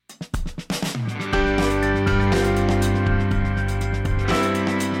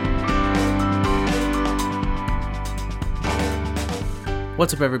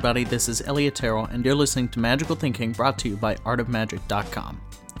What's up, everybody? This is Elliot Terrell, and you're listening to Magical Thinking, brought to you by artofmagic.com.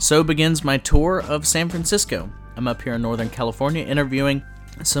 So begins my tour of San Francisco. I'm up here in Northern California interviewing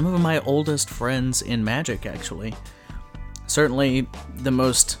some of my oldest friends in magic, actually. Certainly the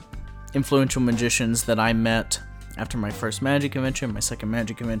most influential magicians that I met after my first magic convention, my second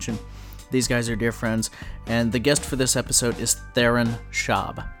magic convention. These guys are dear friends, and the guest for this episode is Theron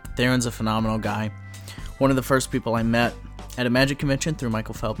Schaub. Theron's a phenomenal guy. One of the first people I met at a magic convention through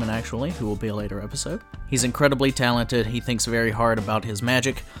Michael Feldman, actually, who will be a later episode. He's incredibly talented, he thinks very hard about his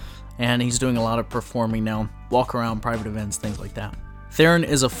magic, and he's doing a lot of performing now, walk around, private events, things like that. Theron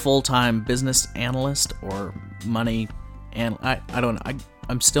is a full-time business analyst, or money, and I don't know,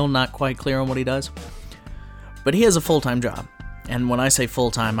 I'm still not quite clear on what he does, but he has a full-time job. And when I say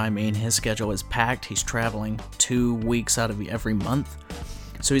full-time, I mean his schedule is packed. He's traveling 2 weeks out of every month,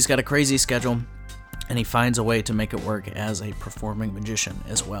 so he's got a crazy schedule. And he finds a way to make it work as a performing magician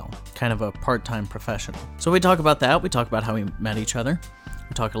as well. Kind of a part-time professional. So we talk about that. We talk about how we met each other.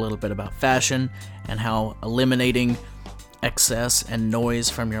 We talk a little bit about fashion and how eliminating excess and noise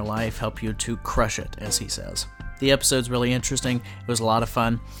from your life help you to crush it, as he says. The episode's really interesting. It was a lot of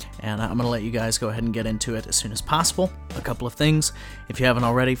fun, and I'm going to let you guys go ahead and get into it as soon as possible. A couple of things. If you haven't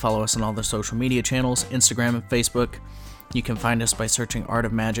already, follow us on all the social media channels, Instagram and Facebook. You can find us by searching Art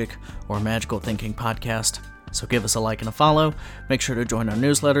of Magic or Magical Thinking Podcast. So give us a like and a follow. Make sure to join our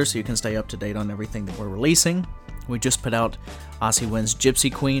newsletter so you can stay up to date on everything that we're releasing. We just put out Aussie Wynn's Gypsy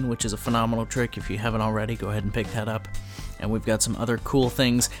Queen, which is a phenomenal trick. If you haven't already, go ahead and pick that up. And we've got some other cool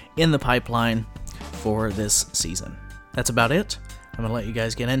things in the pipeline for this season. That's about it. I'm going to let you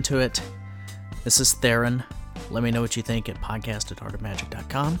guys get into it. This is Theron. Let me know what you think at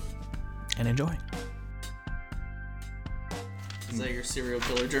podcast@artofmagic.com, and enjoy. Is that your serial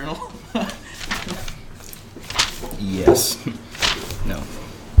killer journal? Yes. No.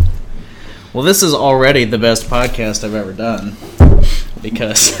 Well, this is already the best podcast I've ever done,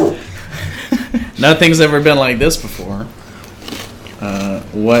 because nothing's ever been like this before.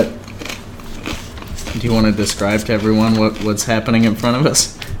 What do you want to describe to everyone what's happening in front of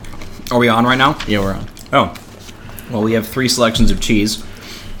us? Are we on right now? Yeah, we're on. Oh. Well, we have 3 selections of cheese,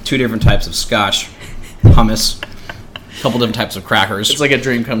 2 different types of scotch, hummus, a couple different types of crackers. It's like a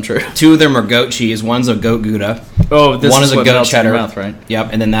dream come true. 2 of them are goat cheese. One's a goat Gouda. Oh, this one is a what goat melts in cheddar. your mouth, right? Yep,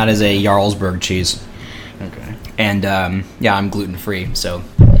 and then that is a Jarlsberg cheese. Okay. And yeah, I'm gluten free. So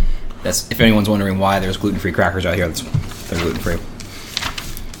that's, if anyone's wondering why there's gluten free crackers out here, they're gluten free.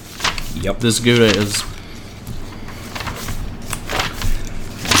 Yep. This Gouda is,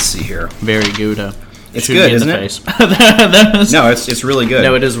 Let's see here. very Gouda. It's Shoot good, me in isn't the it? face. No, it's really good.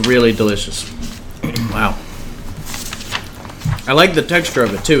 No, it is really delicious. Wow. I like the texture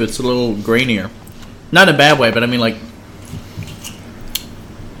of it, too. It's a little grainier. Not in a bad way, but I mean, like,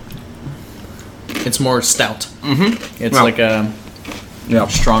 it's more stout. Mm-hmm. It's Well, like yeah.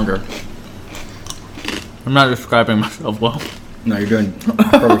 stronger. I'm not describing myself well. No, you're doing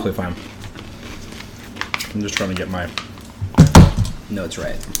perfectly fine. I'm just trying to get my notes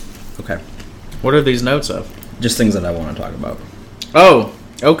right. Okay. What are these notes of? Just things that I want to talk about. Oh,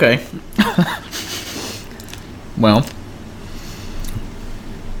 okay. Well,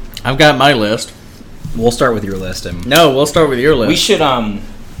 I've got my list. We'll start with your list. And No, we'll start with your list. we should,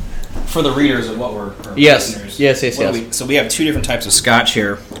 for the readers of what we're... Yes. listeners, Yes. So we have 2 different types of scotch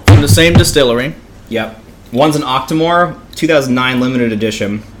here. From the same distillery. Yep. One's an Octomore, 2009 limited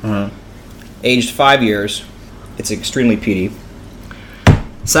edition. Aged 5 years. It's extremely peaty.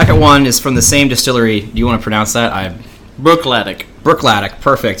 Second one is from the same distillery. Do you want to pronounce that? Brookladdick. Brookladdick,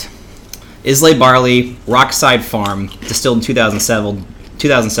 perfect. Islay Barley, Rockside Farm, distilled in 2007,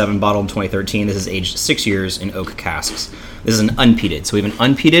 bottled in 2013. This is aged 6 years in oak casks. This is an unpeated. So we have an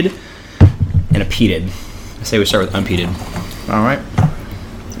unpeated and a peated. I say we start with unpeated. All right.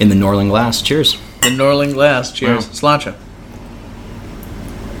 In the Norling glass. Cheers. The Norling glass. Cheers. Wow. Sláinte.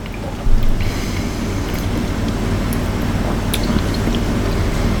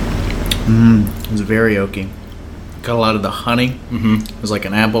 It's very oaky. Got a lot of the honey. There's like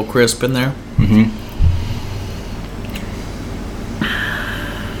an apple crisp in there.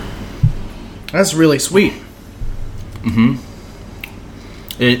 That's really sweet.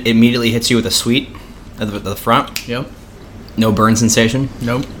 It immediately hits you with a sweet at the front. Yep. No burn sensation.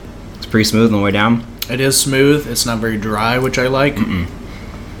 Nope. It's pretty smooth on the way down. It is smooth. It's not very dry, which I like.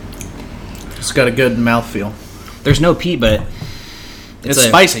 It's got a good mouthfeel. There's no peat, but It's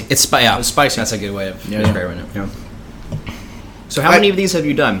spicy. It's yeah. It's spicy. That's a good way of Yeah, describing it. Yeah. So how many of these have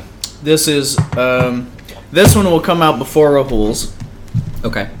you done? This is this one will come out before Rahul's.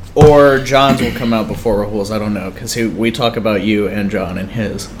 Okay. Or John's will come out before Rahul's. I don't know, because we talk about you and John and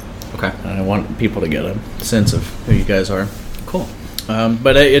his. Okay. And I want people to get a sense of who you guys are. Cool.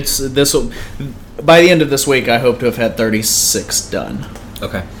 But this will, by the end of this week, I hope to have had 36 done.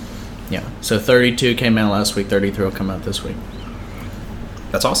 Okay. Yeah. So 32 came out last week. 33 will come out this week.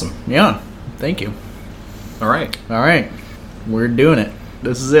 That's awesome. Yeah. Thank you. All right. All right. We're doing it.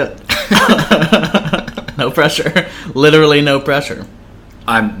 This is it. No pressure. Literally no pressure.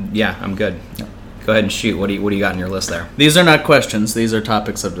 I'm good. Yeah. Go ahead and shoot. What do you got on your list there? These are not questions. These are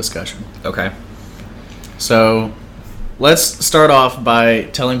topics of discussion. Okay. So let's start off by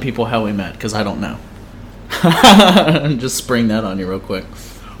telling people how we met, because I don't know. Just spring that on you real quick.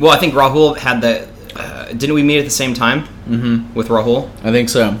 Well, I think Rahul had the... didn't we meet at the same time with Rahul? I think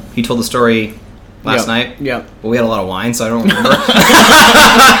so. He told the story last night? Yeah. Well, we had a lot of wine, so I don't remember.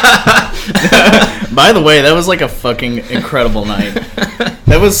 By the way, that was like a fucking incredible night.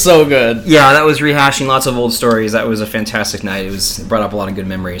 That was so good. Yeah, that was rehashing lots of old stories. That was a fantastic night. It brought up a lot of good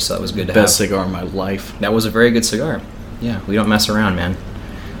memories, so that was good to have. Best cigar of my life. That was a very good cigar. Yeah, we don't mess around, man.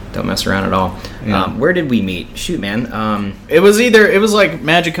 Don't mess around at all. Yeah. Where did we meet? Shoot, man. It was like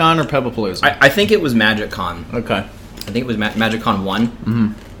MagicCon or Pebblepalooza. I think it was MagicCon. Okay. I think it was MagicCon 1.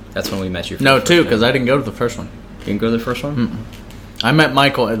 Mm-hmm. That's when we met you. No, 2, because I didn't go to the first one. You didn't go to the first one? Mm-mm. I met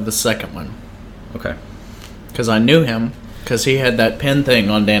Michael at the second one. Okay. Because I knew him, because he had that pin thing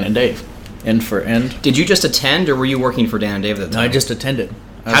on Dan and Dave. End for end. Did you just attend, or were you working for Dan and Dave at the time? No, I just attended.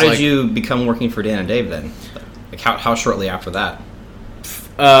 How did you become working for Dan and Dave then? Like how shortly after that?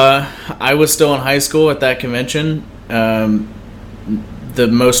 I was still in high school at that convention. The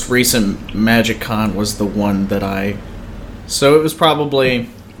most recent MagicCon was the one that so it was probably...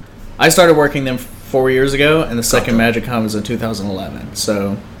 I started working them 4 years ago, and the second MagicCon was in 2011.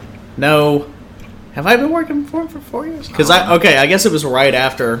 So, no... Have I been working for him for 4 years? Because I guess it was right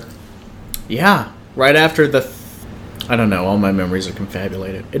after... Yeah, right after the... I don't know, all my memories are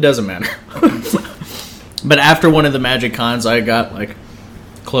confabulated. It doesn't matter. But after one of the MagicCons, I got,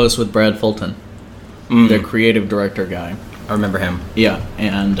 close with Brad Fulton, the creative director guy. I remember him. Yeah,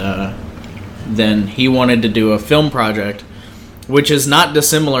 and then he wanted to do a film project, which is not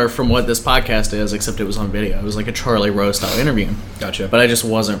dissimilar from what this podcast is, except it was on video. It was like a Charlie Rose style interview. Gotcha. But I just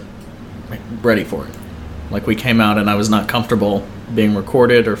wasn't ready for it. We came out and I was not comfortable being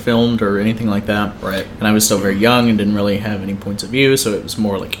recorded or filmed or anything like that. Right. And I was still very young and didn't really have any points of view, so it was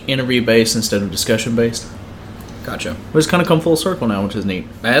more interview based instead of discussion based. Gotcha. But it's kind of come full circle now, which is neat.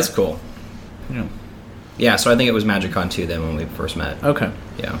 That's cool. Yeah. Yeah, so I think it was MagicCon 2 then when we first met. Okay.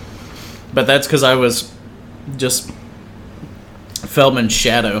 Yeah. But that's because I was just Feldman's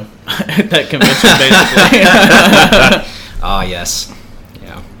shadow at that convention, basically. Ah, yes.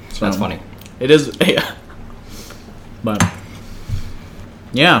 Yeah. So that's funny. It is, yeah. But,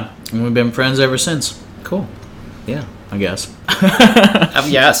 yeah, and we've been friends ever since. Cool. Yeah. I guess.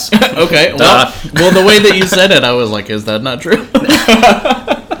 Yes. Okay. Well, the way that you said it, I was like, is that not true?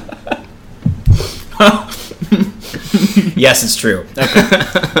 Yes, it's true.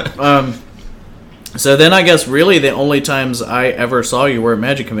 Okay. So then I guess really the only times I ever saw you were at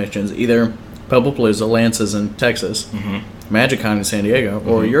Magic conventions, either Pebblepalooza, Lance's in Texas, MagicCon in San Diego,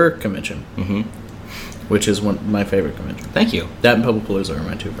 or your convention, which is one of my favorite conventions. Thank you. That and Pebblepalooza are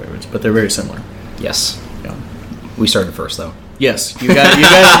my two favorites, but they're very similar. Yes. Yeah. We started first, though. Yes, you guys.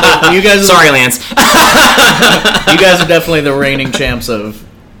 Sorry, Lance. You guys are definitely the reigning champs of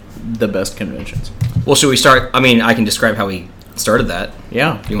the best conventions. Well, should we start? I mean, I can describe how we started that.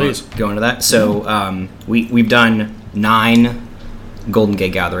 Yeah, You please. want to go into that? So we've done 9 Golden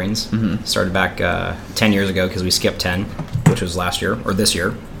Gate gatherings. Started back 10 years ago because we skipped 10, which was last year or this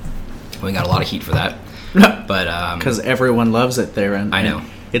year. We got a lot of heat for that, but Because everyone loves it there, and I know.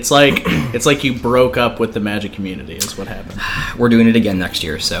 It's like you broke up with the Magic community is what happened. we're doing it again next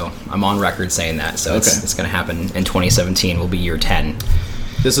year. So I'm on record saying that. So Okay. it's going to happen in 2017. Will be year 10.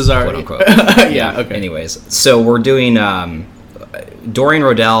 This is our Quote unquote. Yeah. Okay. Anyways, so we're doing Dorian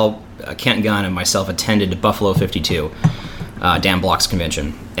Rodell, Kent Gunn, and myself attended Buffalo 52, Dan Block's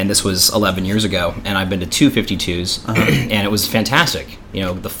convention, and this was 11 years ago. And I've been to 2 52s, and it was fantastic. You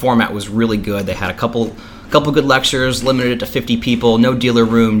know, the format was really good. They had a couple good lectures, limited it to 50 people, no dealer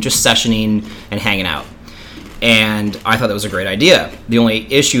room, just sessioning and hanging out. And I thought that was a great idea. The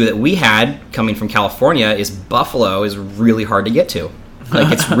only issue that we had coming from California is Buffalo is really hard to get to.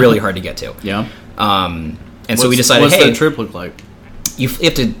 It's really hard to get to. Yeah. And so we decided, what's hey, the trip look like? you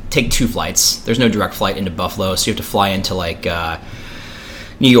have to take 2 flights. There's no direct flight into Buffalo, so you have to fly into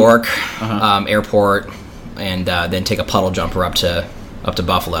New York airport, and then take a puddle jumper up to up to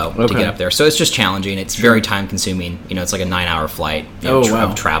Buffalo to get up there. So it's just challenging. It's very time consuming. It's like a 9-hour flight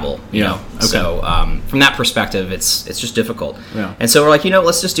of travel. You know. Okay. So from that perspective, it's just difficult. Yeah. And so we're like,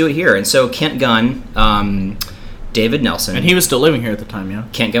 let's just do it here. And so Kent Gunn, David Nelson, and he was still living here at the time. Yeah.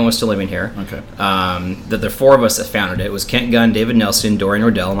 Kent Gunn was still living here. Okay. The four of us that founded it was Kent Gunn, David Nelson, Dorian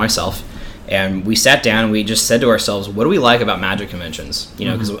Nordell, and myself. And we sat down and we just said to ourselves, what do we like about Magic conventions?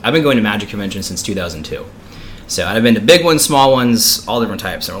 Because I've been going to Magic conventions since 2002. So I've been to big ones, small ones, all different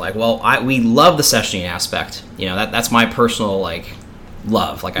types. And we're like, well, we love the sessioning aspect. That's my personal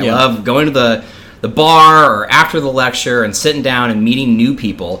love. I love going to the bar or after the lecture and sitting down and meeting new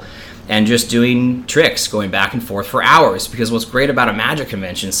people and just doing tricks, going back and forth for hours. Because what's great about a Magic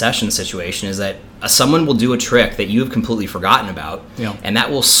convention session situation is that someone will do a trick that you've completely forgotten about, and that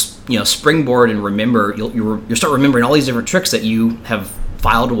will springboard and remember. You'll start remembering all these different tricks that you have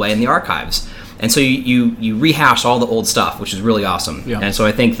filed away in the archives. And so you rehash all the old stuff, which is really awesome. Yeah. And so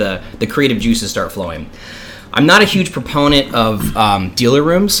I think the creative juices start flowing. I'm not a huge proponent of dealer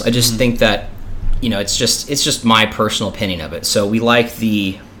rooms. I just think that it's just my personal opinion of it. So we like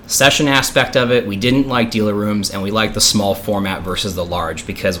the session aspect of it. We didn't like dealer rooms, and we like the small format versus the large,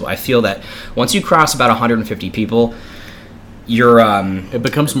 because I feel that once you cross about 150 people, it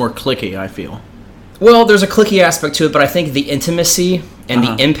becomes more cliquey, I feel. Well, there's a cliquey aspect to it, but I think the intimacy and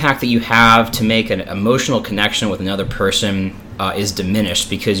the impact that you have to make an emotional connection with another person is diminished,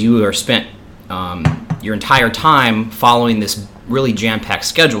 because you are spent your entire time following this really jam-packed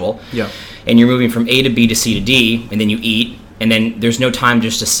schedule, and you're moving from A to B to C to D, and then you eat, and then there's no time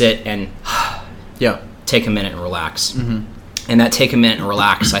just to sit and take a minute and relax. Mm-hmm. And that take a minute and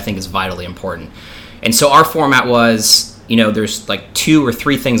relax, I think, is vitally important. And so our format was, there's like 2 or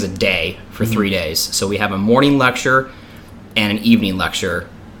 3 things a day for 3 days. So we have a morning lecture and an evening lecture,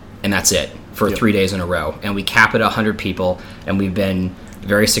 and that's it for 3 days in a row. And we cap it 100 people, and we've been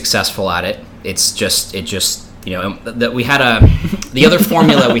very successful at it. That we had the other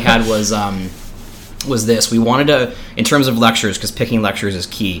formula we had was this. We wanted to, in terms of lectures, because picking lectures is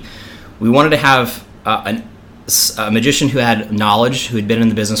key, we wanted to have a magician who had knowledge, who had been in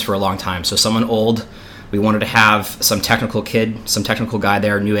the business for a long time. So someone old. We wanted to have some technical guy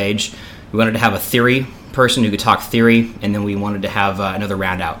there, new age. We wanted to have a theory person who could talk theory, and then we wanted to have another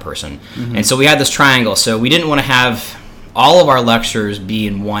round out person. Mm-hmm. And so we had this triangle. So we didn't want to have all of our lectures be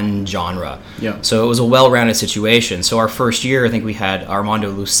in one genre. Yeah. So it was a well-rounded situation. So our first year, I think we had Armando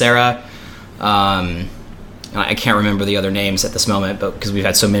Lucera. I can't remember the other names at this moment, but because we've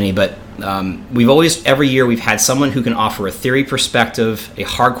had so many. But every year we've had someone who can offer a theory perspective, a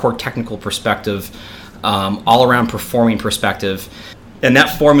hardcore technical perspective, all-around performing perspective. And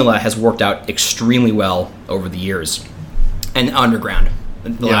that formula has worked out extremely well over the years. And underground,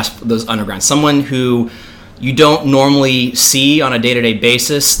 those underground. Someone who you don't normally see on a day-to-day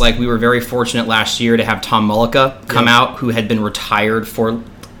basis. Like, we were very fortunate last year to have Tom Mullica come out, who had been retired for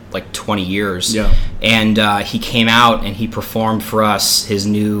like 20 years. Yeah. And he came out and he performed for us his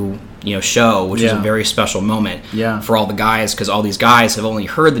new show, which was a very special moment for all the guys, because all these guys have only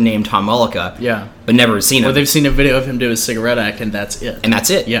heard the name Tom Mullica, but never seen him. Well, they've seen a video of him do his cigarette act, and that's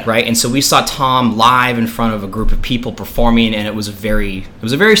it. Right? And so we saw Tom live in front of a group of people performing, and it was a very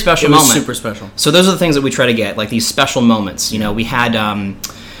special moment. It was super special. So those are the things that we try to get, like these special moments. We had the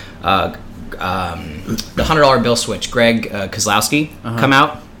 $100 bill switch, Greg Kozlowski, come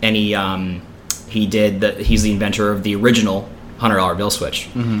out, and he's the inventor of the original $100 bill switch,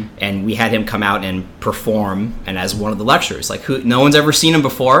 and we had him come out and perform, and as one of the lecturers, no one's ever seen him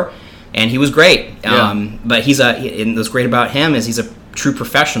before, and he was great. But and what's great about him is he's a true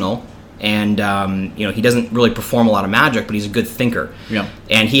professional, and he doesn't really perform a lot of magic, but he's a good thinker.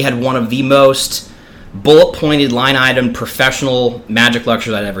 And he had one of the most bullet pointed, line item, professional magic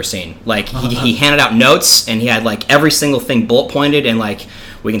lectures I'd ever seen. He handed out notes, and he had every single thing bullet pointed, and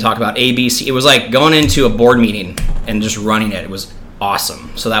we can talk about A, B, C. It was like going into a board meeting and just running it. It was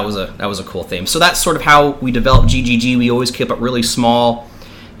awesome. So that was a cool theme. So that's sort of how we developed GGG. We always keep it really small,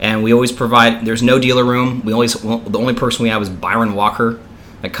 and we always provide. There's no dealer room. The only person we have is Byron Walker,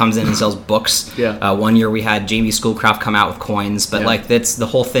 that comes in and sells books. One year we had Jamie Schoolcraft come out with coins, but that's the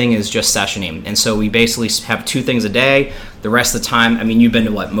whole thing is just sessioning. And so we basically have 2 things a day. The rest of the time, you've been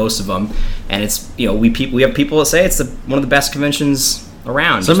to most of them, and it's we have people that say it's one of the best conventions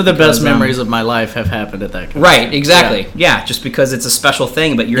around. Some of the best memories of my life have happened at that convention. Right, exactly. Yeah, just because it's a special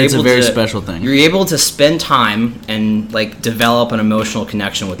thing, but it's a very special thing. You're able to spend time and develop an emotional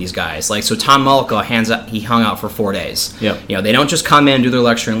connection with these guys. So Tom Mullica he hung out for 4 days. They don't just come in, do their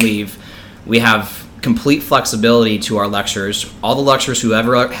lecture, and leave. We have complete flexibility to our lectures. All the lecturers who have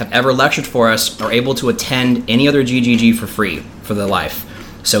ever lectured for us are able to attend any other GGG for free for their life.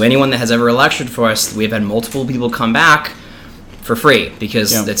 So anyone that has ever lectured for us, we've had multiple people come back for free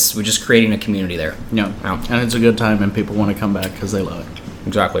because we're just creating a community there. Yeah, and it's a good time, and people want to come back because they love it.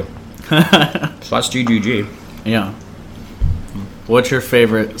 Exactly. So that's GGG. Yeah. What's your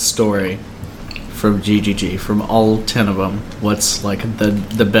favorite story from GGG? From all 10 of them, what's like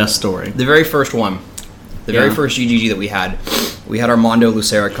the best story? The very first one. The very first GGG that we had Armando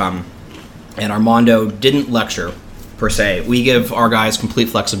Lucera come, and Armando didn't lecture, per se. We give our guys complete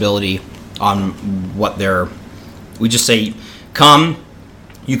flexibility on what we just say, come,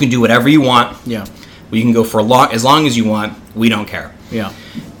 you can do whatever you want. Yeah. You can go for as long as you want. We don't care. Yeah.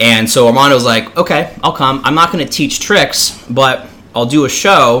 And so Armando's like, okay, I'll come. I'm not going to teach tricks, but I'll do a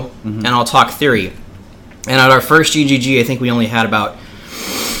show and I'll talk theory. And at our first GGG, I think we only had about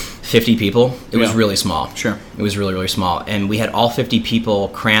 50 people. It was really small. Sure. It was really, really small. And we had all 50 people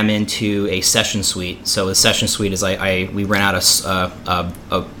cram into a session suite. So the session suite is we rent out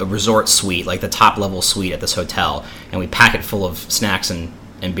a resort suite, like the top level suite at this hotel, and we pack it full of snacks and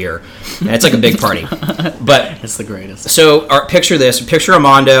beer. And it's like a big party. But it's the greatest. So picture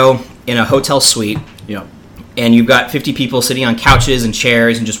Armando in a hotel suite. Yeah. And you've got 50 people sitting on couches and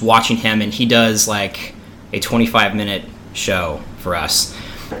chairs and just watching him, and he does like a 25-minute show for us.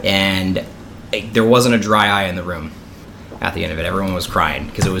 And there wasn't a dry eye in the room at the end of it. Everyone was crying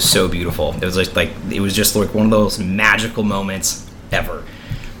because it was so beautiful. It was just like one of those magical moments ever.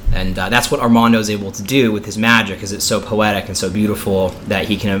 And that's what Armando is able to do with his magic, is it's so poetic and so beautiful that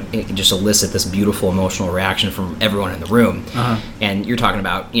he can just elicit this beautiful emotional reaction from everyone in the room. Uh-huh. And you're talking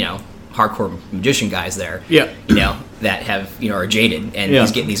about, hardcore magician guys there, that have, are jaded, and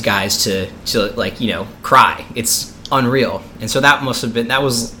he's getting these guys to cry. It's unreal. And so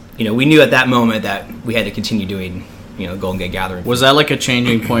we knew at that moment that we had to continue doing, Golden Gate Gathering. Was that like a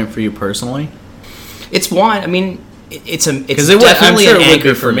changing point for you personally? It's one. I mean, it's definitely an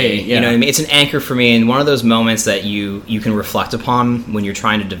anchor for me. Yeah. You know what I mean? It's an anchor for me, and one of those moments that you can reflect upon when you're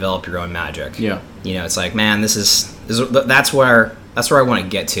trying to develop your own magic. Yeah. It's like, man, that's where I want to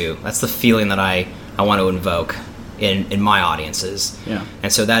get to. That's the feeling that I want to invoke in my audiences. Yeah.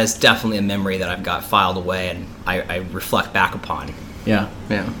 And so that is definitely a memory that I've got filed away and I reflect back upon. Yeah.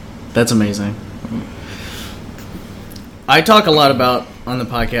 Yeah. That's amazing. I talk a lot about on the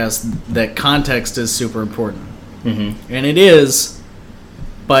podcast that context is super important. Mm-hmm. And it is,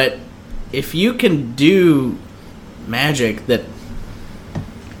 but if you can do magic that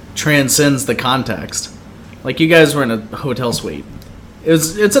transcends the context, like you guys were in a hotel suite.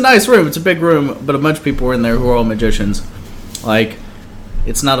 It's a nice room. It's a big room, but a bunch of people were in there who are all magicians. Like,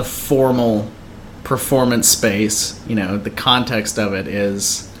 it's not a formal performance space. The context of it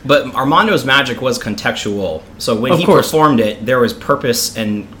is... But Armando's magic was contextual. So when he performed it, there was purpose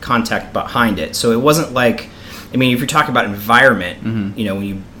and context behind it. So it wasn't like... I mean, if you're talking about environment, when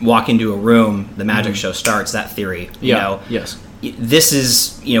you walk into a room, the magic show starts, that theory. Yes. This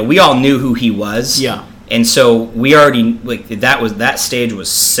is... we all knew who he was. Yeah. And so we already, that stage was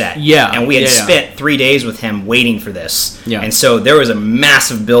set. Yeah. And we had spent 3 days with him waiting for this. Yeah. And so there was a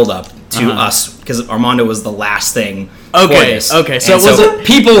massive buildup to us because Armando was the last thing for this. Okay. So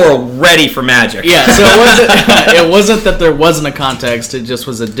people were ready for magic. Yeah, so it wasn't that there wasn't a context, it just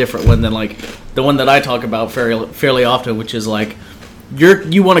was a different one than like the one that I talk about fairly often, which is like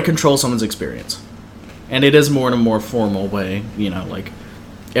you want to control someone's experience. And it is more in a more formal way, like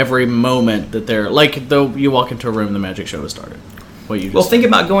every moment that they're like, though you walk into a room, the magic show has started. Think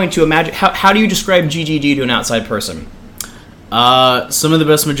about going to a magic. How do you describe GGG to an outside person? Some of the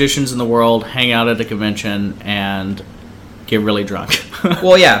best magicians in the world hang out at a convention and get really drunk.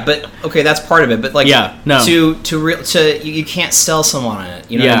 Well, yeah, but okay, that's part of it. But like, you can't sell someone on it.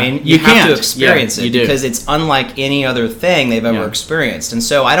 You know what I mean? You have to experience it because it's unlike any other thing they've ever experienced. And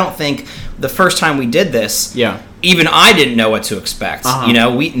so I don't think the first time we did this, even I didn't know what to expect.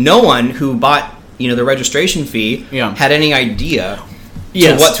 No one who bought the registration fee had any idea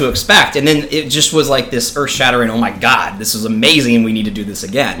what to expect, and then it just was like this earth-shattering, oh my god, this is amazing, we need to do this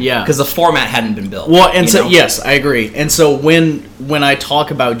again, because the format hadn't been built. Well, and so yes, I agree. And so when I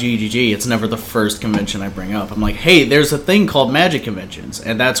talk about GGG, it's never the first convention I bring up. I'm like, hey, there's a thing called magic conventions,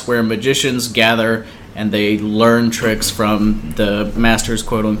 and that's where magicians gather and they learn tricks from the masters,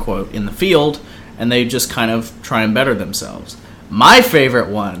 quote unquote, in the field, and they just kind of try and better themselves. My favorite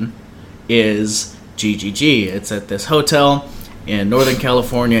one is GGG. It's at this hotel in Northern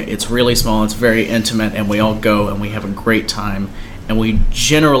California. It's really small, it's very intimate, and we all go and we have a great time, and we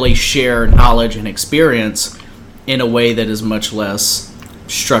generally share knowledge and experience in a way that is much less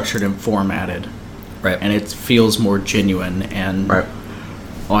structured and formatted. Right. And it feels more genuine and Right.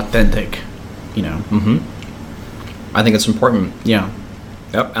 authentic, you know. I think it's important. Yeah.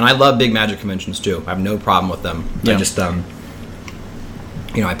 Yep. And I love big magic conventions too. I have no problem with them. Yeah. I just, I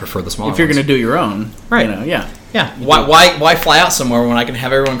prefer the smaller If you're ones. going to do your own, Right. you know, yeah. Yeah. Why fly out somewhere when I can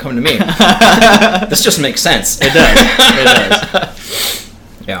have everyone come to me? This just makes sense. It does. It does.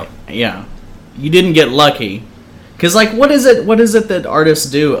 Yeah. Yeah. You didn't get lucky. Because, like, what is it that artists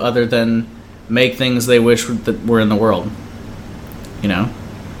do other than make things they wish that were in the world? You know?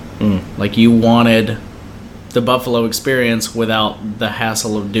 Like, you wanted the Buffalo experience without the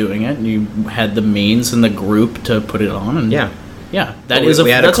hassle of doing it. You had the means and the group to put it on. And Yeah. Yeah. We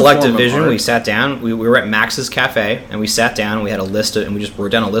had a collective form of vision. art. We sat down. We were at Max's Cafe, and we sat down, and we had a list of, and we just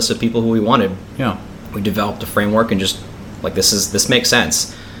wrote down a list of people who we wanted. Yeah. We developed a framework and just, like, this makes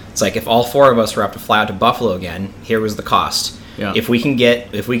sense. It's like, if all four of us were have to fly out to Buffalo again, here was the cost. Yeah. If we can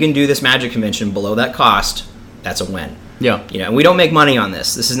do this magic convention below that cost, that's a win. Yeah. You know, and we don't make money on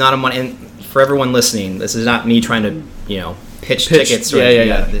this. This is not a money. And for everyone listening, this is not me trying to, pitch tickets. Or,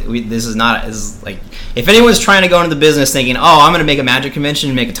 Yeah. This is not. This is like, if anyone's trying to go into the business thinking, "Oh, I'm going to make a magic convention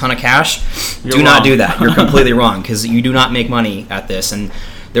and make a ton of cash," do not do that. You're completely wrong, because you do not make money at this. And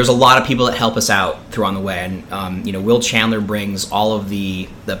there's a lot of people that help us out through on the way. And Will Chandler brings all of the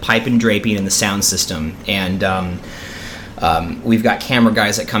pipe and draping and the sound system, and we've got camera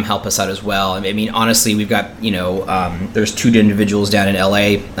guys that come help us out as well. I mean, honestly, we've got there's two individuals down in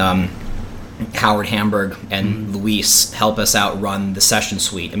LA, Howard Hamburg and Luis, help us out run the session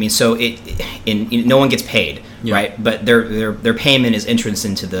suite. I mean, so no one gets paid, right? But their payment is entrance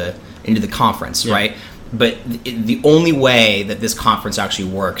into the conference, right? But the only way that this conference actually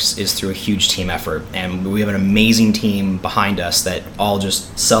works is through a huge team effort, and we have an amazing team behind us that all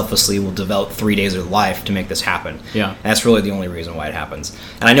just selflessly will devote 3 days of their life to make this happen. Yeah. And that's really the only reason why it happens.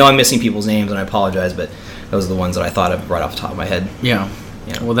 And I know I'm missing people's names, and I apologize, but those are the ones that I thought of right off the top of my head. Yeah.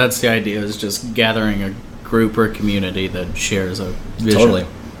 Yeah. Well, that's the idea, is just gathering a group or community that shares a vision. Totally.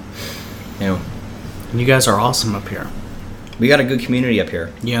 And you guys are awesome up here. We got a good community up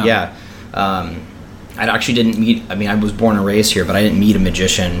here. Yeah. Yeah. I actually didn't meet, I was born and raised here, but I didn't meet a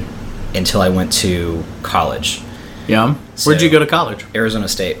magician until I went to college. Yeah? Where'd you go to college? Arizona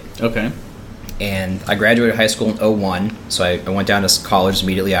State. Okay. And I graduated high school in 2001, so I went down to college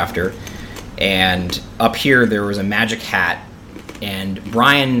immediately after. And up here, there was a Magic Hat, and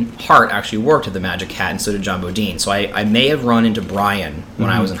Brian Hart actually worked at the Magic Hat, and so did John Bodine. So I may have run into Brian when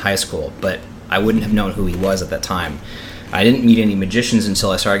I was in high school, but I wouldn't have known who he was at that time. I didn't meet any magicians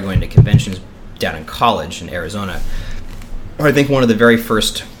until I started going to conventions down in college in Arizona. I think one of the very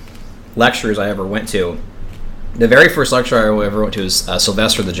first lectures I ever went to, the very first lecture I ever went to was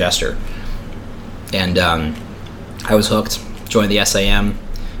Sylvester the Jester. And I was hooked, joined the SAM,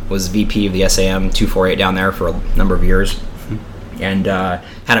 was VP of the SAM 248 down there for a number of years, and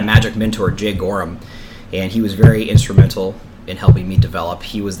had a magic mentor, Jay Gorham, and he was very instrumental in helping me develop.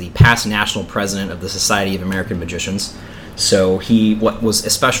 He was the past national president of the Society of American Magicians. So what was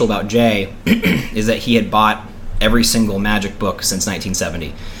special about Jay is that he had bought every single magic book since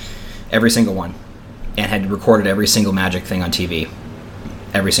 1970, every single one, and had recorded every single magic thing on TV,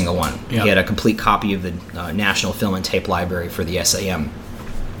 every single one. Yeah. He had a complete copy of the National Film and Tape Library for the SAM,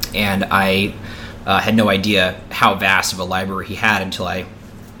 and I had no idea how vast of a library he had until I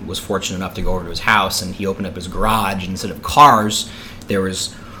was fortunate enough to go over to his house, and he opened up his garage, and instead of cars, there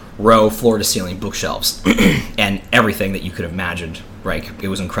was row floor-to-ceiling bookshelves and everything that you could have imagined. Right, it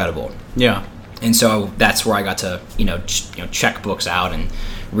was incredible. Yeah. And so that's where I got to check books out and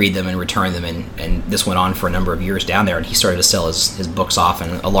read them and return them, and this went on for a number of years down there, and he started to sell his books off,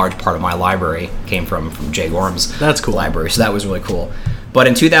 and a large part of my library came from Jay Gorham's That's cool. library, so that was really cool. But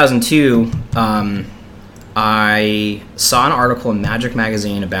in 2002, I saw an article in Magic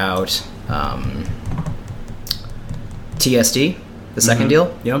Magazine about TSD, the second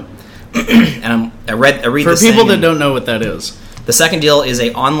deal. Yep. And I read For this people thing, that and don't know what that is, the second deal is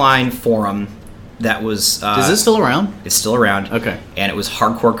a online forum that was is this still around? it's still around. Okay. And it was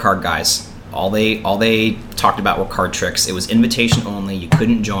hardcore card guys. All they talked about were card tricks. It was invitation only. You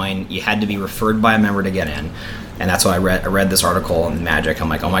couldn't join. You had to be referred by a member to get in. And that's what I read. I read this article on Magic. I'm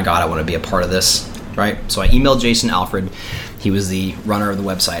like, oh my god, I want to be a part of this, right? So I emailed Jason Alfred. He was the runner of the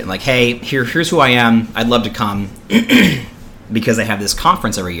website. I'm like, hey, here's who I am. I'd love to come because they have this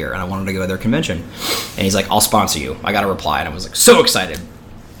conference every year, and I wanted to go to their convention. And he's like, I'll sponsor you. I got a reply, and I was like, so excited.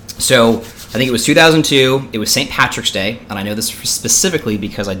 So I think it was 2002. It was St. Patrick's Day, and I know this specifically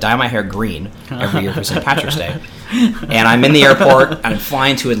because I dye my hair green every year for St. Patrick's Day. And I'm in the airport, and I'm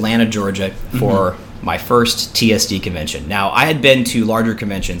flying to Atlanta, Georgia for my first TSD convention. Now, I had been to larger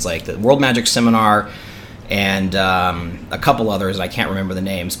conventions like the World Magic Seminar and a couple others. I can't remember the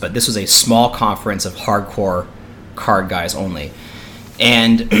names, but this was a small conference of hardcore card guys only.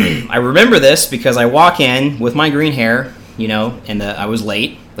 And I remember this because I walk in with my green hair, and I was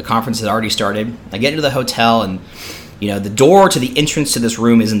late. The conference had already started. I get into the hotel, and the door to the entrance to this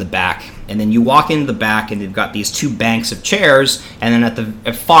room is in the back. And then you walk into the back, and you've got these two banks of chairs. And then at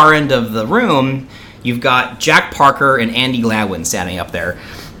the far end of the room, you've got Jack Parker and Andy Gladwin standing up there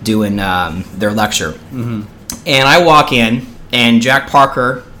doing their lecture. Mm-hmm. And I walk in, and Jack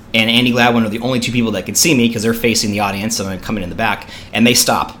Parker and Andy Gladwin are the only two people that can see me because they're facing the audience, and I'm coming in the back. And they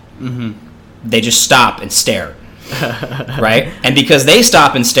stop. Mm-hmm. They just stop and stare. Right? And because they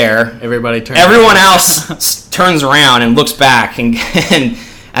stop and stare, everyone else turns around and looks back, and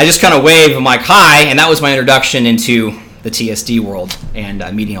I just kind of wave. I'm like, hi, and that was my introduction into the TSD world and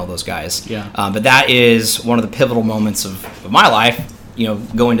meeting all those guys. Yeah. But that is one of the pivotal moments of my life,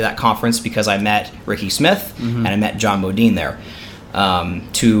 going to that conference, because I met Ricky Smith and I met John Modine there,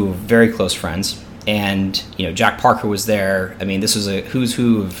 two very close friends. And, Jack Parker was there. I mean, this was a who's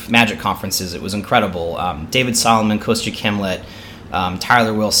who of Magic conferences. It was incredible. David Solomon, Kostya Kimlet,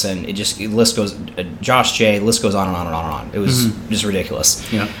 Tyler Wilson. List goes, Josh J. List goes on and on and on and on. It was just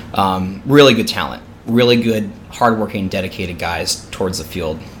ridiculous. Yeah. Really good talent. Really good, hardworking, dedicated guys towards the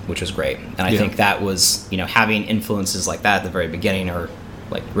field, which was great. And I think that was, having influences like that at the very beginning are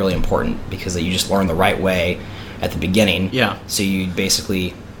like really important, because you just learn the right way at the beginning. Yeah. So you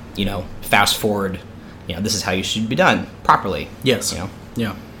basically, fast forward, this is how you should be done properly. Yes.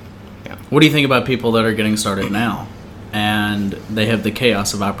 Yeah. What do you think about people that are getting started now and they have the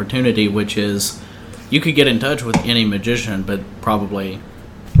chaos of opportunity, which is you could get in touch with any magician, but probably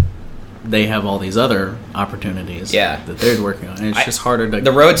they have all these other opportunities that they're working on. And it's just harder to...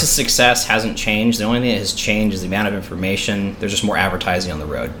 The road to success hasn't changed. The only thing that has changed is the amount of information. There's just more advertising on the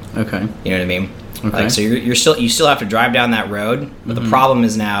road. Okay. You know what I mean? Okay. So you still have to drive down that road, but the problem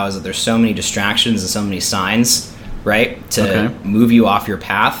is that there's so many distractions and so many signs, right, to move you off your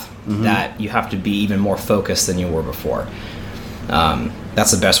path, that you have to be even more focused than you were before.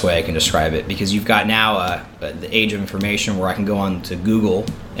 That's the best way I can describe it, because you've got now the age of information where I can go on to Google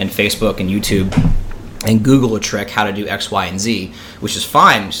and Facebook and YouTube and Google a trick, how to do X, Y, and Z, which is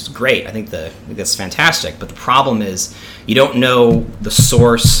fine, which is great. I think that's fantastic. But the problem is you don't know the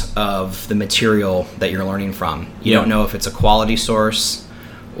source of the material that you're learning from. You don't know if it's a quality source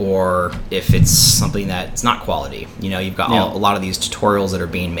or if it's something that's not quality. You've got a lot of these tutorials that are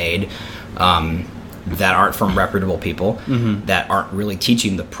being made that aren't from reputable people, that aren't really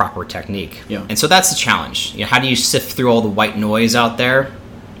teaching the proper technique. Yeah. And so that's the challenge. How do you sift through all the white noise out there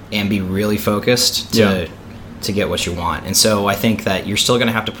and be really focused to get what you want? And so I think that you're still going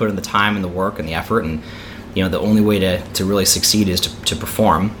to have to put in the time and the work and the effort, and the only way to really succeed is to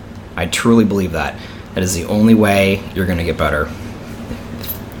perform. I truly believe that is the only way you're going to get better.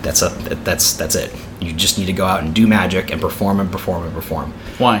 That's it. You just need to go out and do magic and perform and perform and perform.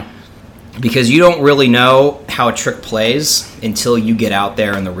 Why? Because you don't really know how a trick plays until you get out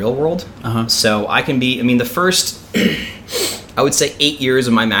there in the real world. So the first I would say 8 years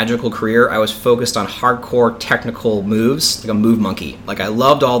of my magical career, I was focused on hardcore technical moves, like a move monkey. Like I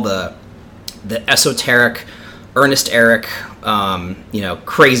loved all the esoteric, Ernest Eric,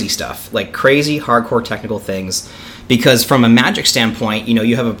 crazy stuff, like crazy hardcore technical things. Because from a magic standpoint,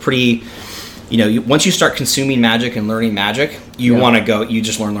 you have a pretty, once you start consuming magic and learning magic, you want to go, you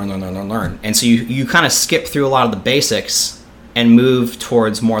just learn. And so you kind of skip through a lot of the basics and move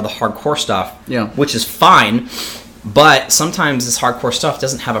towards more of the hardcore stuff, which is fine. But sometimes this hardcore stuff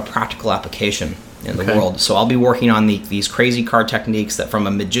doesn't have a practical application in the world. So I'll be working on these crazy card techniques that from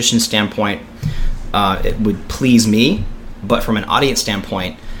a magician standpoint, it would please me. But from an audience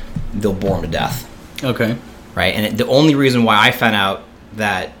standpoint, they'll bore them to death. Okay. Right? And the only reason why I found out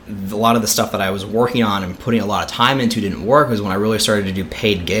that a lot of the stuff that I was working on and putting a lot of time into didn't work was when I really started to do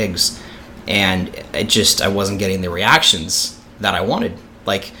paid gigs. And I wasn't getting the reactions that I wanted.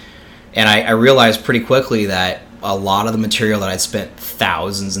 And I realized pretty quickly that a lot of the material that I'd spent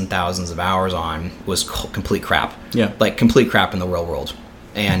thousands and thousands of hours on was complete crap. Yeah. Like complete crap in the real world.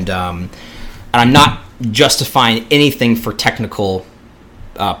 And I'm not justifying anything for technical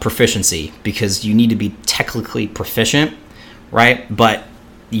proficiency, because you need to be technically proficient, right? But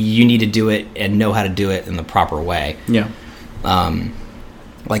you need to do it and know how to do it in the proper way. Yeah.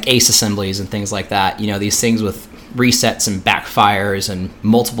 Like ace assemblies and things like that. These things with resets and backfires and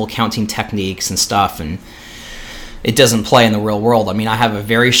multiple counting techniques and stuff, and it doesn't play in the real world. I have a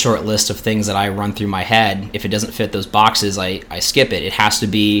very short list of things that I run through my head. If it doesn't fit those boxes, I skip it. It has to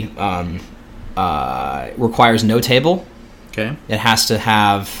be requires no table. Okay. It has to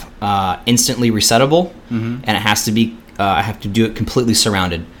have instantly resettable, and it has to be. I have to do it completely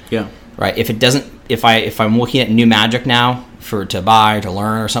surrounded. Yeah. Right. If it doesn't, if I'm looking at new Magic now to buy, to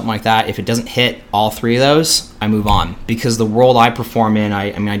learn, or something like that, if it doesn't hit all three of those, I move on, because the world I perform in,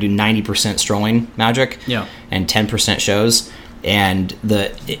 I do 90% strolling Magic, and 10% shows, and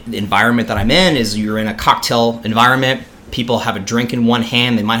the environment that I'm in is you're in a cocktail environment. People have a drink in one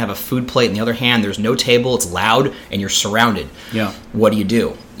hand, they might have a food plate in the other hand, there's no table, it's loud, and you're surrounded. Yeah. What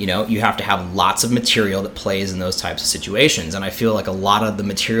do? You have to have lots of material that plays in those types of situations, and I feel like a lot of the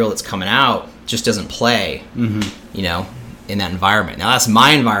material that's coming out just doesn't play, in that environment. Now, that's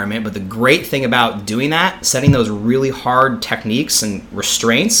my environment, but the great thing about doing that, setting those really hard techniques and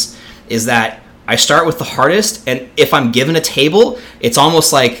restraints, is that I start with the hardest, and if I'm given a table, it's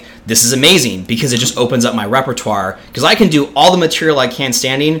almost like, this is amazing, because it just opens up my repertoire, because I can do all the material I can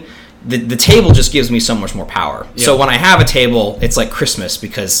standing. The table just gives me so much more power. Yeah. So when I have a table, it's like Christmas,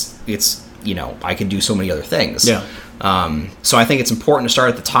 because it's, I can do so many other things. Yeah. So I think it's important to start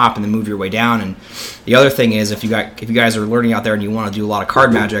at the top and then move your way down. And the other thing is, if you guys are learning out there and you want to do a lot of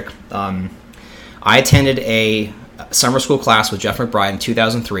card Magic, I attended a summer school class with Jeff McBride in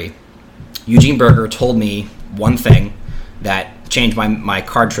 2003. Eugene Berger told me one thing that changed my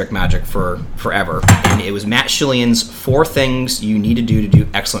card trick Magic forever, and it was Matt Schillian's 4 things you need to do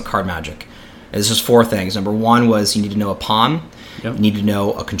excellent card Magic. And this is 4 things. Number 1 was you need to know a palm, you need to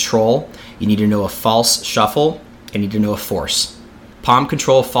know a control, you need to know a false shuffle, and you need to know a force. Palm,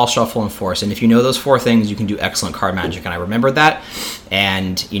 control, false shuffle, and force. And if you know those 4 things, you can do excellent card Magic. And I remembered that,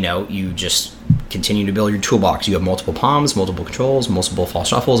 and you just continue to build your toolbox. You have multiple palms, multiple controls, multiple false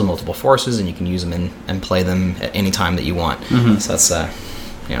shuffles, and multiple forces, and you can use them and play them at any time that you want. Mm-hmm. So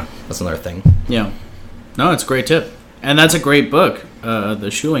that's another thing. Yeah. No, it's a great tip. And that's a great book. The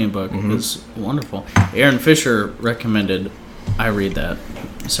Schillian book is wonderful. Aaron Fisher recommended I read that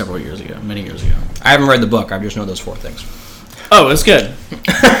many years ago. I haven't read the book. I just know those 4 things. Oh, it's good.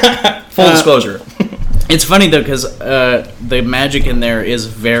 Full disclosure. It's funny, though, because the magic in there is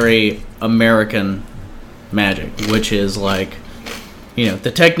very American magic, which is like,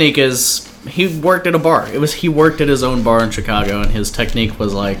 the technique is, he worked at a bar. He worked at his own bar in Chicago, and his technique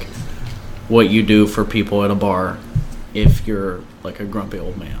was like what you do for people at a bar if you're like a grumpy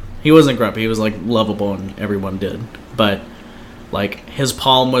old man. He wasn't grumpy. He was like lovable, and everyone did. But like his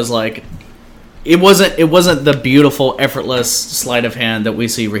palm was like, it wasn't the beautiful, effortless sleight of hand that we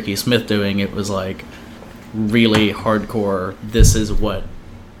see Ricky Smith doing. It was like really hardcore. This is like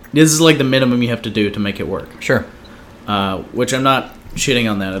the minimum you have to do to make it work. Sure. Which I'm not shitting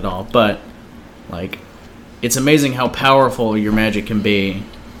on that at all, but like, it's amazing how powerful your magic can be,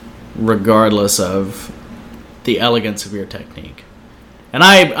 regardless of the elegance of your technique. And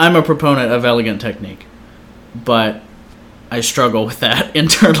I'm a proponent of elegant technique, but I struggle with that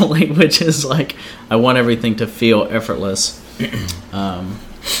internally, which is like, I want everything to feel effortless.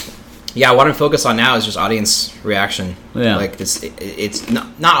 Yeah, what I'm focused on now is just audience reaction. Yeah. Like, it's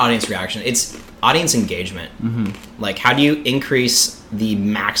not audience reaction, it's audience engagement. Mm-hmm. Like, how do you increase the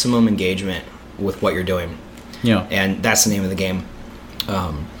maximum engagement with what you're doing? Yeah. And that's the name of the game.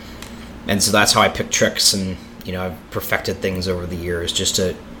 And so that's how I pick tricks, and I've perfected things over the years just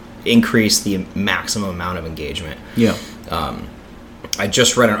to increase the maximum amount of engagement. Yeah. I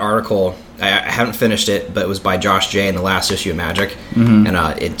just read an article, I haven't finished it, but it was by Josh Jay in the last issue of Magic, and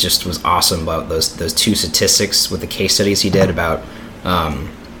it just was awesome about those 2 statistics with the case studies he did about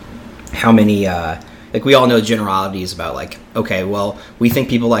how many, like, we all know generalities about, like, okay, well, we think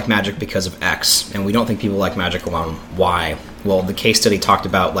people like Magic because of X, and we don't think people like Magic on Y. Well, the case study talked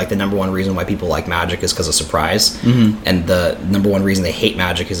about, like, the number 1 reason why people like Magic is because of surprise, and the number 1 reason they hate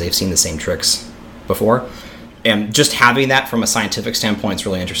Magic is they've seen the same tricks before. And just having that from a scientific standpoint is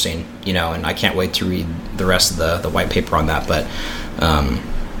really interesting, and I can't wait to read the rest of the white paper on that, but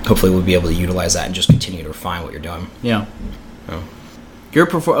hopefully we'll be able to utilize that and just continue to refine what you're doing. Yeah.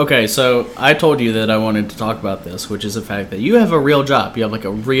 Okay, so I told you that I wanted to talk about this, which is the fact that you have a real job. You have like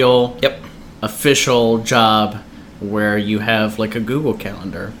a real official job where you have like a Google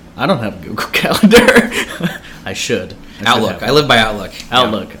Calendar. I don't have a Google Calendar. I should. Outlook. I live by Outlook.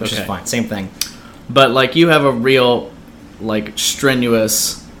 Outlook, which is fine. Same thing. But like, you have a real like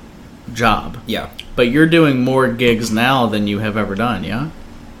strenuous job. Yeah. But you're doing more gigs now than you have ever done, yeah?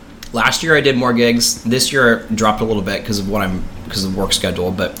 Last year I did more gigs. This year I dropped a little bit because of the work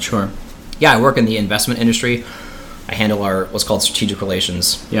schedule. But sure. Yeah, I work in the investment industry. I handle our what's called strategic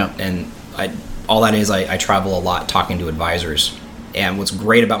relations. Yeah. And all that is I travel a lot talking to advisors. And what's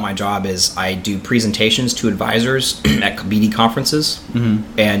great about my job is I do presentations to advisors at BD conferences,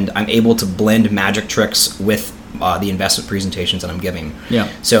 and I'm able to blend magic tricks with the investment presentations that I'm giving. Yeah.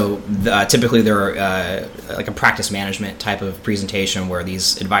 So typically they're like a practice management type of presentation where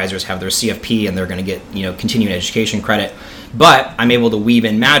these advisors have their CFP and they're going to get continuing education credit, but I'm able to weave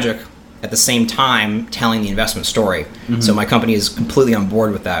in magic at the same time telling the investment story. So my company is completely on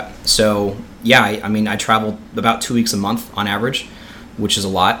board with that. So yeah, I travel about 2 weeks a month on average, which is a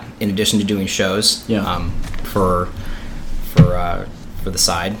lot, in addition to doing shows for the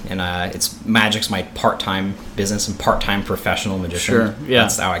side. And magic's my part-time business and part-time professional magician. Sure, yeah.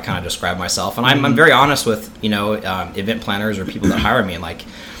 That's how I kind of describe myself. And I'm very honest with event planners or people that hire me, and like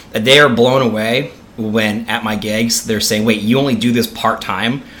they are blown away when at my gigs they're saying, wait, you only do this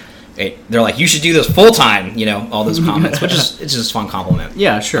part-time? They're like, you should do this full-time, all those comments, which is it's just a fun compliment.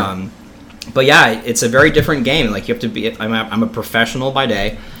 Yeah, sure. But yeah, it's a very different game. Like you have to be, I'm a professional by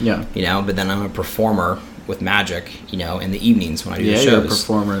day, but then I'm a performer with magic, in the evenings when I do the shows. Yeah, you're a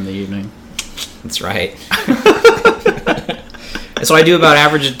performer in the evening. That's right. And so I do about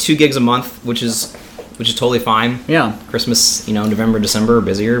average of 2 gigs a month, which is totally fine. Yeah. Christmas, November, December are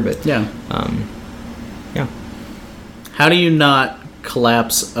busier, but yeah. Yeah. How do you not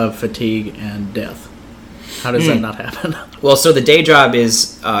collapse of fatigue and death? How does that not happen? Well, so the day job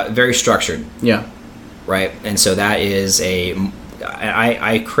is very structured. Yeah. Right? And so that is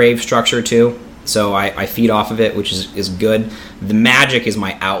I crave structure too. So I feed off of it, which is good. The magic is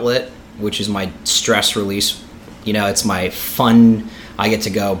my outlet, which is my stress release. It's my fun, I get to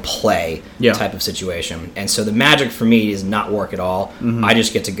go play type of situation. And so the magic for me is not work at all. I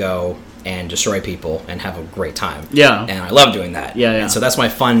just get to go and destroy people and have a great time. Yeah. And I love doing that. Yeah. And so that's my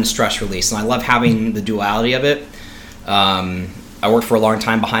fun stress release. And I love having the duality of it. I worked for a long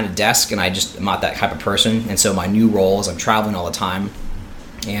time behind a desk, and I'm not that type of person. And so my new role is I'm traveling all the time.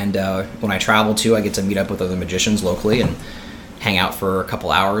 And when I travel too, I get to meet up with other magicians locally and hang out for a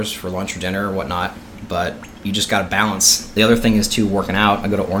couple hours for lunch or dinner or whatnot. But you just got to balance. The other thing is too, working out. I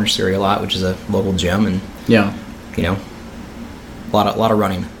go to Orange Theory a lot, which is a local gym, and a lot of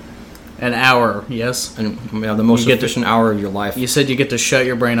running. An hour, yes. And the most efficient hour of your life. You said you get to shut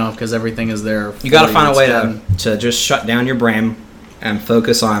your brain off because everything is there. You got to find a way to just shut down your brain and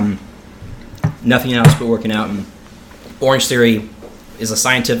focus on nothing else but working out. And Orange Theory is a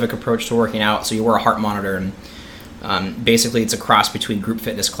scientific approach to working out. So you wear a heart monitor, and basically it's a cross between group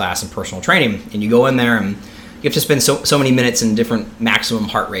fitness class and personal training. And you go in there and you have to spend so many minutes in different maximum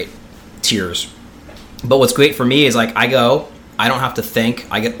heart rate tiers. But what's great for me is like I don't have to think.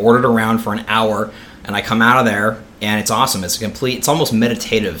 I get ordered around for an hour, and I come out of there, and it's awesome. It's almost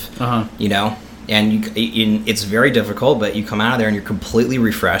meditative, and it's very difficult, but you come out of there and you're completely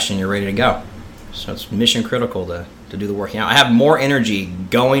refreshed and you're ready to go. So it's mission critical to do the working out. I have more energy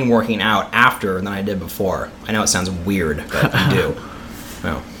working out after than I did before. I know it sounds weird, but you do.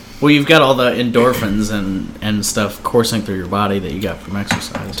 Well, you've got all the endorphins and stuff coursing through your body that you got from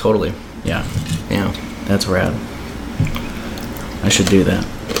exercise. Totally. Yeah. Yeah. That's rad. I should do that.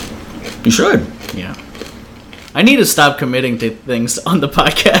 You should. Yeah. I need to stop committing to things on the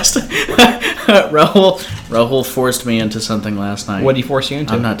podcast. Rahul forced me into something last night. What did he force you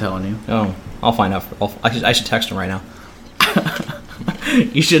into? I'm not telling you. Oh, I'll find out. I should text him right now.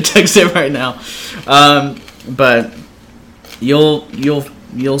 You should text him right now. But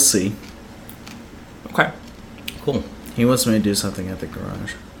you'll see. Okay. Cool. He wants me to do something at the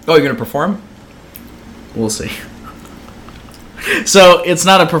garage. Oh, you're gonna perform? We'll see. So it's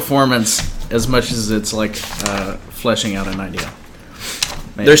not a performance as much as it's like fleshing out an idea.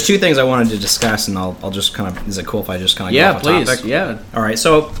 Maybe. There's 2 things I wanted to discuss, and I'll just kind of. Is it cool if I just kind of go off off please. Topic? Yeah. All right.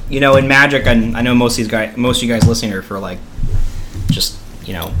 So in magic, I know most of you guys listening are for like just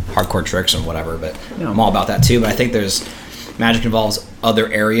hardcore tricks and whatever, but I'm all about that too. But I think magic involves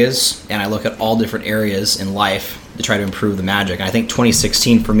other areas, and I look at all different areas in life to try to improve the magic. And I think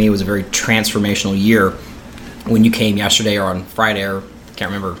 2016 for me was a very transformational year. When you came yesterday or on Friday, or I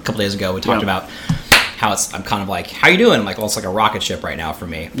can't remember, a couple days ago, we talked about how I'm kind of like, how you doing? I'm like, well, it's like a rocket ship right now for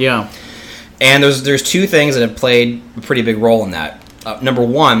me. Yeah. And there's 2 things that have played a pretty big role in that. Number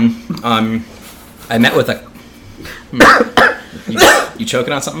one, I met with you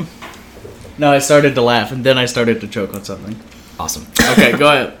choking on something? No, I started to laugh, and then I started to choke on something. Awesome. Okay, go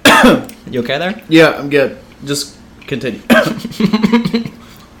ahead. You okay there? Yeah, I'm good. Just continue.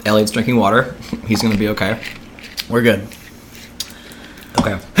 Elliot's drinking water. He's going to be okay. We're good.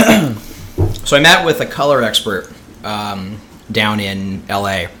 Okay. So I met with a color expert down in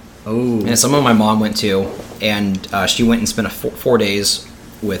LA. Oh. And someone my mom went to, and she went and spent 4 days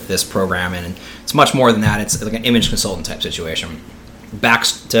with this program, and it's much more than that. It's like an image consultant type situation.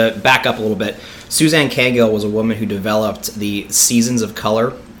 back up a little bit, Suzanne Cagill was a woman who developed the seasons of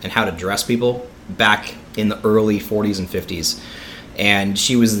color and how to dress people back in the early 40s and 50s. And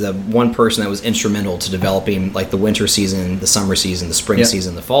she was the one person that was instrumental to developing like the winter season, the summer season, the spring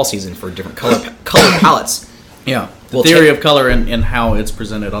season, the fall season for different color palettes. Yeah, the theory of color and how it's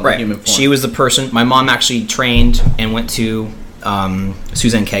presented on the human form. She was the person. My mom actually trained and went to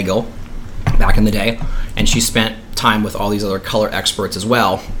Suzanne Cagill back in the day, and she spent time with all these other color experts as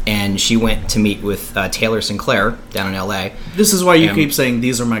well. And she went to meet with Taylor Sinclair down in L.A. This is why you keep saying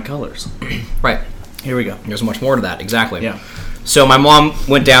these are my colors. Right. Here we go. There's much more to that. Exactly. Yeah. So my mom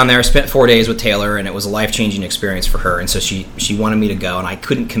went down there, spent 4 days with Taylor, and it was a life-changing experience for her. And so she wanted me to go, and I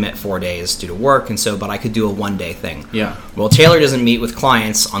couldn't commit 4 days due to work, but I could do a one-day thing. Yeah. Well, Taylor doesn't meet with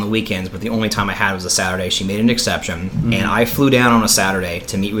clients on the weekends, but the only time I had was a Saturday. She made an exception, and I flew down on a Saturday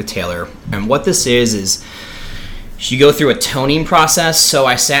to meet with Taylor. And what this is she go through a toning process. So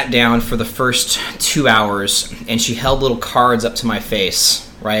I sat down for the first 2 hours, and she held little cards up to my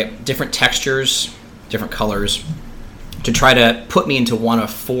face, right? Different textures, different colors, to try to put me into one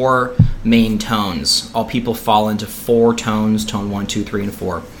of 4 main tones. All people fall into 4 tones, tone 1, 2, 3, and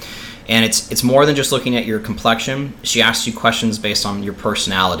 4. And it's more than just looking at your complexion. She asks you questions based on your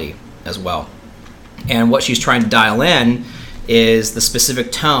personality as well. And what she's trying to dial in is the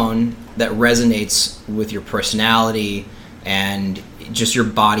specific tone that resonates with your personality and just your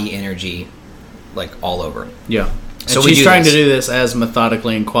body energy, like all over. Yeah. So she's trying to do this as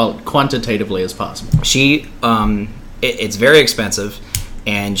methodically and quantitatively as possible. She it's very expensive,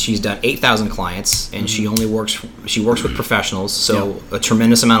 and she's done 8,000 clients, and she works with professionals, so a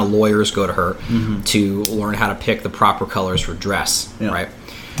tremendous amount of lawyers go to her to learn how to pick the proper colors for dress, right?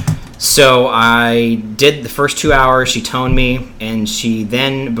 So I did the first 2 hours. She toned me, and she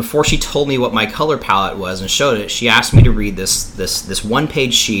then, before she told me what my color palette was and showed it, she asked me to read this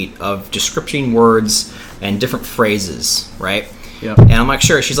one-page sheet of description words and different phrases, right? Yeah. And I'm like,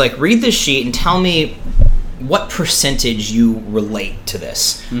 sure. She's like, read this sheet and tell me what percentage you relate to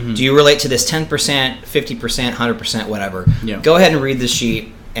this. Do you relate to this 10%, 50%, 100%, whatever? Yeah. Go ahead and read the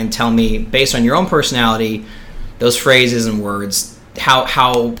sheet and tell me, based on your own personality, those phrases and words,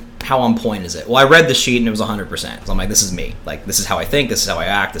 how on point is it? Well, I read the sheet and it was 100%. So I'm like, this is me. Like, this is how I think. This is how I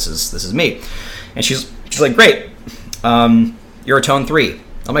act. This is me. And she's like, great. You're a tone 3.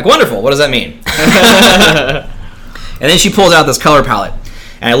 I'm like, wonderful. What does that mean? And then she pulls out this color palette,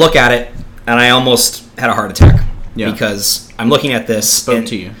 and I look at it, and I almost had a heart attack because I'm looking at this. Spoke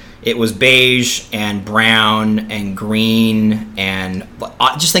to you. It was beige and brown and green and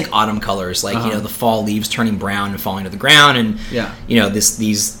just think autumn colors, like the fall leaves turning brown and falling to the ground, and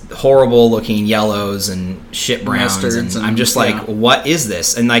these horrible looking yellows and shit browns. Mustards, and I'm just like, what is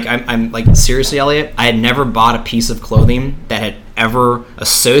this? And like I'm like, seriously, Elliot, I had never bought a piece of clothing that had ever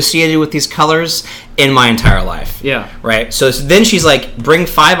associated with these colors in my entire life. Yeah. Right. So then she's like, bring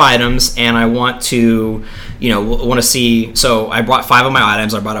 5 items, and I want to, want to see. So I brought 5 of my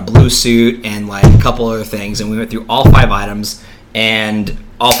items. I brought a blue suit and like a couple other things, and we went through all 5 items, and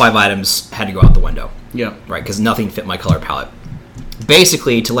all 5 items had to go out the window. Yeah. Right. Because nothing fit my color palette.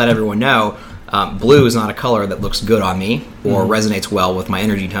 Basically, to let everyone know, blue is not a color that looks good on me or resonates well with my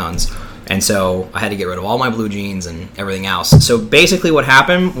energy tones. And so I had to get rid of all my blue jeans and everything else. So basically what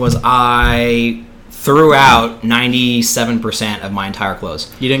happened was I threw out 97% of my entire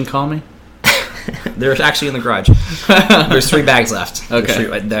clothes. You didn't call me? They're actually in the garage. There's 3 bags left.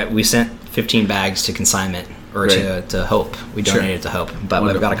 Okay. That we sent 15 bags to consignment, or to Hope. We donated to Hope, but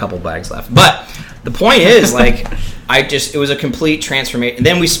we've got a couple bags left. But the point is, like, it was a complete transformation. And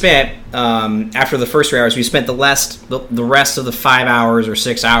then we spent, after the first 3 hours, we spent the rest of the 5 hours or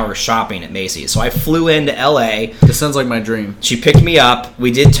 6 hours shopping at Macy's. So I flew into LA. This sounds like my dream. She picked me up.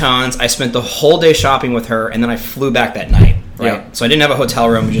 We did tones. I spent the whole day shopping with her, and then I flew back that night. Right. Yeah. So I didn't have a hotel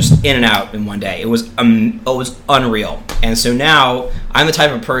room, just in and out in one day. It was unreal. And so now I'm the type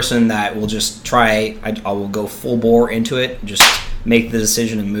of person that will just try. I will go full bore into it, just make the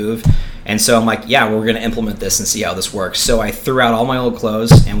decision and move. And so I'm like, yeah, we're going to implement this and see how this works. So I threw out all my old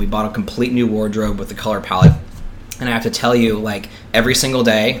clothes, and we bought a complete new wardrobe with the color palette. And I have to tell you, like, every single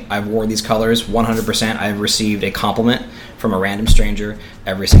day I've wore these colors, 100%. I've received a compliment from a random stranger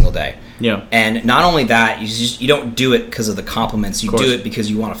every single day. Yeah. And not only that, you don't do it because of the compliments. You do it because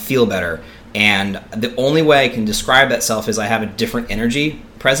you want to feel better. And the only way I can describe that self is I have a different energy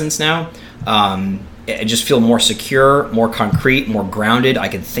presence now. I just feel more secure, more concrete, more grounded. I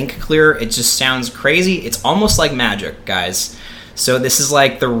can think clearer. It just sounds crazy. It's almost like magic, guys. So this is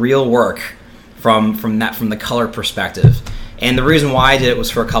like the real work from the color perspective. And the reason why I did it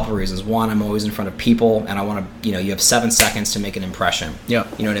was for a couple reasons. One, I'm always in front of people, and I want to, you have 7 seconds to make an impression. Yeah.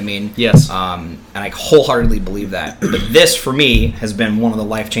 You know what I mean? Yes. And I wholeheartedly believe that. But this, for me, has been one of the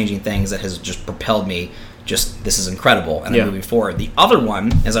life-changing things that has just propelled me. This is incredible, and I'm moving forward. The other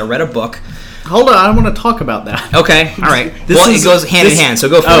one is I read a book. Hold on, I want to talk about that. Okay, all right. It goes hand in hand, so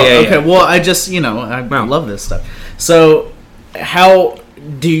go for it. Okay, well, I just, I love this stuff. So, how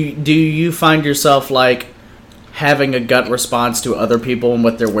do you find yourself, like, having a gut response to other people and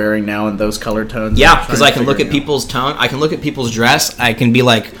what they're wearing now in those color tones? Yeah, because I can look at people's tone. I can look at people's dress. I can be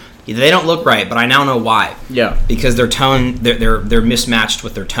like, they don't look right, but I now know why. Yeah. Because their tone, they're mismatched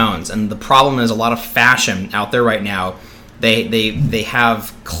with their tones. And the problem is a lot of fashion out there right now, they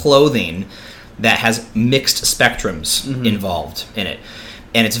have clothing that has mixed spectrums involved in it.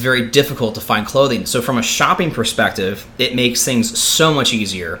 And it's very difficult to find clothing. So from a shopping perspective, it makes things so much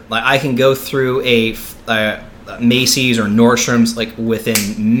easier. Like I can go through a Macy's or Nordstrom's like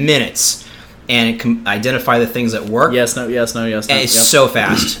within minutes, and it can identify the things that work. Yes, no. And it's so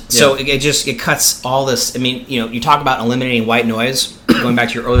fast. So it cuts all this. I mean, you talk about eliminating white noise. Going back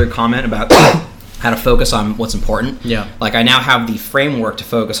to your earlier comment about how to focus on what's important. Yeah. Like I now have the framework to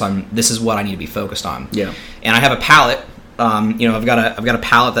focus on. This is what I need to be focused on. Yeah. And I have a palette. I've got a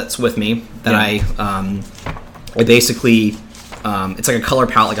palette that's with me that I basically. It's like a color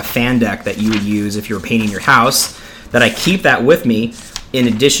palette, like a fan deck that you would use if you were painting your house. That I keep that with me, in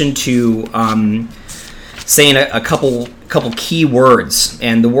addition to saying a couple key words.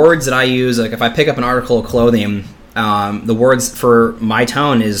 And the words that I use, like if I pick up an article of clothing, the words for my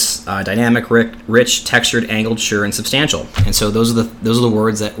tone is dynamic, rich, textured, angled, sure, and substantial. And so those are the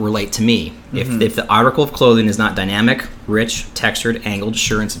words that relate to me. Mm-hmm. If the article of clothing is not dynamic, rich, textured, angled,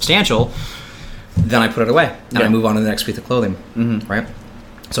 sure, and substantial, then I put it away and I move on to the next piece of clothing, right?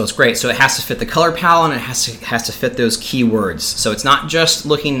 So it's great. So it has to fit the color palette, and it has to fit those key words. So it's not just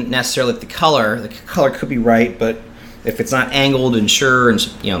looking necessarily at the color. The color could be right, but if it's not angled and sure and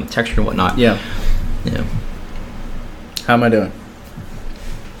textured and whatnot, How am I doing?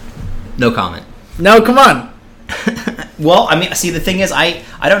 No comment. No, come on. Well, I mean, see, the thing is, I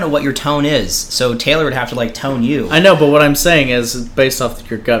don't know what your tone is, so Taylor would have to tone you. I know, but what I'm saying is based off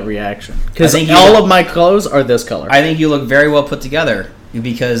your gut reaction. Because all of my clothes are this color. I think you look very well put together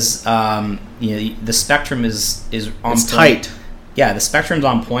because the spectrum is on it's point. Tight. Yeah, the spectrum's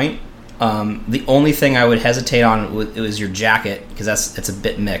on point. The only thing I would hesitate on was your jacket because it's a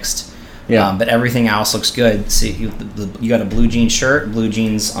bit mixed. Yeah. But everything else looks good. See, you got a blue jean shirt, blue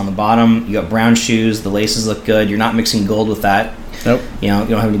jeans on the bottom. You got brown shoes. The laces look good. You're not mixing gold with that. Nope. You don't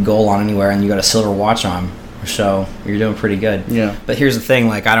have any gold on anywhere, and you got a silver watch on. So you're doing pretty good. Yeah. But here's the thing: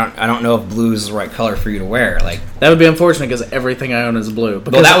 I don't know if blue is the right color for you to wear. That would be unfortunate because everything I own is blue.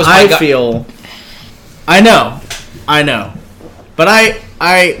 Because well, that was I know, but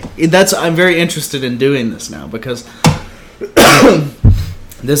I'm very interested in doing this now because.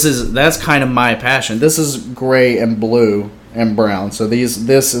 That's kind of my passion. This is gray and blue and brown. So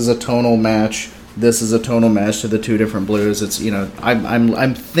this is a tonal match. This is a tonal match to the two different blues. It's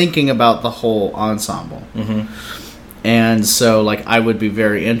I'm thinking about the whole ensemble. Mm-hmm. And so I would be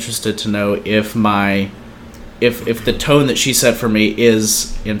very interested to know if the tone that she set for me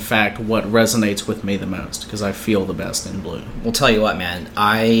is in fact what resonates with me the most because I feel the best in blue. Well, tell you what, man,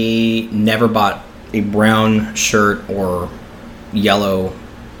 I never bought a brown shirt or yellow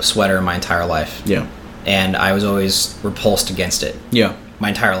sweater in my entire life. Yeah. And I was always repulsed against it. Yeah. My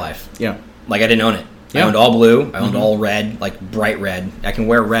entire life. Yeah. I didn't own it. Yeah. I owned all blue. I owned all red, bright red. I can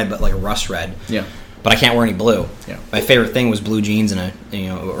wear red, but a rust red. Yeah. But I can't wear any blue. Yeah. My favorite thing was blue jeans and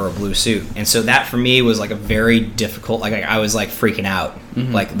or a blue suit. And so that for me was a very difficult. I was freaking out.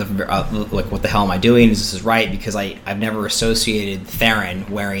 Mm-hmm. What the hell am I doing? Is this right? Because I've never associated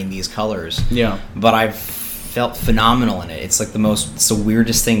Theron wearing these colors. Yeah. But I've felt phenomenal in it. It's it's the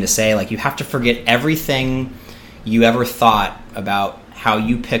weirdest thing to say. You have to forget everything you ever thought about how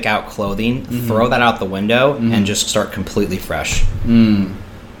you pick out clothing, throw that out the window, and just start completely fresh. Mm.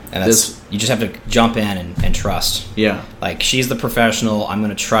 And you just have to jump in and trust. Yeah. She's the professional, I'm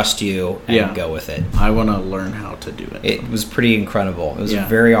going to trust you and go with it. I want to learn how to do it. It was pretty incredible. It was a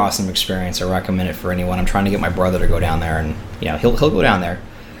very awesome experience. I recommend it for anyone. I'm trying to get my brother to go down there, and he'll go down there.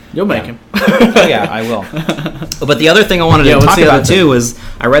 You'll make him. Oh, yeah, I will. But the other thing I wanted to talk about too was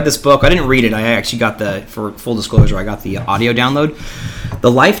I read this book. I didn't read it. I actually got for full disclosure, I got the audio download.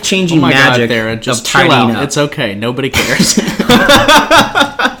 The Life-Changing Magic just of Tidying Up. It's okay. Nobody cares.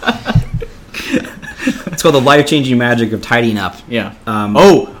 It's called The Life-Changing Magic of Tidying Up. Yeah.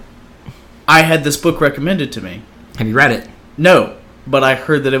 I had this book recommended to me. Have you read it? No. but I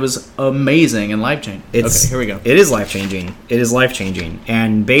heard that it was amazing and life-changing. Okay, here we go. It is life-changing. It is life-changing.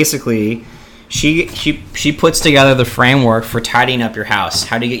 And basically, she puts together the framework for tidying up your house.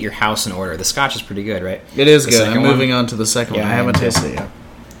 How to get your house in order. The scotch is pretty good, right? It is good. I'm moving on to the second one. I haven't tasted it yet.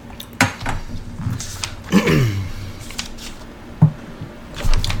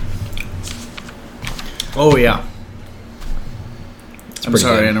 Oh, yeah. I'm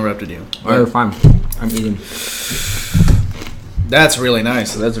sorry I interrupted you. Oh, you're fine. I'm eating. That's really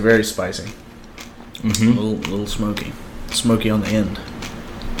nice. That's very spicy. Mm-hmm. A little smoky. Smoky on the end.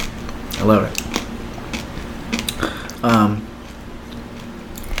 I love it.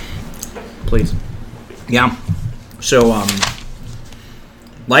 Please. Yeah. So,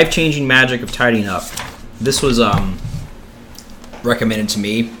 life-changing magic of tidying up. This was recommended to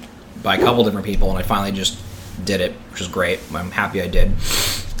me by a couple different people, and I finally just did it, which is great. I'm happy I did.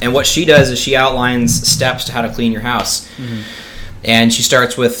 And what she does is she outlines steps to how to clean your house. Mm-hmm. And she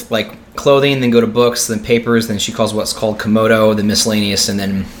starts with like clothing, then go to books, then papers, then she calls what's called Komodo, then miscellaneous, and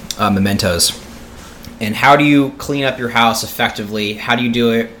then mementos. And how do you clean up your house effectively? How do you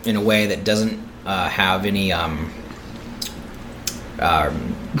do it in a way that doesn't have any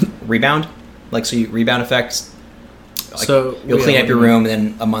rebound? Like, so you rebound effects? Like, so you'll clean up your room, and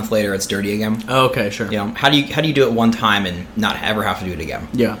then a month later it's dirty again. Oh, okay, sure. You know, how do you do it one time and not ever have to do it again?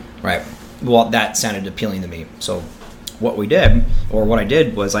 Yeah. Right. Well, that sounded appealing to me. So what we did, or what I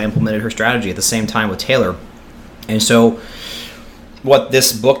did, was I implemented her strategy at the same time with Taylor. And so what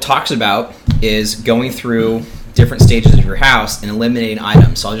this book talks about is going through different stages of your house and eliminating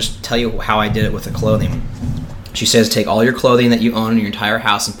items. So I'll just tell you how I did it with the clothing. She says take all your clothing that you own in your entire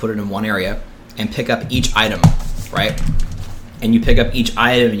house and put it in one area and pick up each item, right? And you pick up each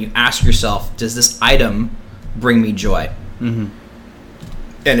item and you ask yourself, does this item bring me joy? Mm-hmm.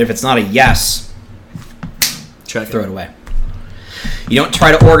 And if it's not a yes, throw it away. You don't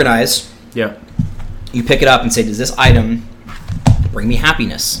try to organize. Yeah. You pick it up and say, does this item bring me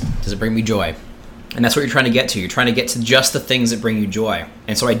happiness? Does it bring me joy? And that's what you're trying to get to. You're trying to get to just the things that bring you joy.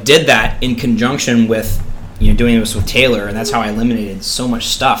 And so I did that in conjunction with, doing this with Taylor, and that's how I eliminated so much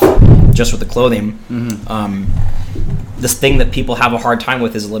stuff just with the clothing. Mm-hmm. This thing that people have a hard time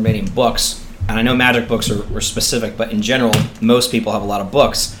with is eliminating books. And I know magic books are specific, but in general, most people have a lot of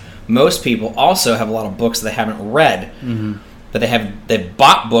books. Most people also have a lot of books that they haven't read, mm-hmm. but they've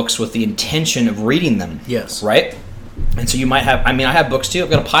bought books with the intention of reading them. Yes. Right? And so you might have, I have books too. I've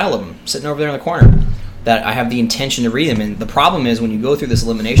got a pile of them sitting over there in the corner that I have the intention to read them. And the problem is when you go through this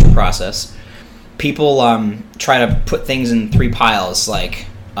elimination process, people try to put things in three piles, like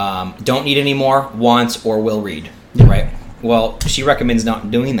don't need anymore, want, or will read, right? Well, she recommends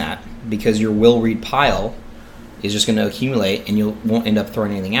not doing that because your will read pile is just going to accumulate and you won't end up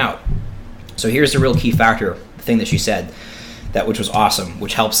throwing anything out. So here's the real key factor, the thing that she said, which was awesome,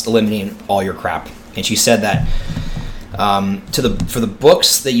 which helps eliminate all your crap. And she said that for the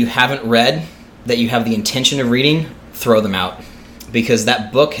books that you haven't read, that you have the intention of reading, throw them out. Because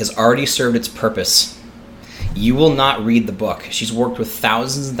that book has already served its purpose. You will not read the book. She's worked with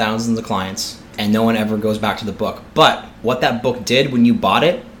thousands and thousands of clients, and no one ever goes back to the book. But what that book did when you bought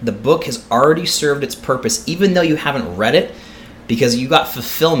it, the book has already served its purpose, even though you haven't read it, because you got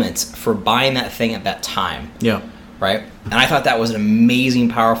fulfillment for buying that thing at that time. Yeah. Right? And I thought that was an amazing,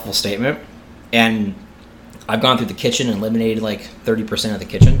 powerful statement. And I've gone through the kitchen and eliminated like 30% of the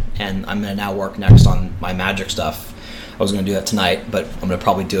kitchen, and I'm going to now work next on my magic stuff. I was going to do that tonight, but I'm going to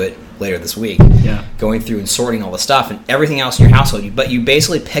probably do it later this week. Yeah. Going through and sorting all the stuff and everything else in your household. But you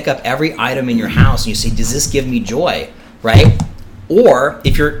basically pick up every item in your house and you say, does this give me joy? Right? Or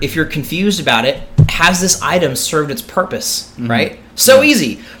if you're confused about it, has this item served its purpose? Mm-hmm. Right? So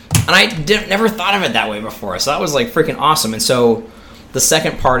easy. And I never thought of it that way before. So that was like freaking awesome. And so the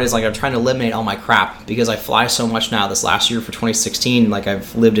second part is like I'm trying to eliminate all my crap because I fly so much now. This last year for 2016, like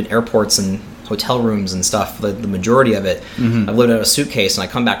I've lived in airports and hotel rooms and stuff, the majority of it. Mm-hmm. I've lived out of a suitcase and I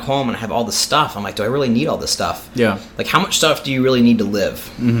come back home and I have all this stuff. I'm like, do I really need all this stuff? Yeah. Like how much stuff do you really need to live?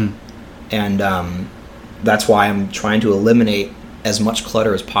 Mm-hmm. And that's why I'm trying to eliminate as much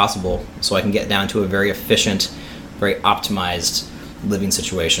clutter as possible so I can get down to a very efficient, very optimized living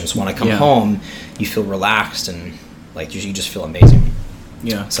situation. So when I come home, you feel relaxed and like you just feel amazing.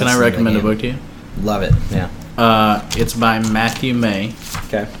 Yeah. So can I recommend a book to you? Love it. Yeah. It's by Matthew May.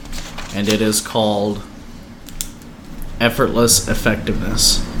 Okay. And it is called Effortless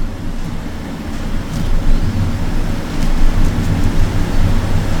Effectiveness.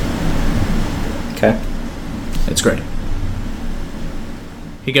 Okay. It's great.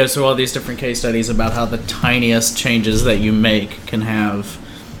 He goes through all these different case studies about how the tiniest changes that you make can have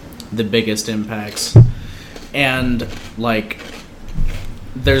the biggest impacts. And, like,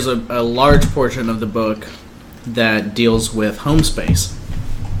 there's a large portion of the book that deals with home space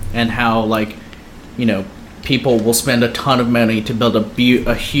and how, like, you know, people will spend a ton of money to build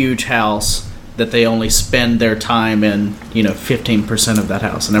a huge house that they only spend their time in, 15% of that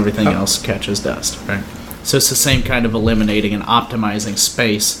house, and everything else catches dust, right? So it's the same kind of eliminating and optimizing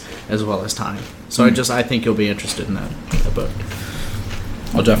space as well as time. So I think you'll be interested in that book.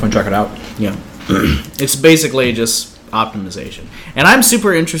 I'll definitely check it out. Yeah. It's basically just optimization. And I'm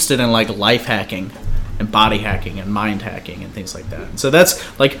super interested in, like, life hacking and body hacking and mind hacking and things like that. So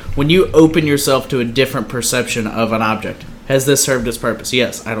that's, like, when you open yourself to a different perception of an object. Has this served its purpose?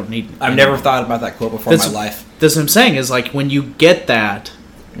 Yes, I don't need it. I've never thought about that quote before in my life. That's what I'm saying, is, like, when you get that,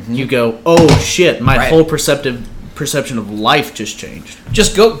 you go, oh, shit, my whole perception of life just changed.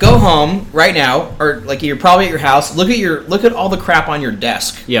 Just go home right now, or, like, you're probably at your house. Look at all the crap on your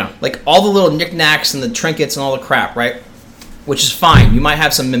desk. Yeah. Like, all the little knickknacks and the trinkets and all the crap, right? Which is fine. You might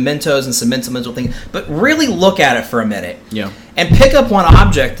have some mementos and some sentimental things, but really look at it for a minute. Yeah. And pick up one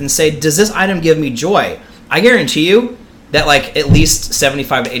object and say, does this item give me joy? I guarantee you that, like, at least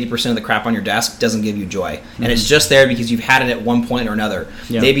 75 to 80% of the crap on your desk doesn't give you joy. Mm-hmm. And it's just there because you've had it at one point or another.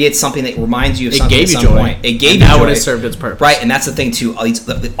 Yeah. Maybe it's something that reminds you of something at some point. It gave you joy. Now it has served its purpose. Right, and that's the thing, too.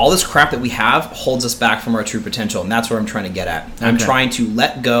 All this crap that we have holds us back from our true potential, and that's what I'm trying to get at. Okay. I'm trying to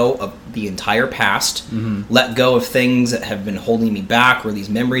let go of the entire past, let go of things that have been holding me back, or these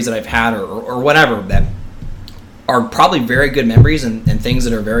memories that I've had, or whatever, that are probably very good memories and things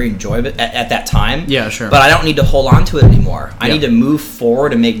that are very enjoyable at that time. Yeah, sure. But I don't need to hold on to it anymore. I need to move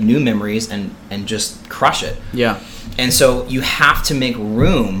forward and make new memories and just crush it. Yeah. And so you have to make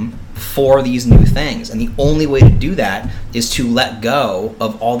room for these new things. And the only way to do that is to let go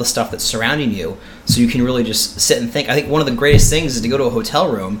of all the stuff that's surrounding you so you can really just sit and think. I think one of the greatest things is to go to a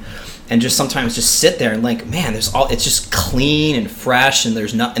hotel room and just sometimes just sit there and, like, man, it's just clean and fresh, and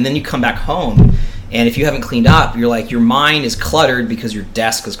and then you come back home. And if you haven't cleaned up, you're like, your mind is cluttered because your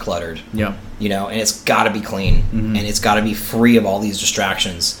desk is cluttered. Yeah. And it's got to be clean. And it's got to be free of all these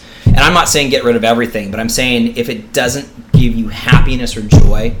distractions. And I'm not saying get rid of everything, but I'm saying if it doesn't give you happiness or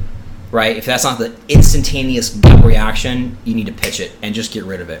joy, right, if that's not the instantaneous gut reaction, you need to pitch it and just get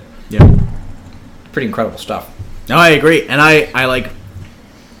rid of it. Yeah. Pretty incredible stuff. No, I agree. And I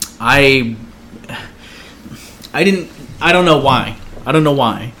don't know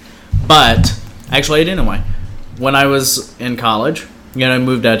why. But actually, I didn't know why. When I was in college, I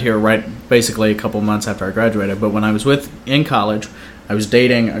moved out here basically a couple months after I graduated. But when I was in college, I was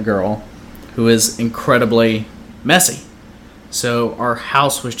dating a girl who is incredibly messy. So our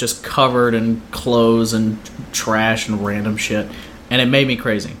house was just covered in clothes and trash and random shit, and it made me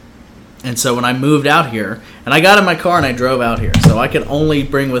crazy. And so when I moved out here, and I got in my car and I drove out here, so I could only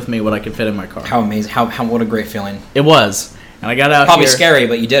bring with me what I could fit in my car. How amazing! What a great feeling! It was. And I got out Probably here. Scary,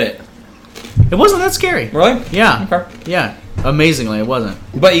 but you did it. It wasn't that scary. Really? Yeah. Okay. Yeah. Amazingly, it wasn't.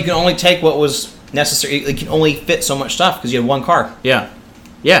 But you can only take what was necessary. It can only fit so much stuff because you had one car. Yeah.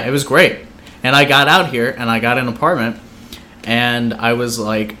 Yeah, it was great. And I got out here, and I got an apartment, and I was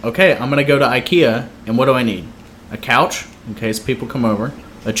like, okay, I'm going to go to IKEA, and what do I need? A couch, in case people come over.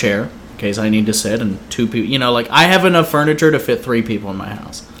 A chair, in case I need to sit, and 2 people. I have enough furniture to fit 3 people in my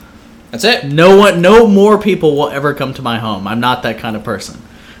house. That's it. No more people will ever come to my home. I'm not that kind of person.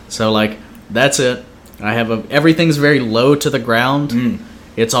 So, that's it. I have everything's very low to the ground.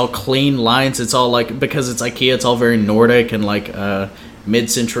 It's all clean lines. It's all, because it's IKEA, it's all very Nordic and,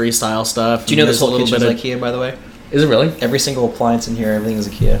 mid-century style stuff. Do you know this whole kitchen is IKEA, by the way? Is it really? Every single appliance in here, everything is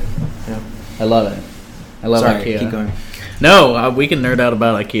IKEA. Yeah. I love it. I love IKEA. Keep going. No, we can nerd out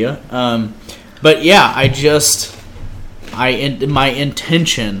about IKEA. But yeah, my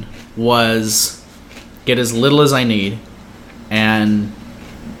intention was get as little as I need and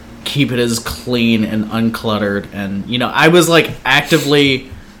keep it as clean and uncluttered. And, I was actively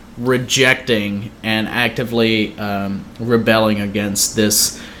rejecting and actively rebelling against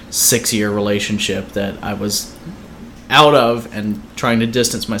this 6-year relationship that I was out of and trying to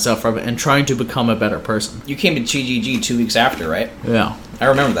distance myself from it and trying to become a better person. You came to GGG 2 weeks after, right? Yeah. I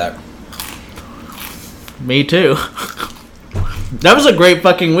remember that. Me too. That was a great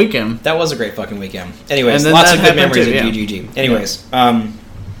fucking weekend. That was a great fucking weekend. Anyways, lots of good memories at GGG. Anyways,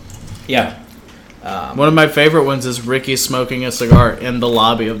 yeah. One of my favorite ones is Ricky smoking a cigar in the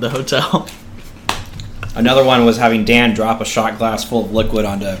lobby of the hotel. Another one was having Dan drop a shot glass full of liquid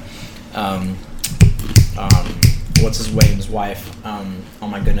onto, what's his name's wife? Oh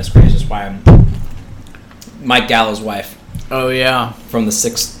my goodness gracious, Mike Gallo's wife. Oh yeah. From the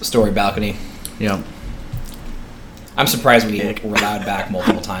 6th story balcony. Yeah. I'm surprised we were allowed back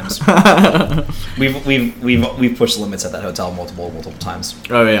multiple times. We've pushed limits at that hotel multiple times.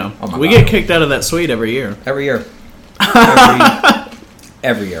 Oh yeah, we God. get kicked out of that suite every year. Every year.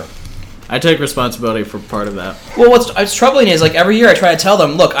 Every year. I take responsibility for part of that. Well, what's troubling is, like, every year I try to tell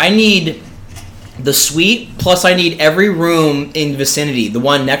them, look, I need the suite, plus I need every room in vicinity. The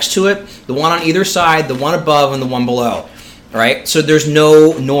one next to it, the one on either side, the one above, and the one below. All right? So there's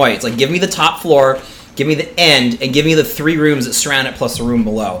no noise. Like, give me the top floor, give me the end, and give me the 3 rooms that surround it plus the room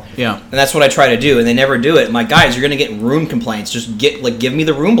below. Yeah. And that's what I try to do, and they never do it. I'm like, guys, you're going to get room complaints. Just give me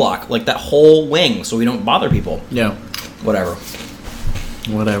the room block, like that whole wing, so we don't bother people. Yeah. Whatever.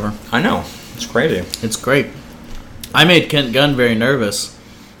 I know. It's crazy. It's great. I made Kent Gunn very nervous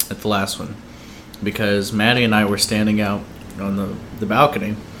at the last one because Maddie and I were standing out on the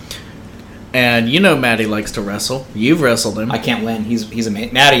balcony. And you know Maddie likes to wrestle. You've wrestled him. I can't win. He's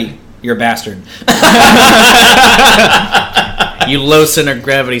amazing. Maddie, you're a bastard. You low center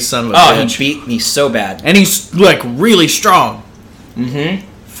gravity son of a bitch. He beat me so bad. And he's, like, really strong. Mm-hmm.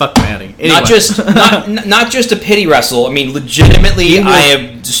 Fuck Maddie. Anyway. Not just a pity wrestle. I mean, legitimately, I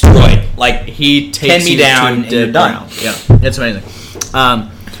am destroyed. Like, he takes me you down to and you're done. Yeah, it's amazing.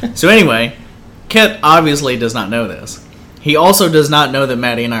 So anyway, Kent obviously does not know this. He also does not know that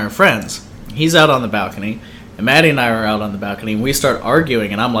Maddie and I are friends. He's out on the balcony, and Maddie and I are out on the balcony, and we start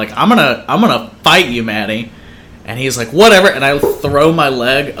arguing, and I'm like, I'm gonna fight you, Maddie. And he's like, whatever, and I throw my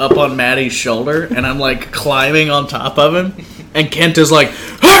leg up on Maddie's shoulder, and I'm like climbing on top of him, and Kent is like,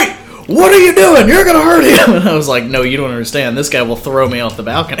 hey, what are you doing? You're gonna hurt him. And I was like, no, you don't understand. This guy will throw me off the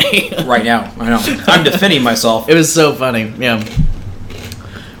balcony. Right now, I know. I'm defending myself. It was so funny, yeah.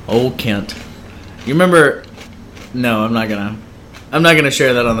 Old Kent. You remember? No, I'm not gonna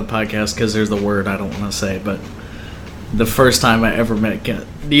share that on the podcast because there's the word I don't want to say. But the first time I ever met Kent.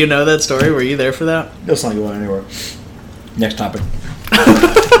 Do you know that story? Were you there for that? That's not going anywhere. Next topic.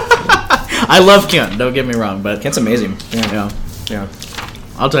 I love Kent. Don't get me wrong, but Kent's amazing. Yeah.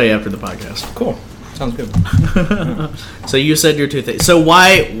 I'll tell you after the podcast. Cool. Sounds good. So you said your 2 things. So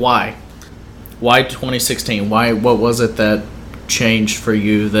why 2016? What was it that changed for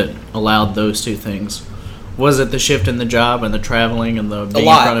you that allowed those 2 things? Was it the shift in the job and the traveling and the being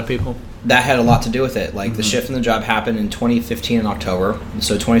in front of people? That had a lot to do with it. Like, the shift in the job happened in 2015 in October.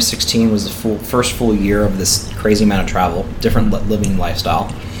 So 2016 was the first full year of this crazy amount of travel, different living lifestyle.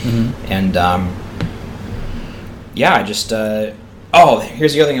 Mm-hmm. And, I just...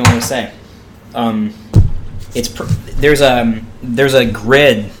 here's the other thing I want to say. There's a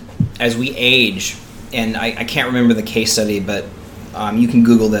grid as we age, and I can't remember the case study, but you can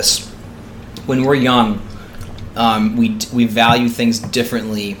Google this. When we're young, we value things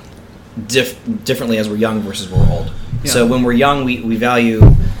differently as we're young versus we're old. Yeah. So when we're young, we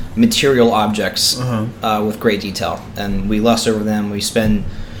value material objects with great detail, and we lust over them. We spend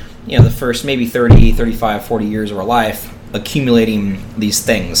the first maybe 30, 35, 40 years of our life accumulating these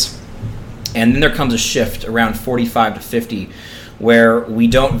things. And then there comes a shift around 45 to 50 where we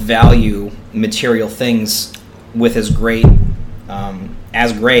don't value material things with as great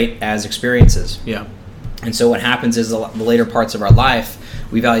as experiences. Yeah. And so what happens is the later parts of our life,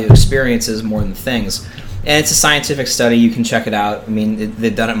 we value experiences more than things. And it's a scientific study. You can check it out. I mean,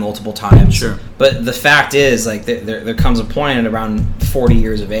 they've done it multiple times. Sure. But the fact is, like, there comes a point at around 40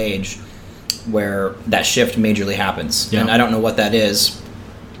 years of age where that shift majorly happens. Yeah. And I don't know what that is,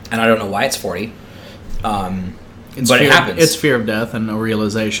 and I don't know why it's 40. But it happens. It's fear of death and a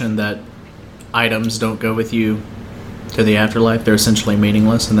realization that items don't go with you to the afterlife. They're essentially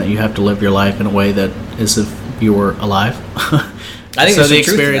meaningless, and that you have to live your life in a way that is if you were alive. I think so the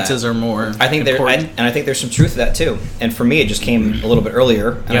experiences are more I think important. I think there's some truth to that too. And for me, it just came a little bit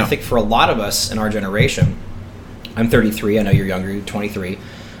earlier. And I think for a lot of us in our generation, I'm 33. I know you're younger. You're 23.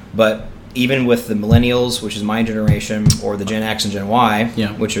 But even with the millennials, which is my generation, or the Gen X and Gen Y,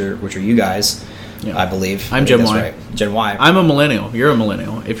 which are you guys, I believe. I'm Gen Y. Right. Gen Y. I'm a millennial. You're a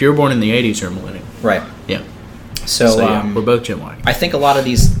millennial. If you were born in the 80s, you're a millennial. Right. Yeah. So we're both Gen Y. I think a lot of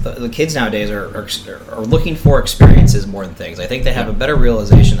the kids nowadays are looking for experiences more than things. I think they have a better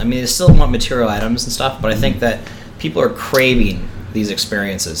realization. I mean, they still want material items and stuff, but I think that people are craving these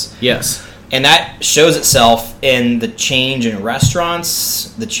experiences. Yes. And that shows itself in the change in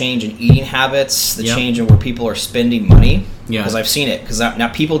restaurants, the change in eating habits, the change in where people are spending money. Yeah. Because I've seen it. Because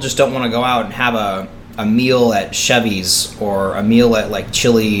now people just don't want to go out and have a meal at Chevy's or a meal at like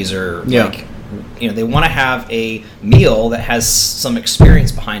Chili's or like... they want to have a meal that has some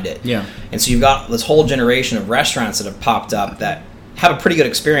experience behind it. Yeah. And so you've got this whole generation of restaurants that have popped up that have a pretty good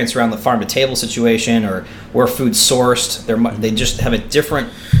experience around the farm to table situation or where food's sourced. They just have a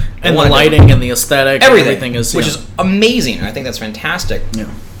different And the lighting and the aesthetic, everything is... Which is amazing. I think that's fantastic. Yeah.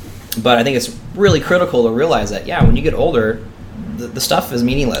 But I think it's really critical to realize that, when you get older, the stuff is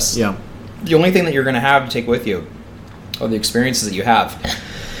meaningless. Yeah. The only thing that you're going to have to take with you are the experiences that you have.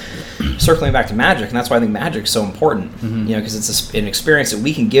 Circling back to magic, and that's why I think magic is so important. Because it's an experience that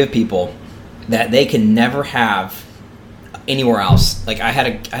we can give people that they can never have anywhere else. Like I had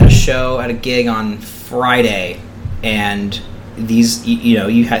a gig on Friday, and these,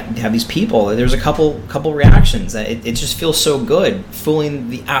 you have these people. There's a couple reactions that it just feels so good, fooling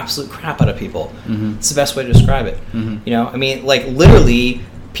the absolute crap out of people. It's the best way to describe it. I mean, like literally,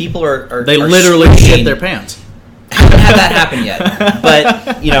 people are literally screaming. shit their pants. I haven't had that happen yet, but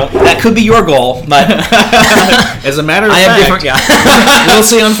that could be your goal. But as a matter of fact, different. We'll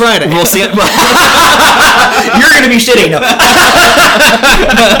see on Friday. We'll see it. You're going to be shitting.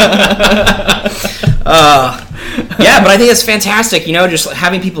 But I think it's fantastic. Just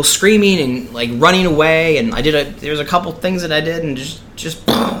having people screaming and like running away. And there's a couple things that I did, and just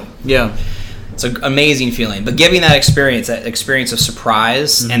yeah. It's an amazing feeling, but giving that experience of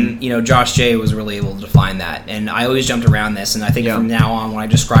surprise, and Josh J was really able to define that. And I always jumped around this, and I think from now on, when I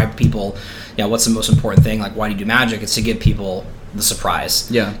describe people, what's the most important thing, like why do you do magic? It's to give people the surprise,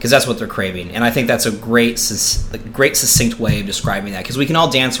 because that's what they're craving. And I think that's a great succinct way of describing that, because we can all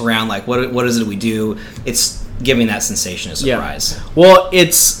dance around like what is it we do? It's giving that sensation of surprise. Yeah. Well,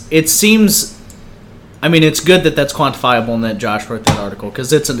 it seems, I mean, it's good that that's quantifiable and that Josh wrote that article,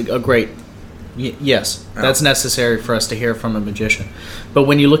 because it's a great. Yes, that's necessary for us to hear from a magician. But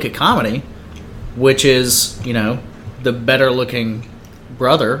when you look at comedy, which is, the better-looking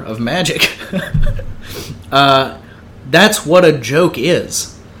brother of magic, that's what a joke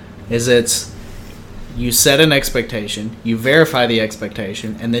is. It's you set an expectation, you verify the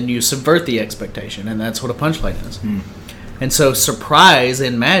expectation, and then you subvert the expectation, and that's what a punchline is. And so surprise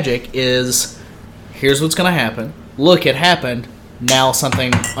in magic is, here's what's going to happen. Look, it happened. Now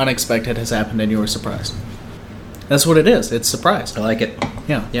something unexpected has happened and you were surprised. That's what it is. It's surprise. I like it.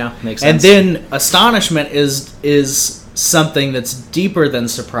 Yeah. Yeah, makes sense. And then astonishment is something that's deeper than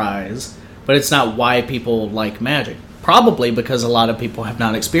surprise, but it's not why people like magic. Probably because a lot of people have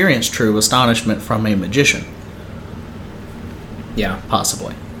not experienced true astonishment from a magician. Yeah.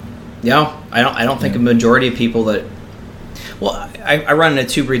 Possibly. Yeah. I don't think a majority of people that... Well, I run into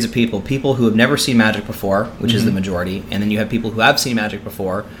two breeds of people. People who have never seen magic before, which is the majority, and then you have people who have seen magic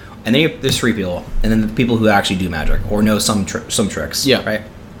before, and then there's three people, and then the people who actually do magic or know some tricks. Yeah. Right?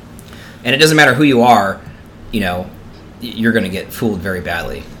 And it doesn't matter who you are, you're going to get fooled very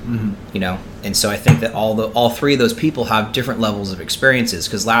badly. And so I think that all three of those people have different levels of experiences,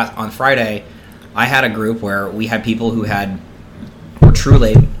 because on Friday, I had a group where we had people who were true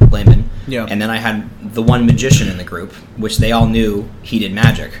laymen. Yeah. And then I had the one magician in the group, which they all knew he did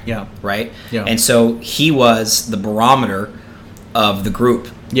magic. Yeah. Right? Yeah. And so he was the barometer of the group,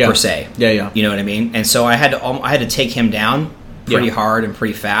 per se. Yeah, yeah. You know what I mean? And so I had to take him down pretty hard and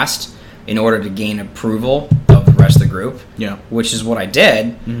pretty fast in order to gain approval of the rest of the group. Yeah. Which is what I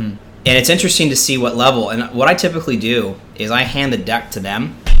did. And it's interesting to see what level. And what I typically do is I hand the deck to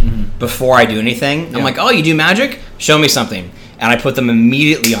them before I do anything. I'm like, oh, you do magic? Show me something. And I put them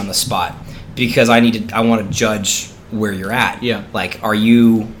immediately on the spot, because I want to judge where you're at. Yeah. Like, are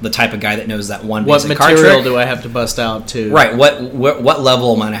you the type of guy that knows that one what basic card trick? What material do I have to bust out to? Right. What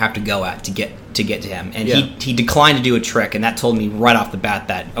level am I going to have to go at to get to him? And he declined to do a trick, and that told me right off the bat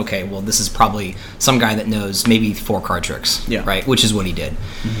that, okay, well, this is probably some guy that knows maybe 4 card tricks. Yeah. Right. Which is what he did.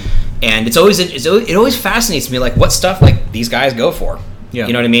 And it always fascinates me, like, what stuff like these guys go for. Yeah.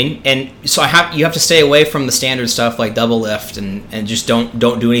 You know what I mean? And so you have to stay away from the standard stuff like double lift and just don't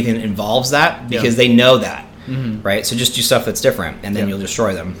do anything that involves that, because they know that, right? So just do stuff that's different, and then you'll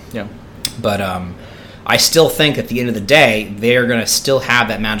destroy them. Yeah. But I still think at the end of the day, they're going to still have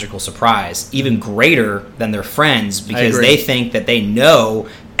that magical surprise, even greater than their friends, because they think that they know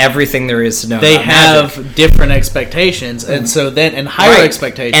everything there is to know. They about have magic. different expectations, and so then higher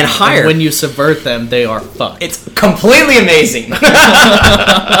expectations, and higher. And when you subvert them, they are fucked. It's completely amazing.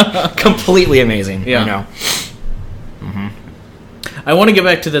 Completely amazing. Yeah. I know. I want to get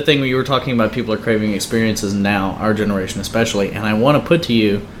back to the thing where you were talking about people are craving experiences now, our generation especially, and I want to put to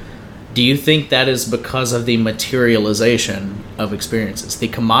you, do you think that is because of the materialization of experiences, the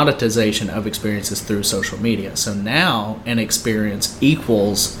commoditization of experiences through social media? So now an experience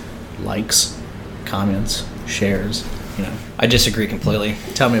equals likes, comments, shares, I disagree completely.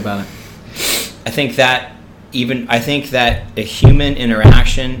 Tell me about it. I think that a human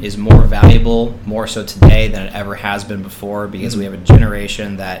interaction is more valuable, more so today than it ever has been before, because we have a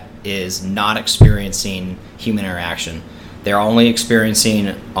generation that is not experiencing human interaction. They're only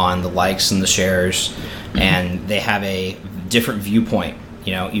experiencing on the likes and the shares, and they have a different viewpoint.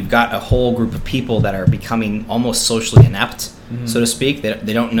 You know, you've got a whole group of people that are becoming almost socially inept, so to speak.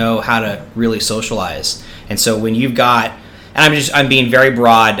 They don't know how to really socialize. And so when you've got, and I'm being very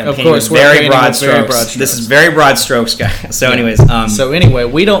broad. I'm of painting course, very broad strokes. This is very broad strokes, guys. So anyways. So anyway,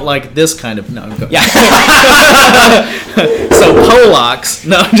 we don't like this kind of, no. Yeah. So Polacks,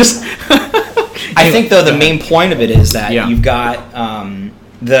 no, just. I think though the main point of it is that Yeah. you've got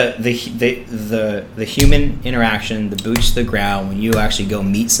the human interaction, the boots to the ground when you actually go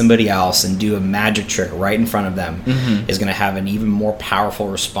meet somebody else and do a magic trick right in front of them is going to have an even more powerful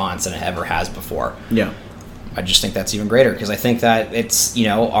response than it ever has before. Yeah. I just think that's even greater because I think that it's, you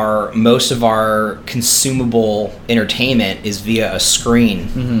know, most of our consumable entertainment is via a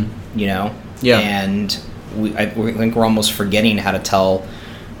screen, you know? Yeah. And I think we're almost forgetting how to tell,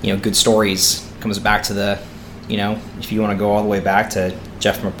 you know, good stories. Comes back to the, you know, if you want to go all the way back to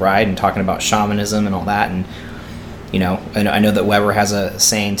Jeff McBride and talking about shamanism and all that. And, you know, I know that Weber has a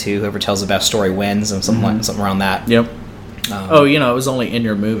saying too, whoever tells the best story wins, and something around that. Yep. You know, it was only in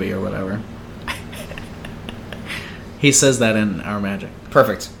your movie or whatever. He says that in Our Magic.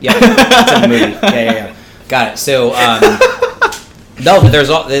 Perfect. Yeah. It's in the movie. Yeah. Got it. So, no,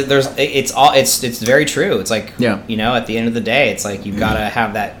 it's very true. It's like, you know, at the end of the day, it's like you've got to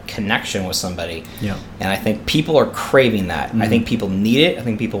have that connection with somebody. Yeah. And I think people are craving that. I think people need it. I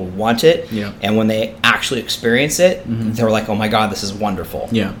think people want it. Yeah. And when they actually experience it, they're like, oh my God, this is wonderful.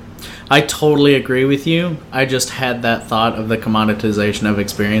 Yeah. I totally agree with you. I just had that thought of the commoditization of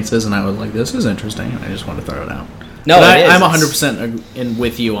experiences, and I was like, this is interesting. I just want to throw it out. No, I'm 100% in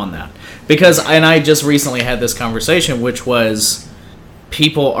with you on that. Because, and I just recently had this conversation, which was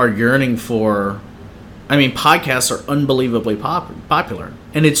people are yearning for, I mean, podcasts are unbelievably popular.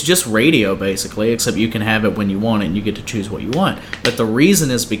 And it's just radio, basically, except you can have it when you want it, and you get to choose what you want. But the reason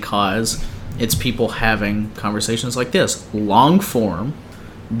is because it's people having conversations like this. Long-form,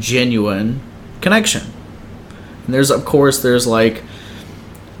 genuine connection. And there's like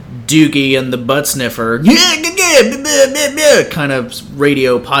Doogie and the Butt Sniffer kind of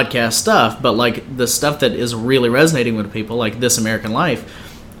radio podcast stuff, but like the stuff that is really resonating with people, like This American Life,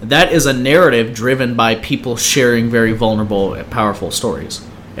 that is a narrative driven by people sharing very vulnerable, powerful stories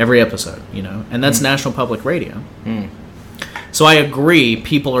every episode, you know, and that's National Public Radio. So I agree,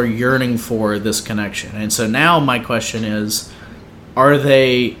 people are yearning for this connection. And so now my question is, are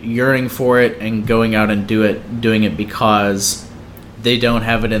they yearning for it and going out and doing it because they don't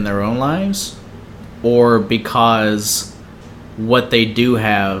have it in their own lives, or because what they do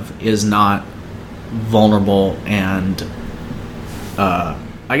have is not vulnerable? And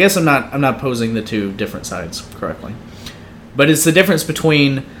I guess I'm not posing the two different sides correctly, but it's the difference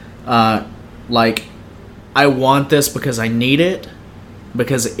between like, I want this because I need it,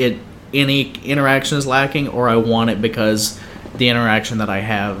 because any interaction is lacking, or I want it because the interaction that I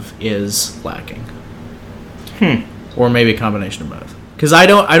have is lacking. Or maybe a combination of both. Because I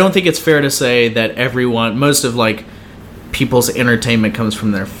don't think it's fair to say that most of like people's entertainment comes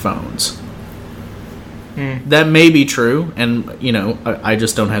from their phones. That may be true, and you know, I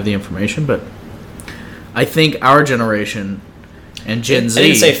just don't have the information, but I think our generation and Gen Z. I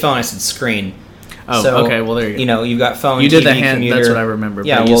didn't say phone, I said screen. Oh, so, okay. Well, there you go. You know, you've got phone. You did TV, the hand. commuter. That's what I remember.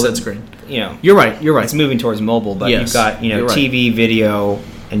 Yeah, but you said screen. You know, you're right. It's moving towards mobile, but yes, you've got, you know, right. TV, video,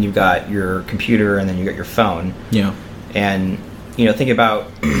 and you've got your computer, and then you got your phone. Yeah. And you know, think about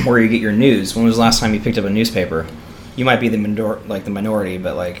where you get your news. When was the last time you picked up a newspaper? You might be the minority,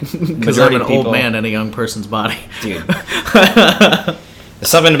 but like because I'm an old man in a young person's body, dude. There's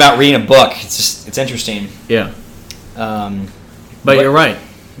something about reading a book. It's interesting. Yeah. But you're right.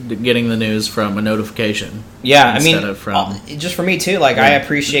 Getting the news from a notification. Yeah, I mean, just for me too. Like, I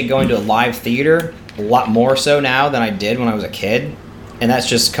appreciate going to a live theater a lot more so now than I did when I was a kid, and that's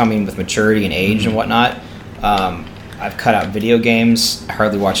just coming with maturity and age and whatnot. I've cut out video games. I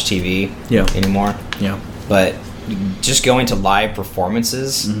hardly watch TV anymore. Yeah. But just going to live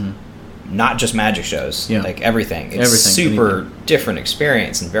performances, not just magic shows, like everything. It's super different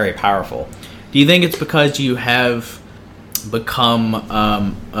experience and very powerful. Do you think it's because you have become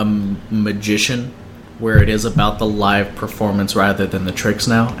a magician, where it is about the live performance rather than the tricks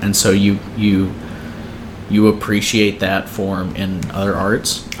now, and so you appreciate that form in other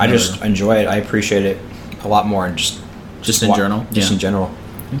arts? I just enjoy it. I appreciate it a lot more, and just in general. In general.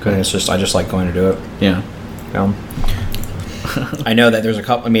 Okay. And I just like going to do it. Yeah. I know that there's a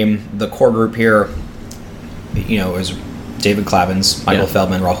couple. I mean, the core group here, you know, is David Clavins, Michael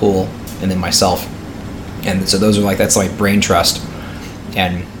Feldman, Rahul, and then myself. And so that's like Brain Trust,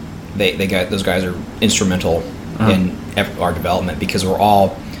 and those guys are instrumental in our development, because we're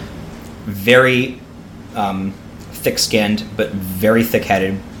all very thick-skinned, but very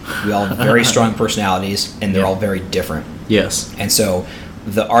thick-headed. We all have very strong personalities, and they're all very different. Yes. And so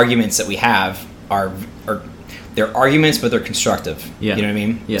the arguments that we have are they're arguments, but they're constructive. Yeah. You know what I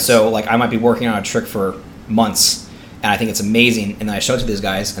mean? Yes. So like I might be working on a trick for months, and I think it's amazing, and then I show it to these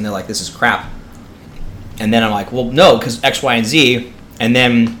guys, and they're like, "This is crap." And then I'm like, "Well, no, because X, Y, and Z." And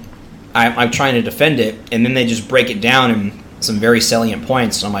then I'm trying to defend it, and then they just break it down in some very salient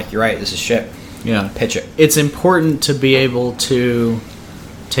points. And I'm like, "You're right. This is shit." Yeah. Pitch it. It's important to be able to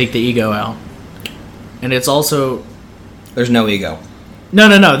take the ego out, and it's also There's no ego. No.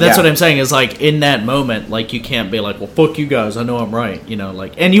 That's Yeah. what I'm saying is like in that moment, like you can't be like, well, fuck you guys, I know I'm right, you know,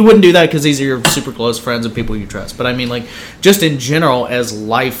 like, and you wouldn't do that because these are your super close friends and people you trust. But I mean, like, just in general as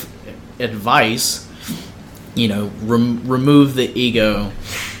life advice, you know, remove the ego.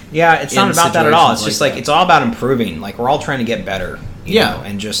 Yeah, it's not in about that at all. It's situations just like like that. it's all about improving. Like we're all trying to get better. You Yeah. know,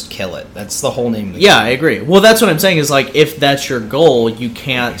 and just kill it. That's the whole name of the Yeah, I agree. Well, that's what I'm saying is like if that's your goal, you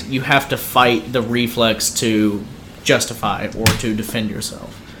have to fight the reflex to justify or to defend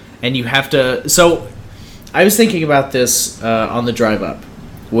yourself. And you have to. So I was thinking about this on the drive up,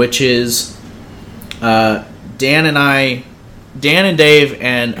 which is Dan and Dave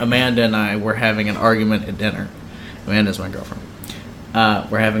and Amanda and I were having an argument at dinner. Amanda's my girlfriend.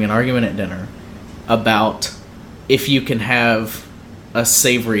 We're having an argument at dinner about if you can have a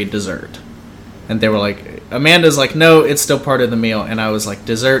savory dessert. And they were like, Amanda's like, no, it's still part of the meal. And I was like,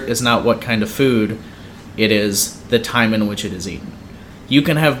 dessert is not what kind of food, it is the time in which it is eaten. You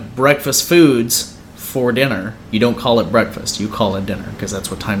can have breakfast foods for dinner. You don't call it breakfast, you call it dinner, because that's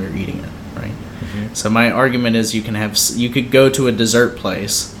what time you're eating it, right? Mm-hmm. So my argument is you could go to a dessert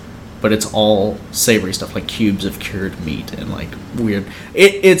place, but it's all savory stuff, like cubes of cured meat and like weird.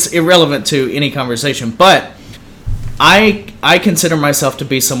 It's irrelevant to any conversation, but I consider myself to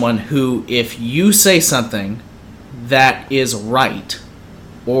be someone who, if you say something that is right,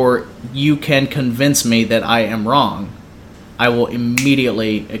 or you can convince me that I am wrong, I will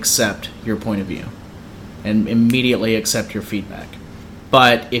immediately accept your point of view and immediately accept your feedback.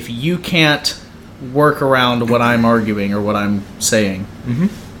 But if you can't work around what I'm arguing or what I'm saying,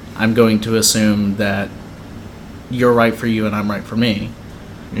 I'm going to assume that you're right for you and I'm right for me.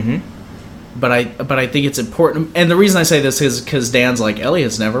 But I think it's important, and the reason I say this is because Dan's like,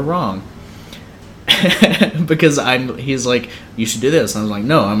 Elliot's never wrong. Because he's like, you should do this, and I was like,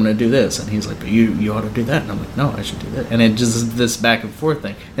 no, I'm going to do this, and he's like, but you ought to do that, and I'm like, no, I should do that, and it just is this back and forth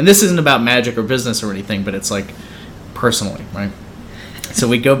thing. And this isn't about magic or business or anything, but it's like personally, right? So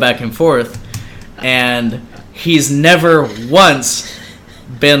we go back and forth, and he's never once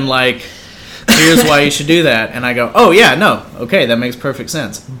been like, here's why you should do that, and I go, oh yeah, no, okay, that makes perfect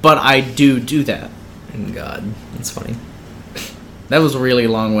sense, but I do that. God, that's funny. That was really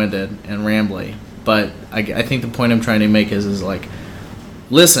long-winded and rambly, but I think the point I'm trying to make is like,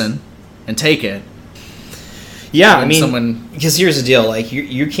 listen and take it. Yeah, And I mean, someone- because here's the deal: like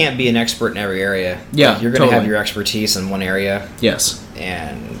you can't be an expert in every area. Yeah, Like, you're going to have totally. your expertise in one area, Yes.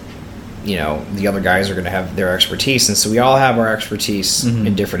 and you know the other guys are going to have their expertise, and so we all have our expertise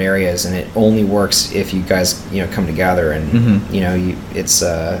in different areas, and it only works if you guys come together, and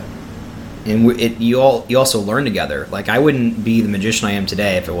you also learn together. Like I wouldn't be the magician I am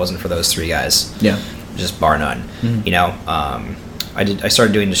today if it wasn't for those three guys. Yeah. Just bar none. I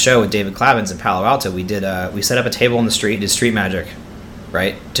started doing the show with David Clavins in Palo Alto. We set up a table on the street, did street magic,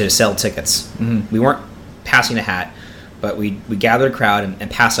 right, to sell tickets. We weren't passing a hat, but we gathered a crowd and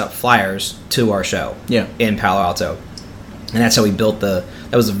passed out flyers to our show. Yeah. In Palo Alto, and that's how we built that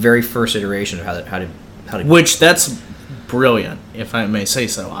was the very first iteration of how to Which that's brilliant, if I may say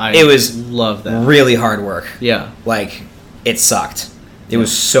so. It was love that. really hard work. Yeah. Like it sucked. It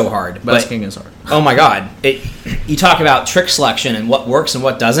was so hard. Busking is hard. Oh my God! You talk about trick selection and what works and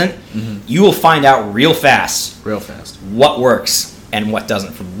what doesn't. You will find out real fast Real fast. what works and what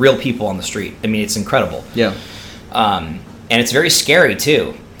doesn't from real people on the street. I mean, it's incredible. Yeah. And it's very scary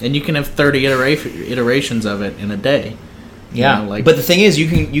too. And you can have 30 iterations of it in a day. Yeah. But the thing is,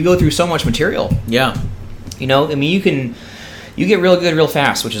 you go through so much material. Yeah. I mean, you get real good real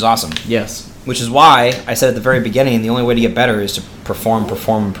fast, which is awesome. Yes. Which is why I said at the very beginning, the only way to get better is to perform,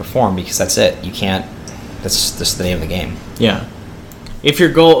 because that's it. You can't. That's just the name of the game. Yeah. If your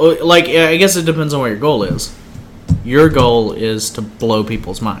goal, like, I guess it depends on what your goal is. Your goal is to blow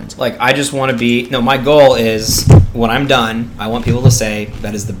people's minds. Like, I just want to be... No, my goal is, when I'm done, I want people to say,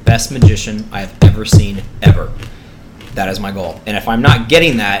 that is the best magician I have ever seen, ever. That is my goal. And if I'm not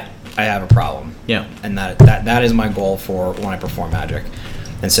getting that, I have a problem. Yeah. And that is my goal for when I perform magic.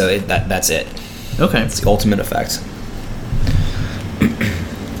 And so that's it. Okay. It's the ultimate effect.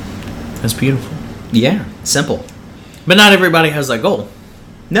 That's beautiful. Yeah, simple. But not everybody has that goal.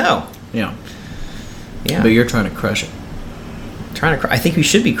 No. Yeah. Yeah. But you're trying to crush it. I think you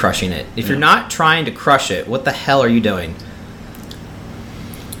should be crushing it. If you're not trying to crush it, what the hell are you doing?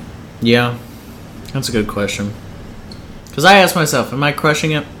 Yeah. That's a good question. Because I ask myself, am I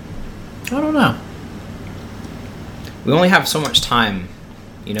crushing it? I don't know. We only have so much time.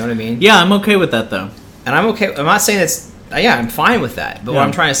 You know what I mean? Yeah, I'm okay with that, though. And I'm okay. I'm not saying it's... Yeah, I'm fine with that. But what Yeah.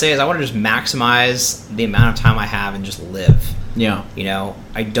 I'm trying to say is I want to just maximize the amount of time I have and just live. Yeah. You know,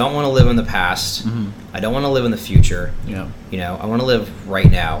 I don't want to live in the past. Mm-hmm. I don't want to live in the future. Yeah. You know, I want to live right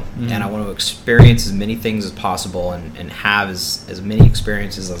now. Mm-hmm. And I want to experience as many things as possible and have as many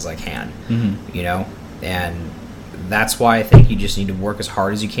experiences as I can. Mm-hmm. You know? And that's why I think you just need to work as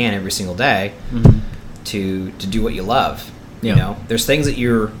hard as you can every single day Mm-hmm. to do what you love. Yeah. You know? There's things that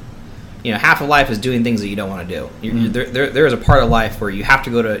half of life is doing things that you don't want to do. Mm-hmm. There is a part of life where you have to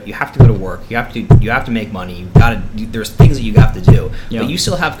go to work. You have to make money. There's things that you have to do, Yeah. but you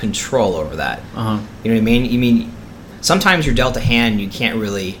still have control over that. Uh-huh. You know what I mean? You mean sometimes you're dealt a hand you can't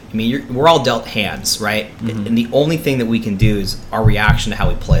really. I mean, we're all dealt hands, right? Mm-hmm. And the only thing that we can do is our reaction to how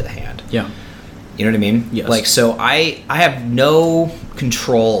we play the hand. Yeah. You know what I mean? Yes. Like, so I have no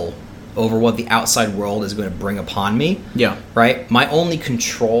control over what the outside world is going to bring upon me. Yeah. Right? My only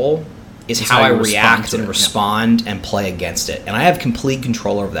control is It's how how I you respond react to and it, yeah. respond and play against it. And I have complete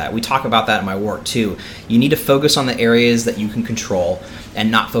control over that. We talk about that in my work too. You need to focus on the areas that you can control and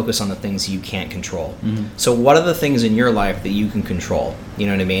not focus on the things you can't control. Mm-hmm. So what are the things in your life that you can control? You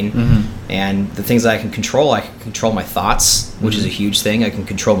know what I mean? Mm-hmm. And the things that I can control my thoughts, which is a huge thing. I can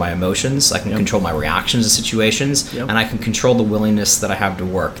control my emotions. I can Yep. control my reactions to situations. Yep. And I can control the willingness that I have to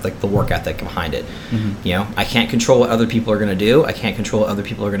work, like the work ethic behind it. Mm-hmm. You know, I can't control what other people are going to do. I can't control what other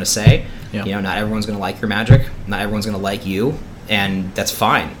people are going to say. Yep. You know, not everyone's going to like your magic. Not everyone's going to like you. And that's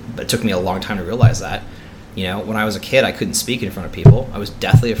fine. But it took me a long time to realize that. You know, when I was a kid, I couldn't speak in front of people. I was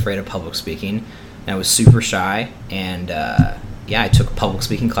deathly afraid of public speaking. And I was super shy. And, I took public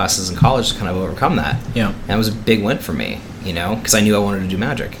speaking classes in college to kind of overcome that. Yeah. And it was a big win for me, you know, because I knew I wanted to do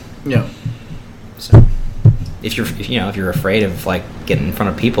magic. Yeah. So if you're afraid of like getting in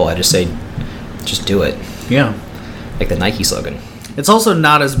front of people, I just say, just do it. Yeah. Like the Nike slogan. It's also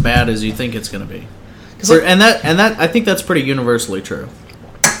not as bad as you think it's going to be. And that I think that's pretty universally true.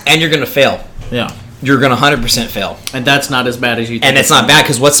 And you're going to fail. Yeah. You're going to 100% fail. And that's not as bad as you think. And it's not bad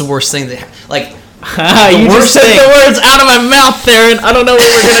because what's the worst thing that, like, you worst just said thing- the words out of my mouth there, and I don't know what we're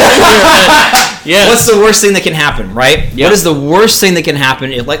going to do here. Yeah. what's the worst thing that can happen, right? Yep. What is the worst thing that can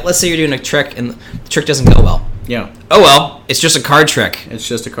happen if, like, let's say you're doing a trick and the trick doesn't go well. Yeah. Oh, well, it's just a card trick. It's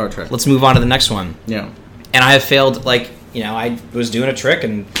just a card trick. Let's move on to the next one. Yeah. And I have failed, like, you know, I was doing a trick,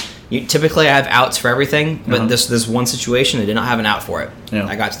 and typically I have outs for everything, but Uh-huh. this one situation, I did not have an out for it. Yeah.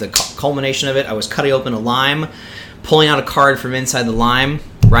 I got to the culmination of it. I was cutting open a lime, pulling out a card from inside the lime,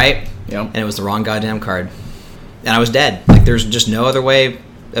 right? Yep. And it was the wrong goddamn card. And I was dead. Like, there's just no other way.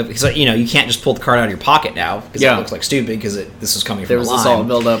 Because, you know, you can't just pull the card out of your pocket now, because Yeah. it looks like stupid, because this was coming from There a was lime. this all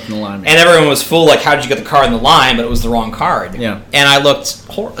build up in the line. And everyone was full, like, how did you get the card in the line? But it was the wrong card. Yeah. And I looked,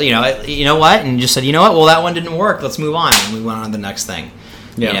 you know what? And just said, you know what? Well, that one didn't work. Let's move on. And we went on to the next thing.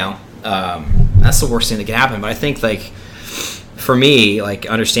 Yeah. You know? That's the worst thing that can happen. But I think, like, for me, like,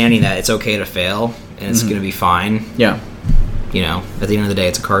 understanding that it's okay to fail and it's going to be fine, Yeah. you know, at the end of the day,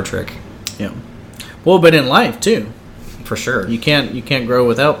 it's a card trick. Yeah. Well, but in life too, For sure. you can't grow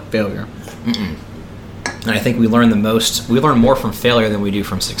without failure. And I think we learn more from failure than we do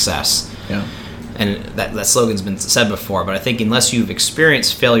from success. Yeah. And that slogan's been said before, but I think unless you've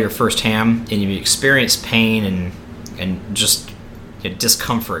experienced failure firsthand and you've experienced pain and just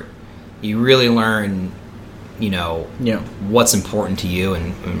discomfort, you really learn, you know, Yeah. what's important to you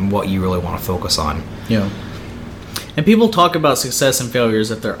and what you really want to focus on. Yeah. And people talk about success and failure as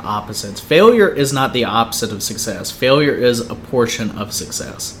if they're opposites. Failure is not the opposite of success. Failure is a portion of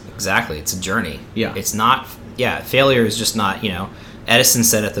success. Exactly. It's a journey. Yeah. It's not, failure is just not, you know, Edison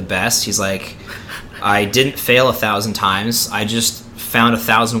said it the best. He's like, I didn't fail 1,000 times. I just found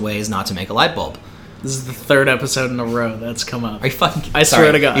 1,000 ways not to make a light bulb. This is the third episode in a row that's come up. Are you fucking I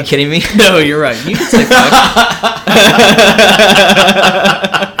swear to God. You kidding me? No, you're right. You can say fuck.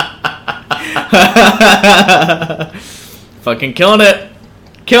 Fucking killing it.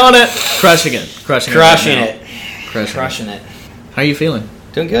 Killing it. Crushing it. Crushing Crushing it. it. How you feeling?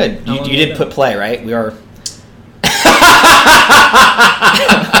 Doing good. How You long did have you put play, right? We are.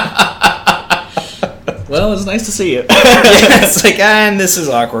 Well, it's nice to see you. It's like, and this is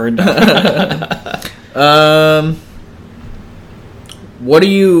awkward. What do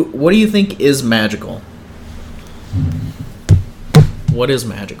you think is magical? What is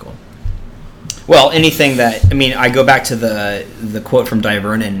magical? Well, anything that, I mean, I go back to the quote from Di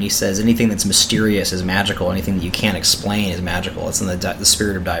Vernon, and he says, anything that's mysterious is magical. Anything that you can't explain is magical. It's in the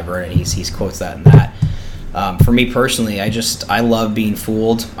spirit of Di Vernon. He quotes that in that. For me personally, I love being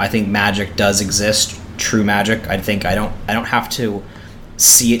fooled. I think magic does exist, true magic. I think I don't have to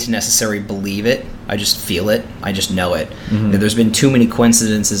see it to necessarily believe it. I just feel it. I just know it. Mm-hmm. There's been too many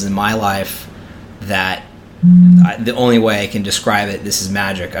coincidences in my life that the only way I can describe it, this is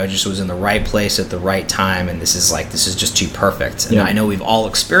magic. I just was in the right place at the right time, and this is just too perfect. And I know we've all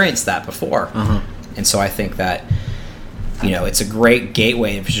experienced that before. And so I think that, it's a great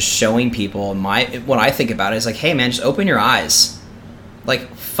gateway of just showing people. What I think about it is like, hey man, just open your eyes.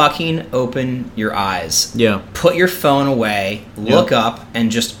 Like, fucking open your eyes. Yeah. Put your phone away, look up, and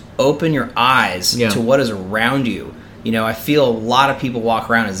just open your eyes to what is around you. I feel a lot of people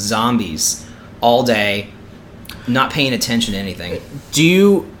walk around as zombies all day, not paying attention to anything. Do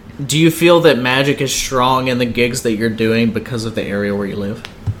you feel that magic is strong in the gigs that you're doing because of the area where you live?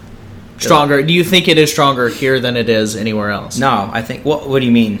 Stronger? Do you think it is stronger here than it is anywhere else? No, I think. What do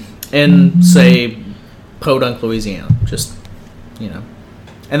you mean? In, say, Podunk, Louisiana, just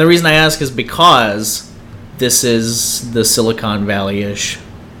And the reason I ask is because this is the Silicon Valley-ish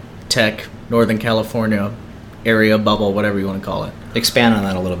tech, Northern California area bubble, whatever you want to call it. Expand on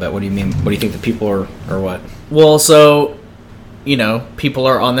that a little bit. What do you mean? What do you think the people are, or what? Well, so, people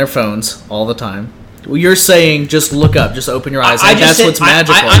are on their phones all the time. Well, you're saying just look up, just open your eyes. That's what's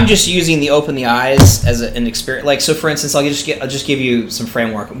magical. I'm just using the open the eyes as an experience. Like, so for instance, I'll just give you some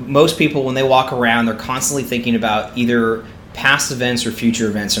framework. Most people, when they walk around, they're constantly thinking about either past events or future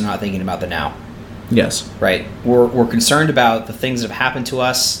events. They're not thinking about the now. Yes. Right. We're concerned about the things that have happened to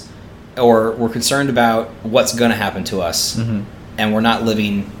us, or we're concerned about what's going to happen to us, and we're not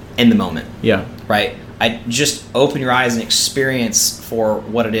living in the moment. Yeah. Right. I just open your eyes and experience for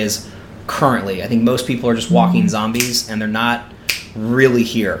what it is currently. I think most people are just walking zombies, and they're not really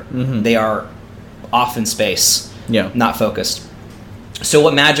here. They are off in space. Yeah. Not focused. So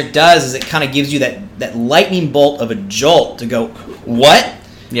what magic does is it kind of gives you that lightning bolt of a jolt to go, what?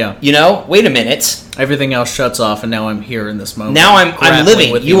 Yeah. Wait a minute. Everything else shuts off, and now I'm here in this moment. Now I'm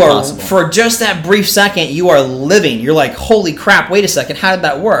living. You are, for just that brief second, you are living. You're like, holy crap, wait a second, how did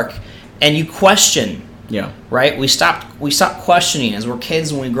that work? And you question. Yeah. Right? We stopped questioning. As we're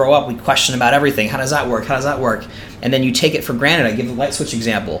kids, when we grow up, we question about everything. How does that work? How does that work? And then you take it for granted. I give the light switch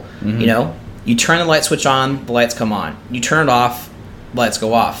example. You turn the light switch on, the lights come on. You turn it off, lights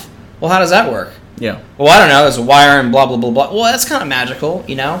go off. Well, how does that work? Yeah. Well, I don't know. There's a wire and blah, blah, blah, blah. Well, that's kind of magical,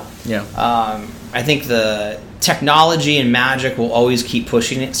 Yeah. I think the technology and magic will always keep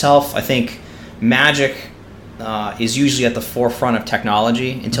pushing itself. I think magic is usually at the forefront of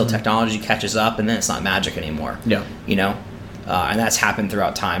technology until technology catches up, and then it's not magic anymore. Yeah. And that's happened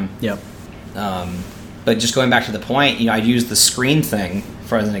throughout time. Yeah. But just going back to the point, I use the screen thing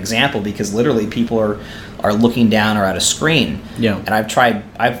as an example because literally people are looking down or at a screen. Yeah. And I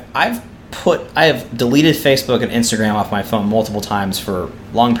have deleted Facebook and Instagram off my phone multiple times for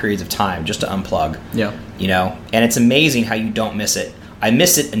long periods of time just to unplug. Yeah. And it's amazing how you don't miss it. I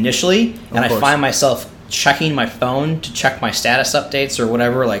miss it initially, and I find myself checking my phone to check my status updates or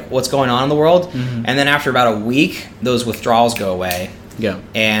whatever, like what's going on in the world. And then after about a week, those withdrawals go away. Yeah.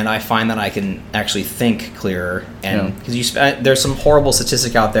 And I find that I can actually think clearer. And because there's some horrible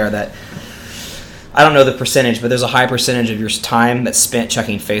statistic out there that I don't know the percentage, but there's a high percentage of your time that's spent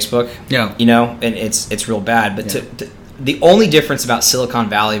checking Facebook. Yeah. And it's real bad. But the only difference about Silicon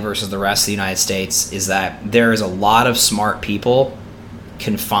Valley versus the rest of the United States is that there is a lot of smart people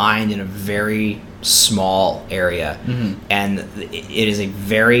confined in a very small area. And it is a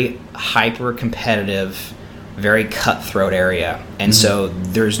very hyper competitive, very cutthroat area. And so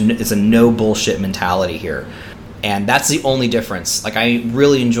it's a no bullshit mentality here. And that's the only difference. Like, I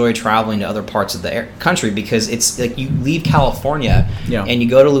really enjoy traveling to other parts of the country because it's like you leave California and you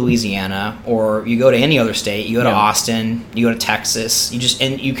go to Louisiana, or you go to any other state. You go to Austin, you go to Texas.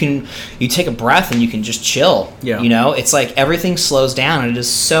 You take a breath and you can just chill. Yeah. It's like everything slows down, and it is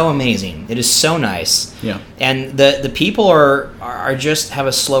so amazing. It is so nice. Yeah. And the people are just have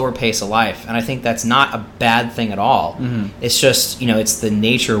a slower pace of life, and I think that's not a bad thing at all. It's just it's the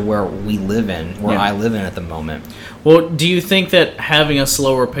nature where we live in, where I live in at the moment. Well, do you think that having a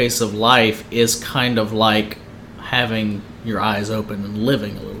slower pace of life is kind of like having your eyes open and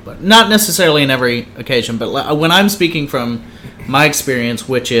living a little bit? Not necessarily in every occasion, but when I'm speaking from my experience,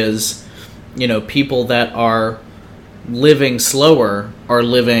 which is, people that are living slower are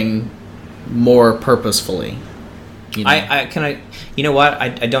living more purposefully. You know? You know what? I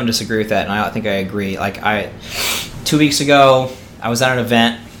don't disagree with that, and I think I agree. Like 2 weeks ago, I was at an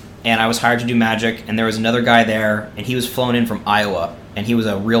event, and I was hired to do magic, and there was another guy there, and he was flown in from Iowa, and he was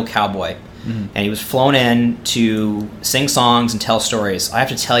a real cowboy. Mm-hmm. And he was flown in to sing songs and tell stories. I have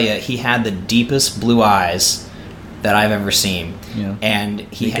to tell you, he had the deepest blue eyes that I've ever seen. Yeah. And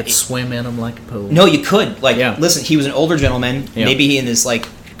he could swim in them like a pool. No, you could. Listen, he was an older gentleman, maybe in his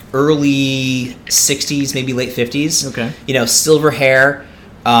early 60s, maybe late 50s. Okay. Silver hair,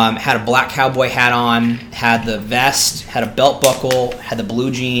 had a black cowboy hat on, had the vest, had a belt buckle, had the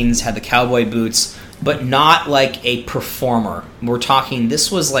blue jeans, had the cowboy boots, but not like a performer. We're talking,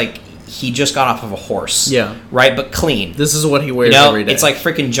 this was he just got off of a horse. Yeah. Right? But clean. This is what he wears every day. It's like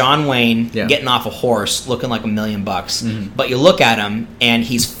freaking John Wayne getting off a horse looking like $1 million. Mm-hmm. But you look at him and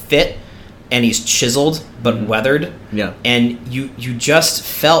he's fit and he's chiseled but weathered. Yeah. And you just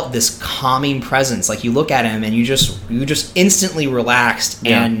felt this calming presence. Like you look at him and you just instantly relaxed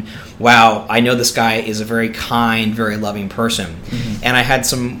and wow, I know this guy is a very kind, very loving person. Mm-hmm. And I had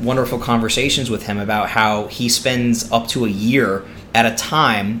some wonderful conversations with him about how he spends up to a year at a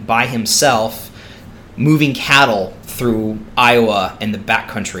time by himself moving cattle through Iowa and the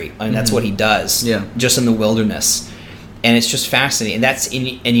backcountry. I mean, that's what he does. Yeah. Just in the wilderness. And it's just fascinating.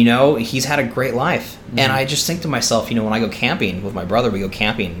 And he's had a great life. Mm-hmm. And I just think to myself, when I go camping with my brother, we go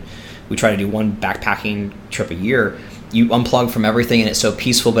camping. We try to do one backpacking trip a year. You unplug from everything and it's so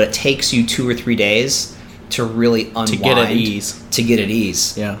peaceful, but it takes you 2 or 3 days to really unwind. To get at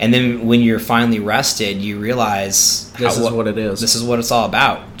ease. Yeah. And then when you're finally rested, you realize this is what it is. This is what it's all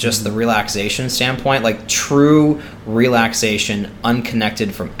about. Just the relaxation standpoint, like true relaxation,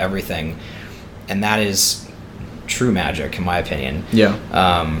 unconnected from everything. And that is true magic, in my opinion. Yeah.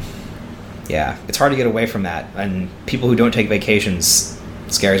 Yeah. It's hard to get away from that. And people who don't take vacations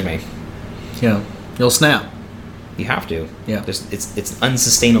scares me. Yeah. You'll snap. You have to. Yeah. It's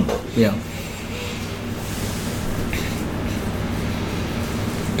unsustainable. Yeah.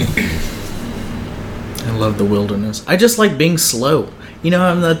 I love the wilderness. I just like being slow.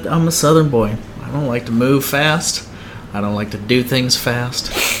 I'm a southern boy. I don't like to move fast. I don't like to do things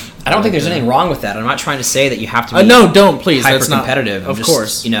fast. I don't think there's anything wrong with that. I'm not trying to say that you have to be no, don't, please. That's not hyper-competitive. Of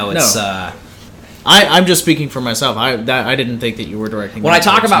course. It's... No. I'm just speaking for myself. I didn't think that you were directing. When I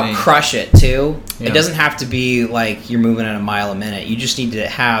talk about crush it too, it doesn't have to be like you're moving at a mile a minute. You just need to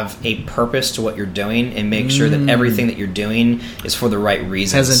have a purpose to what you're doing and make sure that everything that you're doing is for the right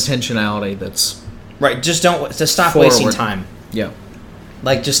reasons. Has intentionality. That's right. Just stop wasting time. Yeah.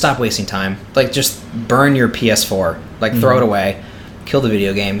 Just stop wasting time. Just burn your PS4. Throw it away. Kill the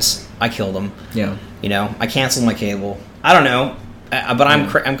video games. I killed them. Yeah. I canceled my cable. I don't know. But I'm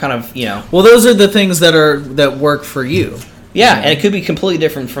kind of, Well, those are the things that work for you. Yeah, and it could be completely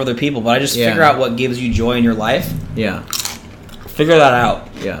different for other people, but I just figure out what gives you joy in your life. Yeah. Figure that out.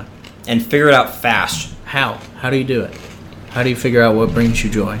 Yeah. And figure it out fast. How? How do you do it? How do you figure out what brings you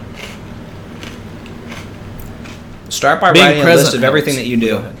joy? Start by writing a list of everything that you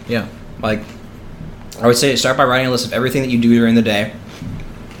do. Yeah. I would say start by writing a list of everything that you do during the day,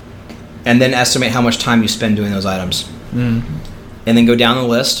 and then estimate how much time you spend doing those items. Mm-hmm. And then go down the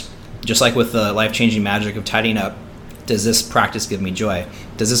list, just like with the life-changing magic of tidying up. Does this practice give me joy?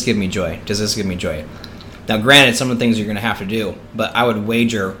 Does this give me joy? Does this give me joy? Now, granted, some of the things you're going to have to do, but I would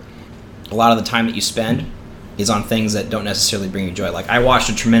wager a lot of the time that you spend is on things that don't necessarily bring you joy. I watched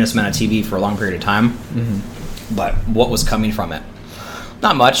a tremendous amount of TV for a long period of time, but what was coming from it?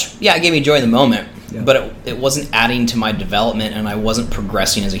 Not much. Yeah, it gave me joy in the moment, but it wasn't adding to my development, and I wasn't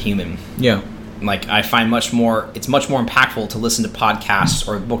progressing as a human. Yeah. I find it's much more impactful to listen to podcasts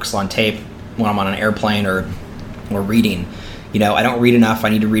or books on tape when I'm on an airplane or reading. I don't read enough. I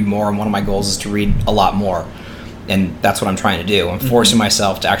need to read more, and one of my goals is to read a lot more. And that's what I'm trying to do. I'm forcing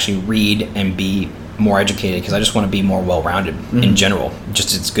myself to actually read and be more educated because I just want to be more well-rounded in general.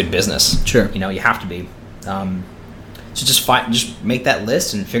 Just it's good business. Sure. You have to be. So just make that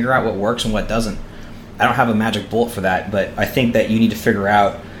list and figure out what works and what doesn't. I don't have a magic bullet for that, but I think that you need to figure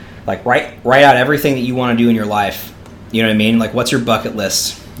out write out everything that you want to do in your life. You know what I mean? What's your bucket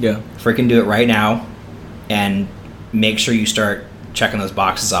list? Yeah. Freaking do it right now and make sure you start checking those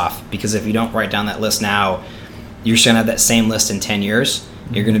boxes off. Because if you don't write down that list now, you're just going to have that same list in 10 years.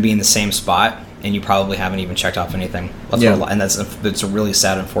 You're going to be in the same spot and you probably haven't even checked off anything. And that's a really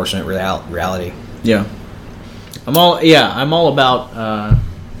sad, unfortunate reality. Yeah. I'm all about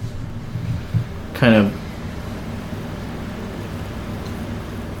kind of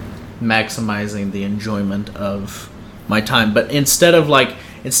maximizing the enjoyment of my time, but instead of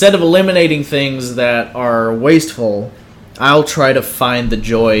eliminating things that are wasteful, I'll try to find the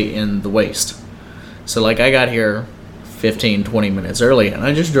joy in the waste. So I got here 15, 20 minutes early. And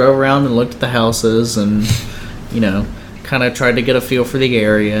I just drove around and looked at the houses and, kind of tried to get a feel for the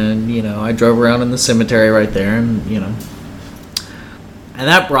area. And, I drove around in the cemetery right there and, and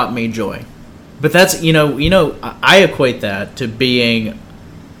that brought me joy. But that's, I equate that to being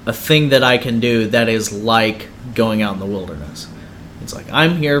a thing that I can do that is like going out in the wilderness. It's like,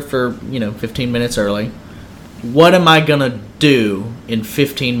 I'm here for, 15 minutes early. What am I going to do in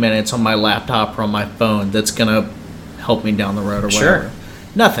 15 minutes on my laptop or on my phone that's going to help me down the road or whatever? Sure.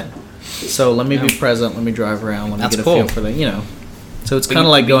 Nothing. So let me be present. Let me drive around. Let me That's get a cool. feel for that, So it's kind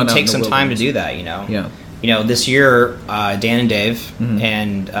of like going out in the take some time to wilderness. do that, Yeah. This year, Dan and Dave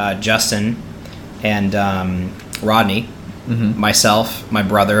and Justin and Rodney, myself, my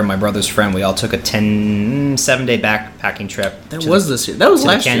brother, and my brother's friend, we all took a 7-day backpacking trip. That was this year. That was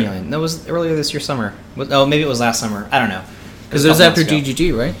last year. Canyon. That was earlier this year summer. Maybe it was last summer. I don't know. Because it was after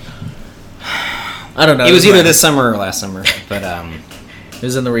GGG, right? I don't know. It was either this summer or last summer, but it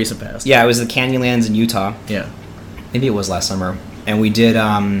was in the recent past. yeah, it was the Canyonlands in Utah. Yeah. Maybe it was last summer, and we did.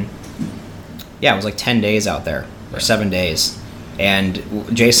 It was like 10 days out there, or 7 days, and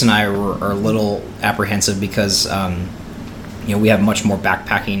Jason and I are a little apprehensive because we have much more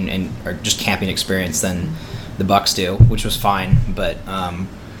backpacking and or just camping experience than the Bucks do, which was fine, but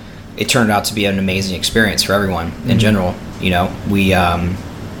it turned out to be an amazing experience for everyone in general. We had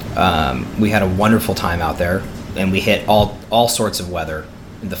a wonderful time out there, and we hit all sorts of weather.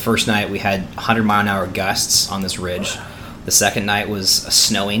 The first night we had 100-mile-an-hour gusts on this ridge. The second night was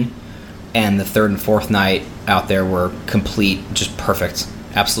snowing, and the third and fourth night out there were just perfect,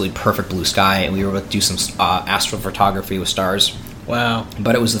 absolutely perfect blue sky, and we were able to do some astrophotography with stars. Wow.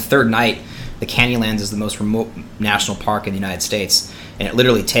 But it was the third night. The Canyonlands is the most remote national park in the United States, and it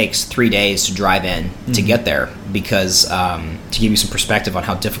literally takes 3 days to drive in to get there because, to give you some perspective on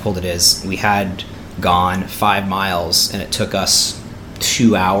how difficult it is, we had gone 5 miles, and it took us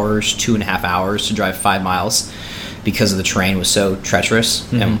 2.5 hours to drive 5 miles because of the terrain was so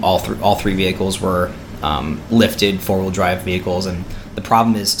treacherous, and all three vehicles were lifted 4-wheel drive vehicles, and the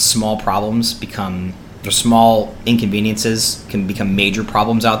problem is small inconveniences can become major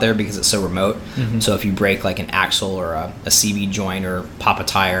problems out there because it's so remote. So if you break like an axle or a CV joint or pop a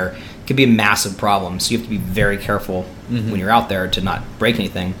tire, it could be a massive problem. So you have to be very careful when you're out there to not break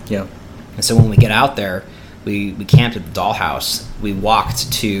anything. Yeah. And so when we get out there, we camped at the Dollhouse. We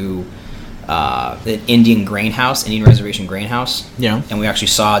walked to the Indian Reservation grain house. Yeah. And we actually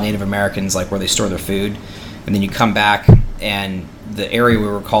saw Native Americans, like where they store their food. And then you come back, and the area we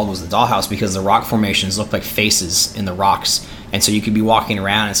were called was the Dollhouse because the rock formations looked like faces in the rocks. And so you could be walking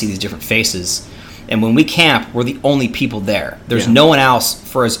around and see these different faces. And when we camp, we're the only people there. There's no one else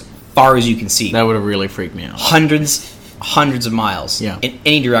for as far as you can see. That would have really freaked me out. Hundreds of miles. Yeah. In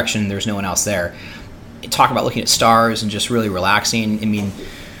any direction, there's no one else there. Talk about looking at stars and just really relaxing. I mean,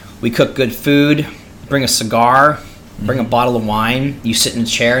 we cook good food, bring a cigar, bring a bottle of wine. You sit in a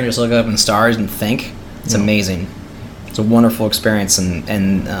chair and just look up at the stars and think. It's amazing. It's a wonderful experience, and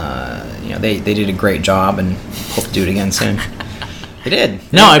they did a great job, and hope to do it again soon. They did.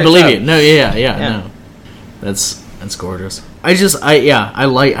 No, I believe you. No, yeah. No, that's gorgeous. I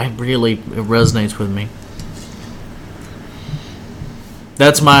really, it resonates with me.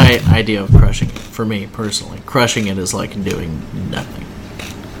 That's my idea of crushing it, for me, personally. Crushing it is like doing nothing.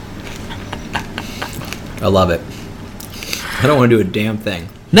 I love it. I don't want to do a damn thing.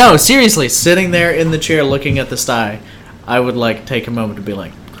 No, seriously, sitting there in the chair looking at the sky, I would take a moment to be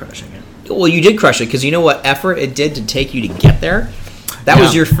like, crushing it. Well, you did crush it, because you know what effort it did to take you to get there? That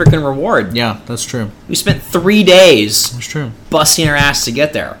was your freaking reward. Yeah, that's true. We spent 3 days That's true. busting our ass to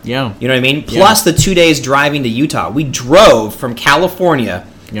get there. Yeah. You know what I mean? Plus the 2 days driving to Utah. We drove from California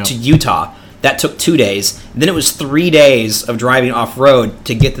to Utah. That took 2 days. Then it was 3 days of driving off-road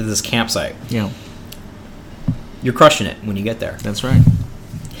to get to this campsite. Yeah. You're crushing it when you get there. That's right.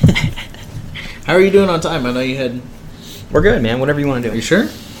 How are you doing on time? I know you had... We're good, man. Whatever you want to do. Are you sure?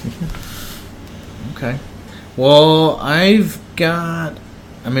 Okay. Well, I've got...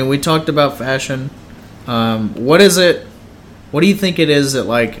 we talked about fashion. What is it... What do you think it is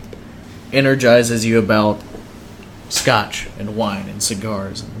that, energizes you about scotch and wine and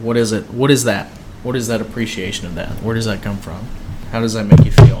cigars? What is it? What is that? What is that appreciation of that? Where does that come from? How does that make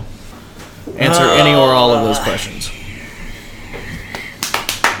you feel? Answer any or all of those questions.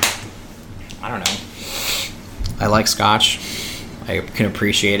 I don't know. I like scotch. I can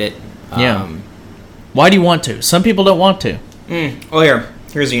appreciate it. Why do you want to? Some people don't want to.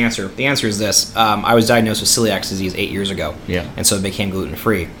 Here's the answer. The answer is this. I was diagnosed with celiac disease 8 years ago. Yeah. And so it became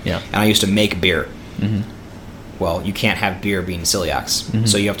gluten-free. Yeah. And I used to make beer. well, you can't have beer being celiacs,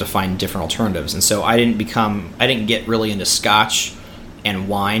 so you have to find different alternatives. And so I didn't get really into Scotch and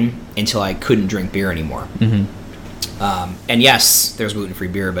wine until I couldn't drink beer anymore. And yes, there's gluten-free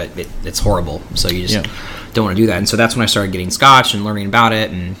beer, but it's horrible, so you just don't want to do that. And so that's when I started getting Scotch and learning about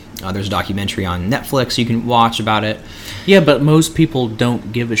it, and there's a documentary on Netflix you can watch about it. Yeah, but most people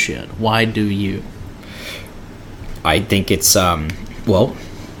don't give a shit. Why do you? I think it's, well,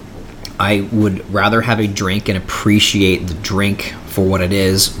 I would rather have a drink and appreciate the drink for what it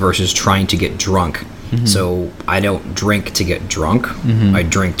is versus trying to get drunk. So I don't drink to get drunk. I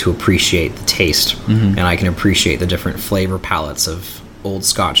drink to appreciate the taste, and I can appreciate the different flavor palettes of old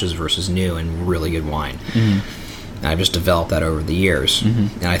scotches versus new and really good wine. And I've just developed that over the years,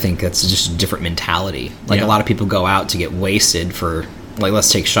 and I think that's just a different mentality. Like a lot of people go out to get wasted for, like,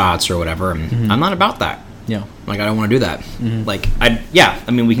 let's take shots or whatever, and I'm not about that. Yeah. Like, I don't want to do that. Like, I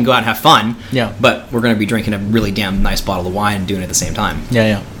mean, we can go out and have fun, but we're going to be drinking a really damn nice bottle of wine and doing it at the same time.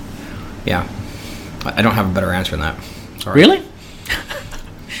 Yeah. I don't have a better answer than that. Sorry. Really?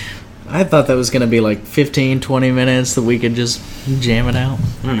 I thought that was going to be like 15, 20 minutes that we could just jam it out.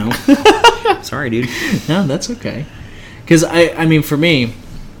 I don't know. Sorry, dude. No, that's okay. Because, I mean, for me,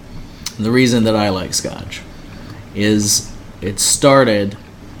 the reason that I like Scotch is it started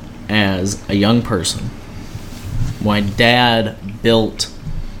as a young person. My dad built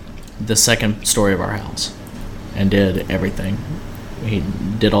the second story of our house and did everything. He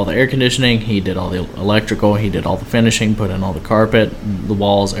did all the air conditioning, he did all the electrical, he did all the finishing, put in all the carpet, the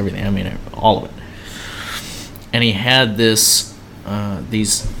walls, everything. I mean, all of it. And he had this,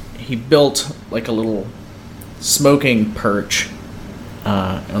 he built like a little smoking perch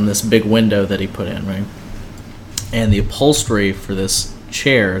on this big window that he put in, right? And the upholstery for this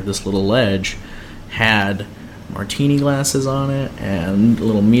chair, this little ledge, had martini glasses on it and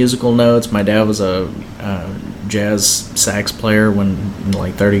little musical notes. My dad was a jazz sax player when,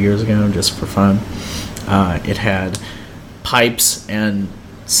 like, 30 years ago, just for fun. It had pipes and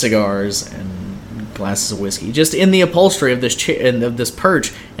cigars and glasses of whiskey, just in the upholstery of this of this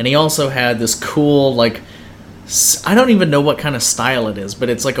perch. And he also had this cool, like, I don't even know what kind of style it is, but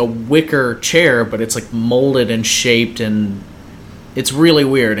it's like a wicker chair, but it's like molded and shaped, and it's really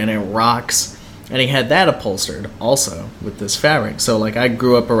weird, and it rocks. And he had that upholstered also with this fabric. So, like, I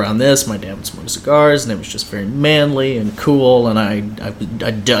grew up around this. My dad would smoke cigars, and it was just very manly and cool, and I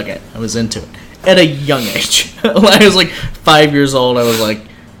dug it. I was into it at a young age. When I was like 5 years old, I was like,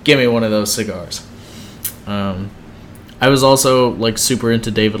 give me one of those cigars. I was also, like, super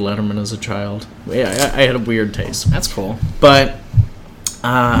into David Letterman as a child. Yeah, I had a weird taste. That's cool. But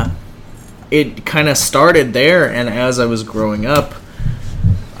it kind of started there, and as I was growing up,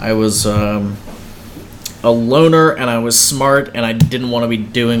 I was a loner, and I was smart, and I didn't want to be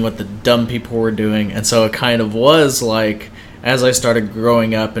doing what the dumb people were doing. And so it kind of was like, as I started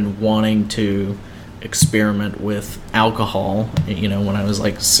growing up and wanting to experiment with alcohol, you know, when I was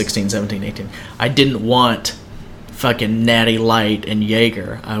like 16, 17, 18, I didn't want fucking Natty Light and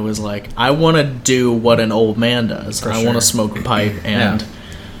Jaeger. I was like, I want to do what an old man does. I want to smoke a pipe and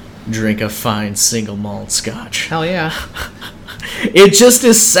drink a fine single malt scotch. Hell yeah. It just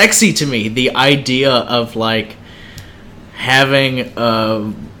is sexy to me, the idea of, like, having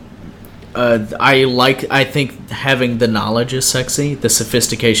I think having the knowledge is sexy. The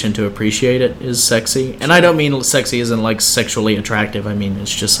sophistication to appreciate it is sexy. And I don't mean sexy isn't like sexually attractive. I mean,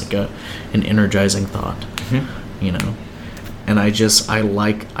 it's just like an energizing thought, you know. And I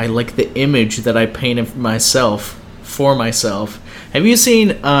like the image that I painted for myself. Have you seen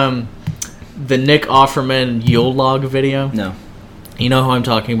the Nick Offerman Yule log video? No. You know who I'm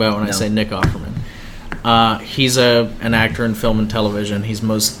talking about when I say Nick Offerman. He's an actor in film and television. He's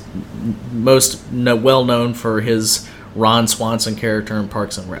most well known for his Ron Swanson character in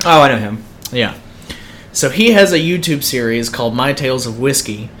Parks and Rec. Oh, I know him. Yeah. So he has a YouTube series called My Tales of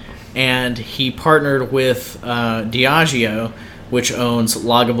Whiskey, and he partnered with Diageo, which owns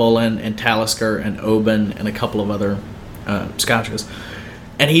Lagavulin and Talisker and Oban and a couple of other scotches.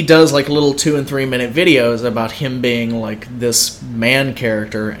 And he does, like, little 2 and 3 minute videos about him being, like, this man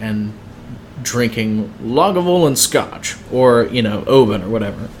character and drinking Lagavulin scotch or, you know, Oban or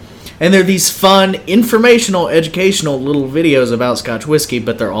whatever. And they're these fun, informational, educational little videos about Scotch whiskey,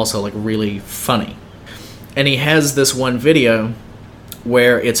 but they're also, like, really funny. And he has this one video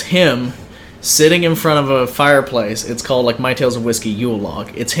where it's him sitting in front of a fireplace. It's called, like, My Tales of Whiskey Yule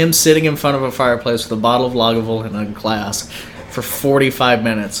log. It's him sitting in front of a fireplace with a bottle of Lagavulin and a glass for 45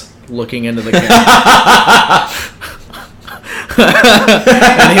 minutes looking into the camera.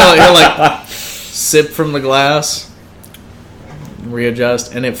 And he'll like sip from the glass,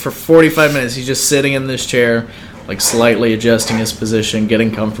 readjust, and for 45 minutes he's just sitting in this chair like slightly adjusting his position,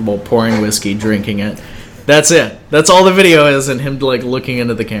 getting comfortable, pouring whiskey, drinking it. That's it. That's all the video is, and him like looking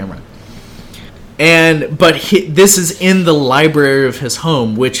into the camera. But this is in the library of his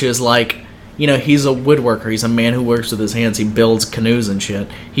home, which is like, you know, he's a woodworker. He's a man who works with his hands. He builds canoes and shit.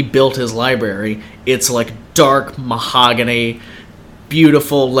 He built his library. It's like dark mahogany,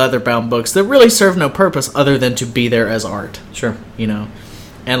 beautiful leather-bound books that really serve no purpose other than to be there as art. Sure. You know?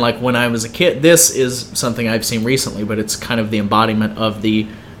 And like when I was a kid, this is something I've seen recently, but it's kind of the embodiment of the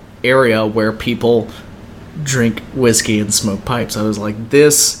area where people drink whiskey and smoke pipes. I was like,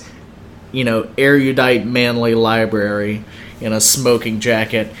 this, you know, erudite, manly library in a smoking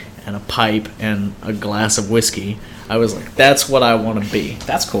jacket and a pipe and a glass of whiskey. I was like, that's what I want to be.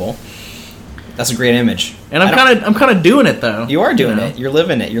 That's cool. That's a great image. And I'm kind of doing it though. You are doing it. You're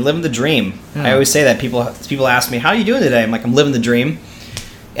living it. You're living the dream. Yeah. I always say that. People ask me, "How are you doing today?" I'm like, "I'm living the dream,"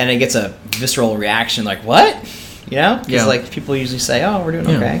 and it gets a visceral reaction, like, "What?" You know? Because like people usually say, "Oh, we're doing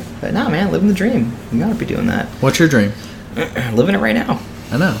okay," but no, man, living the dream. You gotta be doing that. What's your dream? Living it right now.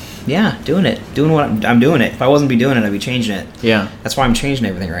 I know. Yeah, doing it. Doing what I'm doing it. If I wasn't be doing it, I'd be changing it. Yeah. That's why I'm changing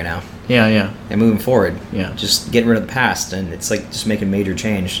everything right now. Yeah. And moving forward. Yeah. Just getting rid of the past, and it's like just making major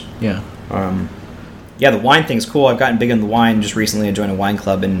change. Yeah. Yeah, the wine thing's cool. I've gotten big into the wine just recently. I joined a wine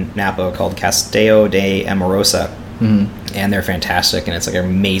club in Napa called Castello de Amorosa. Mm-hmm. And they're fantastic, and it's like an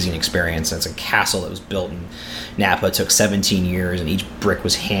amazing experience. It's a castle that was built in Napa. It took 17 years, and each brick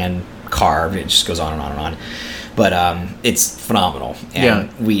was hand carved. It just goes on and on and on. But it's phenomenal,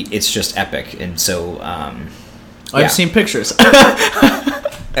 and it's just epic. And so I've seen pictures.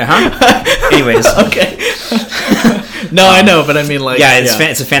 Anyways, okay. No, I know, but I mean, like,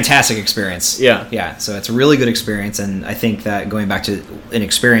 it's a fantastic experience. Yeah. So it's a really good experience, and I think that going back to an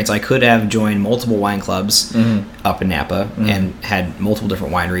experience, I could have joined multiple wine clubs up in Napa and had multiple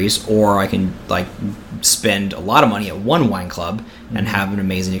different wineries, or I can like spend a lot of money at one wine club and have an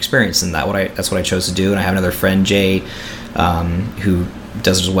amazing experience. And that's what I chose to do. And I have another friend, Jay, who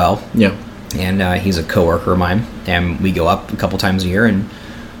does it as well. Yeah. And he's a coworker of mine, and we go up a couple times a year and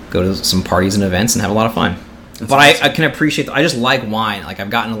go to some parties and events and have a lot of fun. But awesome. I can appreciate I just like wine. Like,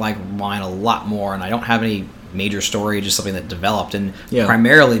 I've gotten to like wine a lot more, and I don't have any major story, just something that developed, and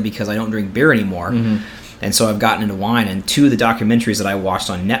primarily because I don't drink beer anymore. And so I've gotten into wine, and two of the documentaries that I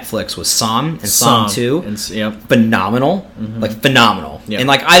watched on Netflix was Somm and Somm 2. Phenomenal. Like, phenomenal. And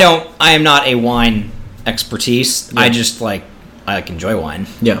like, I am not a wine expertise. I just like enjoy wine.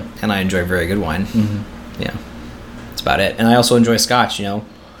 Yeah. And I enjoy very good wine. Yeah. That's about it. And I also enjoy scotch, you know.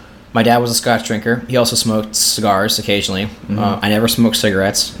 My dad was a scotch drinker. He also smoked cigars occasionally. I never smoked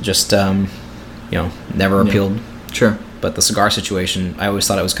cigarettes. Just, never appealed. Sure. But the cigar situation, I always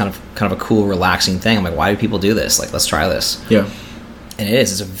thought it was kind of a cool, relaxing thing. I'm like, why do people do this? Like, let's try this. Yeah. And it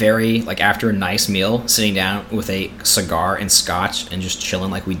is. It's a very, like, after a nice meal, sitting down with a cigar and scotch and just chilling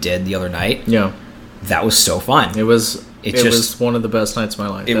like we did the other night. Yeah. That was so fun. It was one of the best nights of my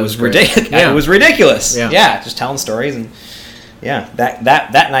life. It was ridiculous. Yeah. It was ridiculous. Yeah. Just telling stories and... Yeah,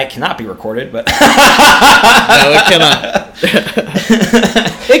 that night cannot be recorded, but... No, it cannot.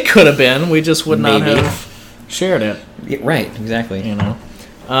 It could have been. We just would not have shared it. Yeah, right, exactly. You know?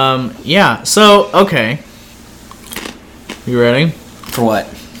 Yeah, so, okay. You ready? For what?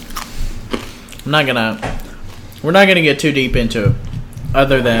 We're not gonna get too deep into it,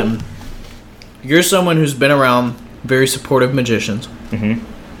 other than you're someone who's been around very supportive magicians.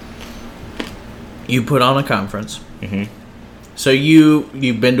 You put on a conference. So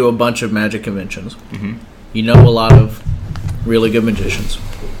you've been to a bunch of magic conventions. You know a lot of really good magicians.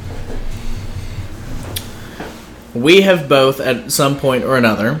 We have both, at some point or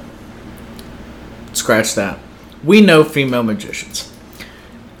another, scratch that, we know female magicians.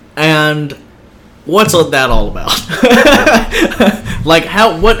 And what's that all about? Like,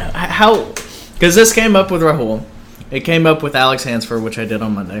 how, because this came up with Rahul. It came up with Alex Hansford, which I did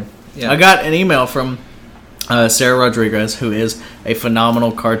on Monday. Yeah. I got an email from Sarah Rodriguez, who is a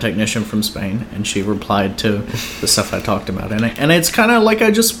phenomenal card technician from Spain, and she replied to the stuff I talked about in it. And it's kind of like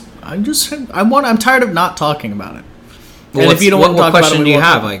I'm tired of not talking about it. Well, and if you don't want to talk about it, what question do you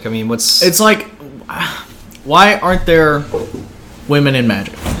have? Like, I mean, It's like, why aren't there women in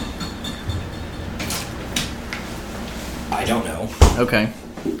magic? I don't know. Okay.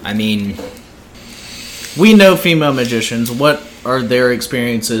 I mean, we know female magicians. What are their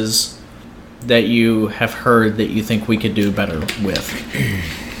experiences that you have heard that you think we could do better with?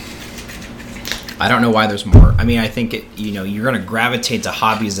 I don't know why there's more. I mean, I think you're going to gravitate to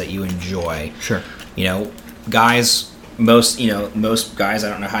hobbies that you enjoy. Sure. You know, guys, most guys, I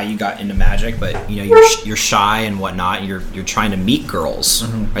don't know how you got into magic, but you're shy and whatnot. You're trying to meet girls.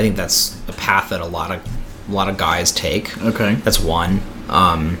 I think that's a path that a lot of lot of guys take. Okay. That's one.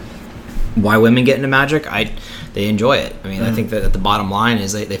 Why women get into magic? They enjoy it. I mean, I think that the bottom line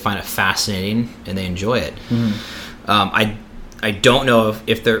is they find it fascinating and they enjoy it. I don't know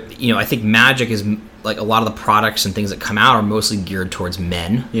if they're, I think magic is like a lot of the products and things that come out are mostly geared towards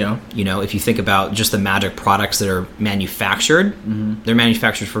men. Yeah. If you think about just the magic products that are manufactured, they're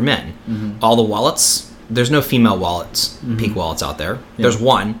manufactured for men. All the wallets, there's no female wallets, pink wallets out there. Yeah. There's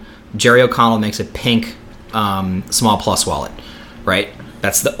one. Jerry O'Connell makes a pink small plus wallet, right?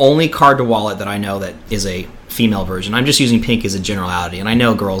 That's the only card to wallet that I know that is a female version. I'm just using pink as a generality, and I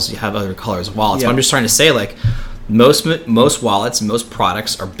know girls have other colors of wallets, but I'm just trying to say, like, most wallets and most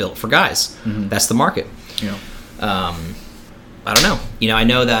products are built for guys. That's the market. Yeah. I don't know. I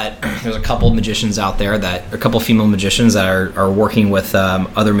know that there's a couple magicians out there a couple female magicians that are working with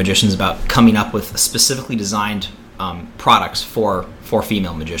other magicians about coming up with specifically designed products for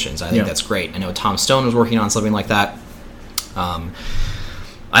female magicians. I think that's great. I know Tom Stone was working on something like that.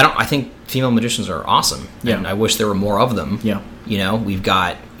 I think female magicians are awesome. Yeah. And I wish there were more of them. Yeah. We've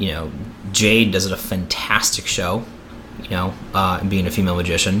got, Jade does a fantastic show, being a female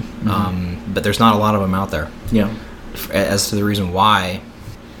magician. But there's not a lot of them out there. Yeah. As to the reason why,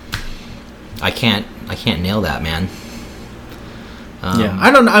 I can't nail that, man.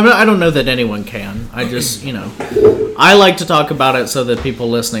 I don't know that anyone can. I just, I like to talk about it so that people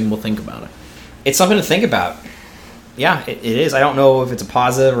listening will think about it. It's something to think about. Yeah, it is. I don't know if it's a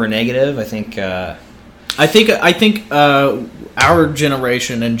positive or a negative. I think our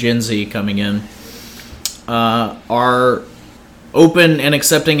generation and Gen Z coming in are open and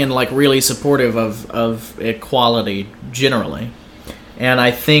accepting and like really supportive of equality generally. And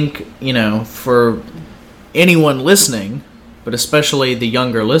I think, for anyone listening, but especially the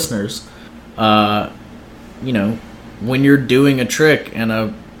younger listeners, when you're doing a trick and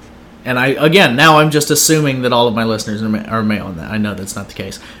now I'm just assuming that all of my listeners are male, and I know that's not the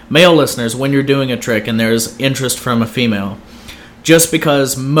case. Male listeners, when you're doing a trick and there's interest from a female, just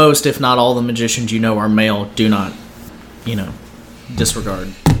because most, if not all, the magicians are male, do not, disregard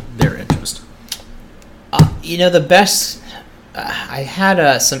their interest. The best. I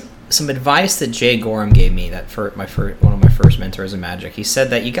had some advice that Jay Gorham gave me that for one of my first mentors in magic. He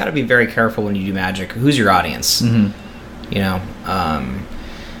said that you got to be very careful when you do magic. Who's your audience?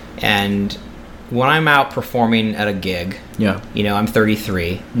 And when I'm out performing at a gig, I'm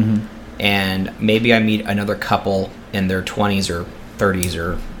 33, and maybe I meet another couple in their 20s or 30s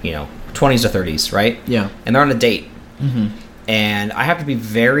or 20s to 30s, right? Yeah. And they're on a date, and I have to be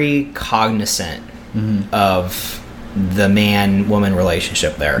very cognizant of the man-woman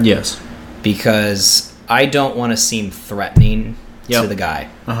relationship there. Yes. Because I don't want to seem threatening to the guy.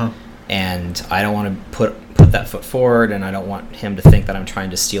 And I don't want to put that foot forward, and I don't want him to think that I'm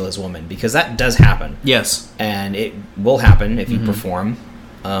trying to steal his woman, because that does happen. Yes. And it will happen if you perform.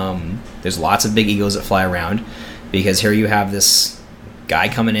 There's lots of big egos that fly around, because here you have this guy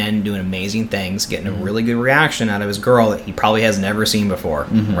coming in doing amazing things, getting a really good reaction out of his girl that he probably has never seen before,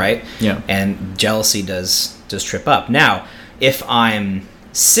 right? Yeah. And jealousy does trip up. Now, if I'm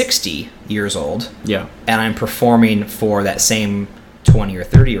 60 years old and I'm performing for that same 20 or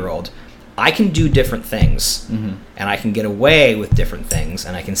 30-year-old, I can do different things, and I can get away with different things,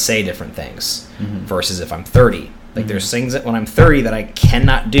 and I can say different things, versus if I'm 30. Like, there's things that when I'm 30 that I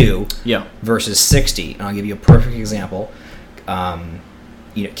cannot do versus 60. And I'll give you a perfect example.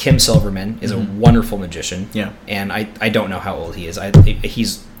 Kim Silverman is a wonderful magician, and I don't know how old he is.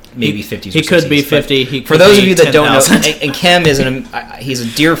 He's maybe 50s or 60s. He could be 50. He could for those be of you that 10, don't know, and Kim is he's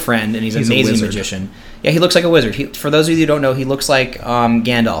a dear friend, and he's an amazing magician. Yeah, he looks like a wizard. For those of you who don't know, he looks like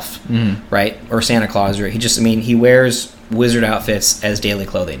Gandalf, right? Or Santa Claus. Or he wears wizard outfits as daily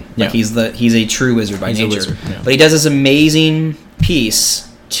clothing. Yeah. Like he's a true wizard by nature. Wizard, yeah. But he does this amazing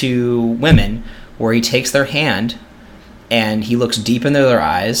piece to women where he takes their hand and he looks deep into their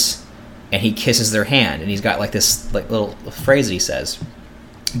eyes and he kisses their hand, and he's got like this little phrase that he says.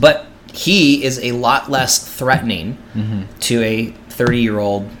 But he is a lot less threatening to a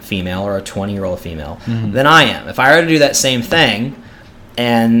 30-year-old female or a 20-year-old female than I am. If I were to do that same thing,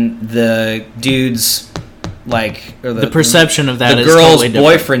 and the dude's or the perception of that the is girl's totally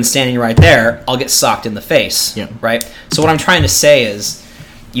boyfriend standing right there, I'll get socked in the face. Yeah. Right. So what I'm trying to say is,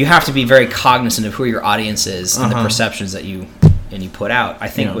 you have to be very cognizant of who your audience is and the perceptions that you put out. I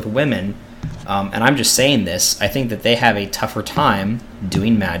think with women, and I'm just saying this, I think that they have a tougher time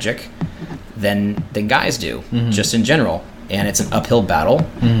doing magic than guys do, just in general. And it's an uphill battle.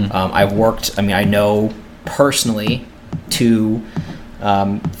 I know personally three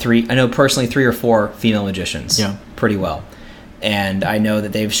or four female magicians pretty well. And I know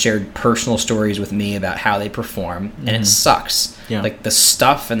that they've shared personal stories with me about how they perform, and it sucks. Yeah. Like, the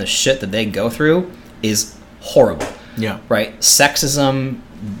stuff and the shit that they go through is horrible. Yeah. Right? Sexism,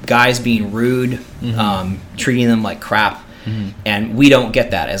 guys being rude, treating them like crap. And we don't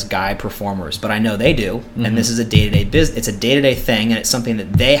get that as guy performers, but I know they do. And this is a day-to-day business. It's a day-to-day thing, and it's something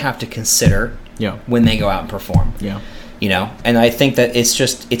that they have to consider when they go out and perform. Yeah. You know, and I think that it's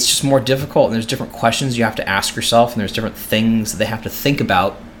just more difficult, and there's different questions you have to ask yourself, and there's different things that they have to think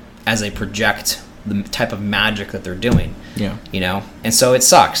about as they project the type of magic that they're doing. Yeah. You know, and so it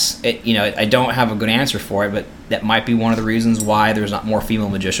sucks. I don't have a good answer for it, but that might be one of the reasons why there's not more female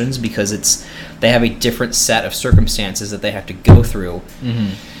magicians, because they have a different set of circumstances that they have to go through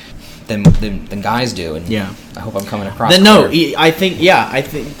than guys do. And I hope I'm coming across. I think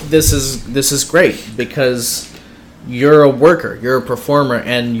this is great, because you're a worker, you're a performer,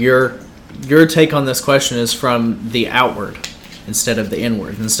 and your take on this question is from the outward instead of the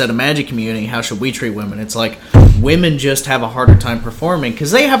inward. Instead of magic community, how should we treat women? It's like women just have a harder time performing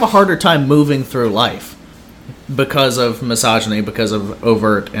because they have a harder time moving through life because of misogyny, because of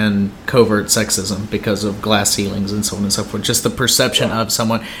overt and covert sexism, because of glass ceilings and so on and so forth. Just the perception of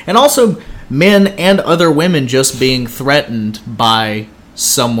someone. And also men and other women just being threatened by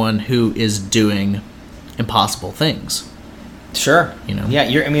someone who is doing impossible things. Sure. You know? Yeah,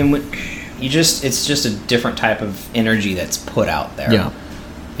 it's just a different type of energy that's put out there. Yeah.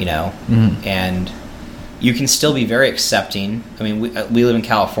 You know? And you can still be very accepting. I mean, we live in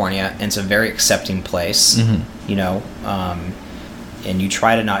California, and it's a very accepting place. You know? And you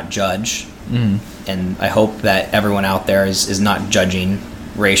try to not judge. And I hope that everyone out there is not judging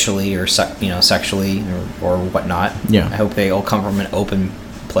racially or sexually or whatnot. Yeah. I hope they all come from an open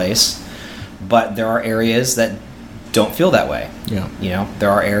place. But there are areas that don't feel that way. Yeah. You know, there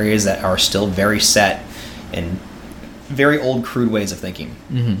are areas that are still very set in very old, crude ways of thinking.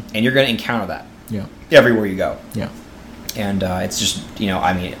 And you're going to encounter that everywhere you go. Yeah. And it's just,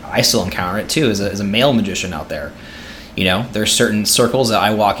 I mean, I still encounter it too as a male magician out there. You know, there's certain circles that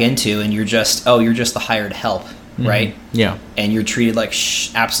I walk into, and you're just the hired help, right? Yeah. And you're treated like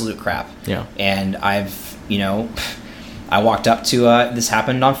absolute crap. Yeah. And I walked up to this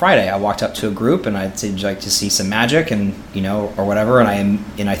happened on Friday. I walked up to a group, and I'd like to see some magic, and or whatever.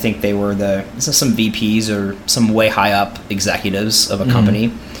 And I think they were some VPs or some way high up executives of a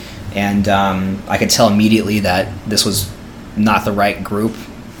company, and I could tell immediately that this was not the right group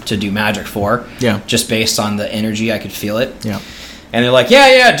to do magic for. Yeah. Just based on the energy, I could feel it. Yeah. And they're like,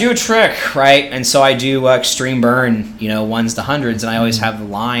 yeah, do a trick, right? And so I do extreme burn, ones to hundreds, and I always have the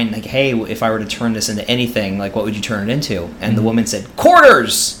line like, hey, if I were to turn this into anything, like, what would you turn it into? And the woman said,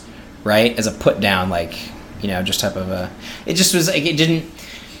 quarters, right? As a put down, like, just type of a. It just was like, it didn't.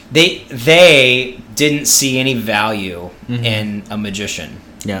 They didn't see any value in a magician.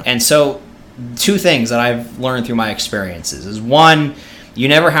 Yeah. And so, two things that I've learned through my experiences is, one, you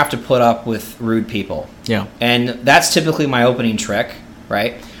never have to put up with rude people. Yeah. And that's typically my opening trick,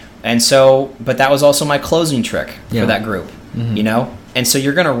 right? And so, but that was also my closing trick for that group, And so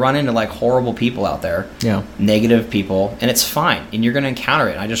you're going to run into like horrible people out there, negative people, and it's fine. And you're going to encounter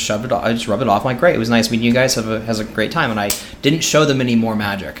it. And I just rub it off. I'm like, great, it was nice meeting you guys. Has a great time. And I didn't show them any more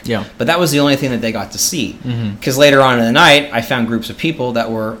magic. Yeah. But that was the only thing that they got to see. Because later on in the night, I found groups of people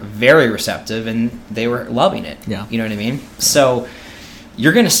that were very receptive, and they were loving it. Yeah. You know what I mean? So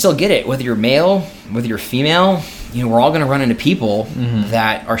you're going to still get it, whether you're male, whether you're female. We're all going to run into people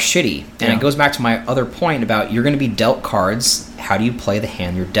that are shitty. And it goes back to my other point about you're going to be dealt cards. How do you play the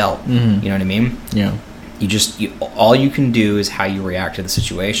hand you're dealt? You know what I mean? Yeah. All you can do is how you react to the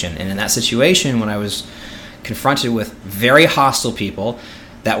situation. And in that situation, when I was confronted with very hostile people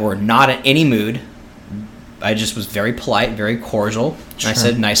that were not in any mood, I just was very polite, very cordial. And I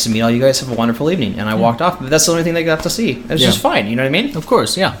said, nice to meet all you guys. Have a wonderful evening. And I walked off. But that's the only thing they got to see. It was just fine. You know what I mean? Of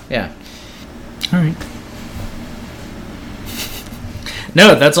course, yeah. Yeah. All right.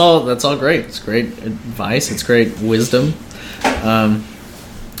 No, that's all great. It's great advice. It's great wisdom.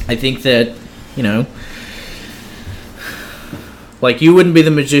 I think that, like, you wouldn't be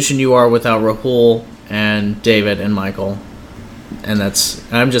the magician you are without Rahul and David and Michael. And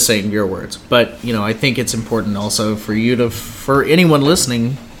I'm just saying your words. But, I think it's important also for anyone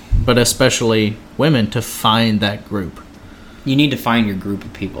listening, but especially women, to find that group. You need to find your group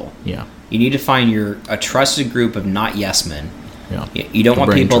of people. Yeah. You need to find a trusted group of not yes men. Yeah. You don't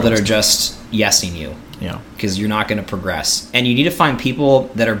want people that are just yesing you. Yeah. Because you're not going to progress. And you need to find people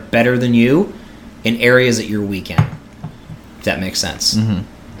that are better than you in areas that you're weak in. If that makes sense.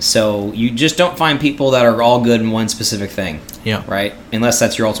 So you just don't find people that are all good in one specific thing. Yeah. Right? Unless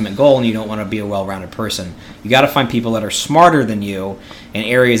that's your ultimate goal and you don't want to be a well-rounded person. You got to find people that are smarter than you in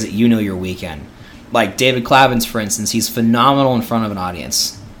areas that you know you're weak in. Like David Clavins, for instance, he's phenomenal in front of an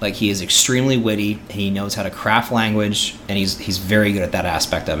audience. Like, he is extremely witty, he knows how to craft language, and he's very good at that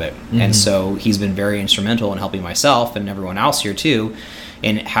aspect of it. Mm-hmm. And so he's been very instrumental in helping myself and everyone else here too.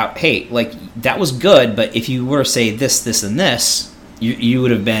 And how, hey, like, that was good, but if you were to say this, this, and this, you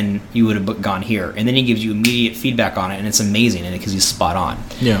would have gone here. And then he gives you immediate feedback on it, and it's amazing, and because he's spot on.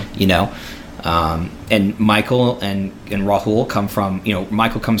 Yeah. You know? And Michael and Rahul come from,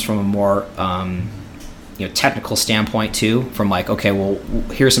 Michael comes from a more technical standpoint too, from like, okay, well,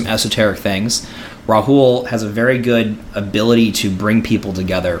 here's some esoteric things. Rahul has a very good ability to bring people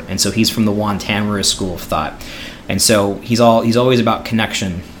together, and so he's from the Juan Tamariz school of thought, and so he's always about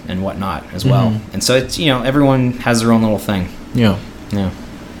connection and whatnot as well. Mm-hmm. And so it's, everyone has their own little thing. Yeah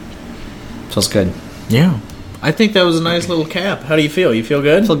So it's good. Yeah, I think that was a nice little cap. How do you feel? You feel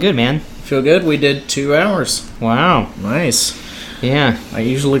good? I feel good, man. Feel good? We did 2 hours. Wow, nice. Yeah, I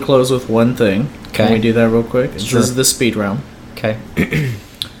usually close with one thing. Okay. Can we do that real quick? Sure. This is the speed round. Okay.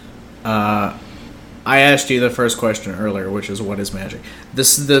 I asked you the first question earlier, which is, what is magic?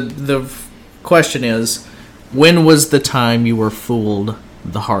 The question is, when was the time you were fooled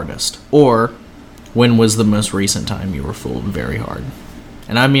the hardest? Or when was the most recent time you were fooled very hard?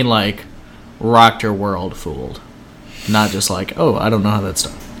 And I mean, like, rocked your world fooled. Not just like, oh, I don't know how that's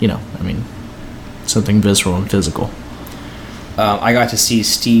done. I mean, something visceral and physical. I got to see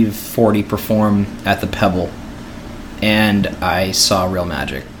Steve Forty perform at the Pebble, and I saw real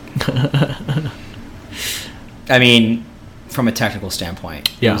magic. I mean, from a technical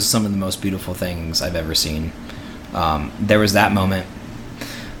standpoint, yeah. It was some of the most beautiful things I've ever seen. There was that moment.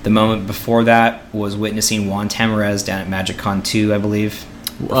 The moment before that was witnessing Juan Tamariz down at MagicCon 2, I believe.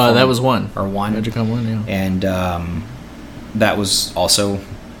 That was one. Or one. MagicCon 1, yeah. And that was also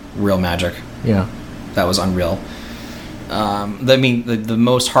real magic. Yeah. That was unreal. The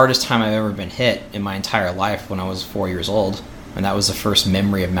most hardest time I've ever been hit in my entire life when I was 4 years old, and that was the first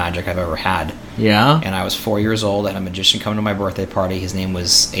memory of magic I've ever had. Yeah. And I was 4 years old, and a magician come to my birthday party. His name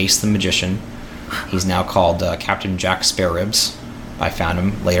was Ace the Magician. He's now called Captain Jack Spareribs. I found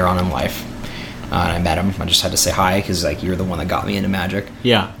him later on in life, and I met him. I just had to say hi because, like, you're the one that got me into magic.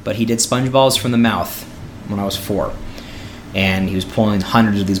 Yeah. But he did sponge balls from the mouth when I was 4, and he was pulling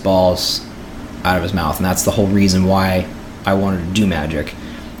hundreds of these balls out of his mouth, and that's the whole reason why I wanted to do magic.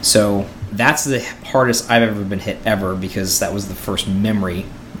 So that's the hardest I've ever been hit ever, because that was the first memory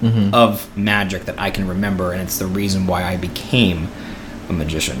of magic that I can remember, and it's the reason why I became a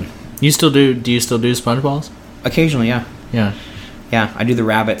magician. Do you still do sponge balls? Occasionally, yeah. Yeah, I do the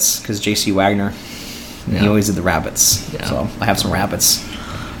rabbits because J.C. Wagner, he always did the rabbits. Yeah. So I have some rabbits.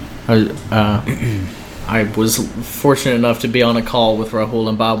 I was fortunate enough to be on a call with Rahul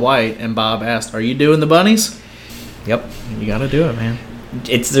and Bob White, and Bob asked, "Are you doing the bunnies?" Yep. You got to do it, man.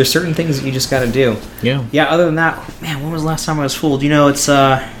 There's certain things that you just got to do. Yeah. Yeah. Other than that, man, when was the last time I was fooled? It's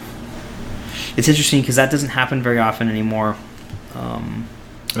interesting because that doesn't happen very often anymore.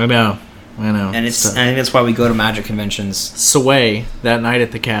 I know. And I think that's why we go to magic conventions. Sway, that night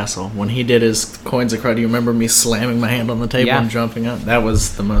at the castle, when he did his coins of credit, you remember me slamming my hand on the table and jumping up? That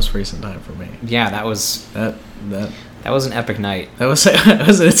was the most recent time for me. Yeah, that was an epic night. That was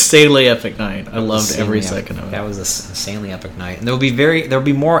an insanely epic night. I loved every second of it. That was an insanely epic night. And there'll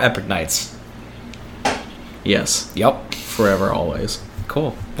be more epic nights. Yes. Yep. Forever, always.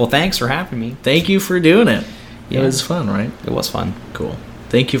 Cool. Well, thanks for having me. Thank you for doing it. Yeah. It was fun, right? It was fun. Cool.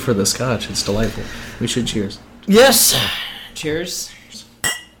 Thank you for the scotch. It's delightful. We should cheers. Yes. Cheers.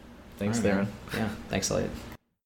 Thanks, Darren. Yeah. Thanks, Elliot.